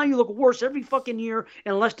years go on, you look worse every fucking year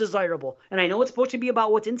and less desirable. And I know it's supposed to be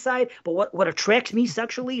about what's inside, but what attracts me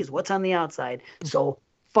sexually is what's on the outside. So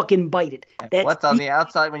fucking bite it. What's on the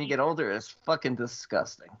outside when you get older is fucking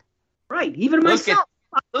disgusting. Right. Even myself.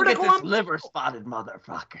 Look at this liver-spotted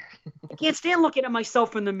motherfucker. I can't stand looking at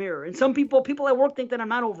myself in the mirror. And some people at work think that I'm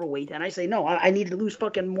not overweight. And I say, no, I need to lose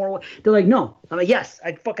fucking more weight. They're like, no. I'm like, yes,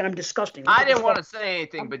 I'm disgusting. I didn't want to say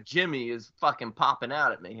anything, but Jimmy is fucking popping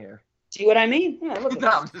out at me here. See what I mean? Yeah, look at No,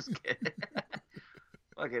 I'm just kidding.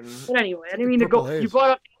 Fucking. But anyway, I didn't mean to go. You brought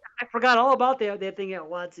up, I forgot all about that thing at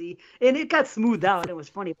Watsy. And it got smoothed out. It was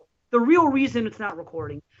funny. The real reason it's not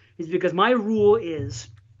recording is because my rule is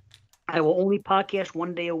I will only podcast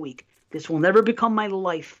 1 day a week. This will never become my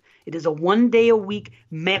life. It is a 1 day a week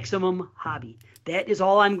maximum hobby. That is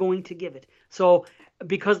all I'm going to give it. So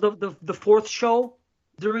because the fourth show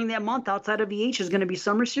during that month outside of VH is going to be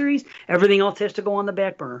summer series, everything else has to go on the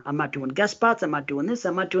back burner. I'm not doing guest spots. I'm not doing this.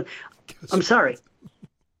 I'm sorry.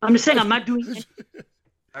 I'm just saying I'm not doing it.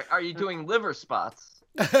 Are you doing liver spots?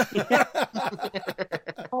 All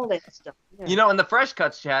that stuff. Yeah. You know, in the Fresh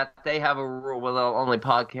Cuts chat, they have a rule where they'll only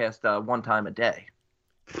podcast 1 time a day.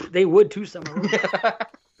 They would too, some of them.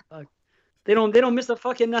 They don't miss a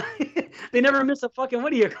fucking. They never miss a fucking.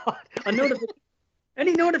 What do you call it? A notification.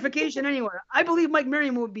 Any notification anywhere. I believe Mike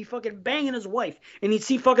Merriam would be fucking banging his wife, and he'd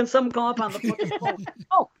see fucking something come up on the fucking phone.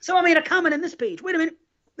 Oh, someone made a comment in this page. Wait a minute.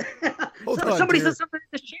 Somebody said something in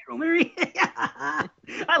this chat room.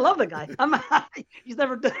 I love the guy. He's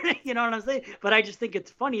never done it, you know what I'm saying? But I just think it's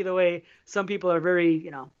funny the way some people are very,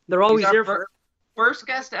 they're always there for. First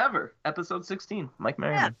guest ever, episode 16, Mike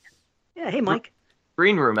Merriman. Yeah. Hey, Mike.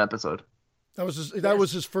 Green Room episode. That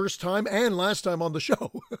was his first time and last time on the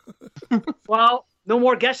show. Well, no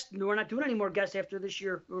more guests. We're not doing any more guests after this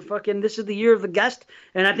year. This is the year of the guest,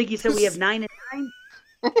 and I think he said we have 9 and 9.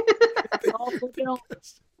 So the year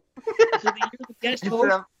of the guest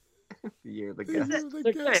host. The year of the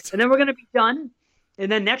guest. And then we're gonna be done.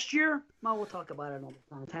 And then next year, well, we'll talk about it another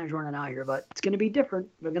time. Time's running out here, but it's gonna be different.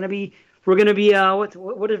 We're gonna be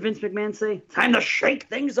what did Vince McMahon say? Time to shake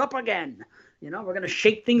things up again. We're gonna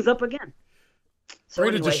shake things up again. So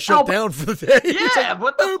ready to shut down for the day. Yeah,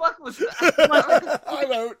 what the fuck was that?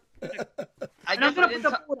 I'm out.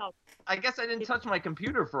 I guess I didn't touch my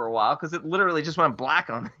computer for a while because it literally just went black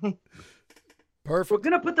on me. Perfect. We're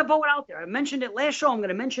going to put the vote out there. I mentioned it last show. I'm going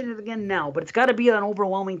to mention it again now. But it's got to be an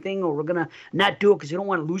overwhelming thing, or we're going to not do it because you don't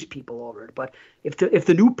want to lose people over it. But if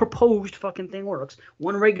the new proposed fucking thing works,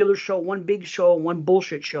 one regular show, one big show, one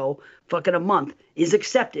bullshit show, fucking a month is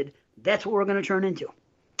accepted, that's what we're going to turn into.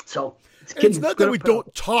 So it's not that we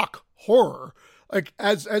don't talk horror. Like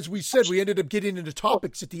as we said, we ended up getting into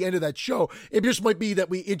topics at the end of that show. It just might be that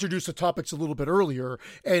we introduced the topics a little bit earlier,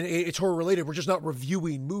 and it's horror related. We're just not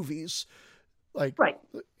reviewing movies. Like, right.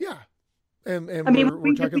 Yeah. And I mean,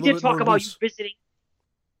 we did talk about you visiting.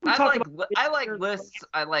 I like lists.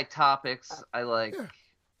 I like topics. I like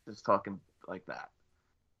just talking like that.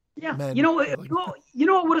 Yeah. You know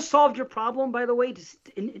what would have solved your problem, by the way,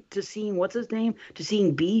 to seeing what's his name, to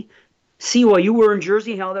seeing B, see while you were in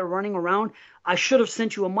Jersey how they're running around. I should have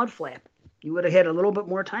sent you a mud flap. You would have had a little bit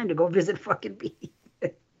more time to go visit fucking B.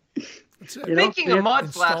 Speaking of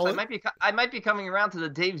mud flaps, I might be coming around to the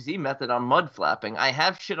Dave Z method on mud flapping. I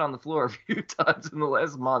have shit on the floor a few times in the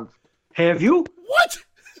last month. Have you? What?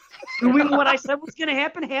 Doing what I said was going to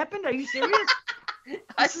happen happened? Are you serious?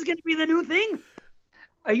 This is going to be the new thing?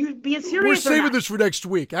 Are you being serious? We're saving this for next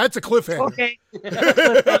week. That's a cliffhanger. Okay.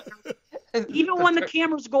 Even when the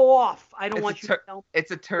cameras go off, I don't want you to tell me.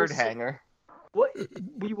 It's a turd hanger. What?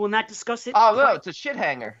 We will not discuss it? Oh, no, it's a shit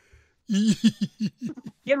hanger.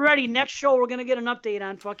 Get ready. Next show, we're going to get an update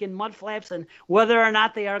on fucking mud flaps and whether or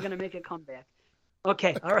not they are going to make a comeback.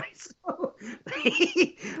 Okay. All right. So,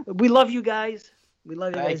 we love you guys. We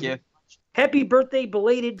love you guys. Thank you. Happy birthday,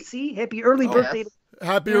 belated. See? Happy early birthday. Yes.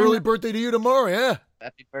 Happy early birthday to you tomorrow. Yeah.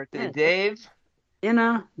 Happy birthday, Dave.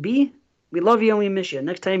 And B, we love you and we miss you.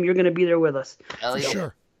 Next time, you're going to be there with us. Hell yeah.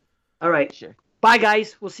 Sure. All right. Sure. Bye,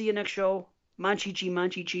 guys. We'll see you next show.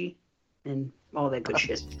 Manchichi, and all that good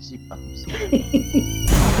shit.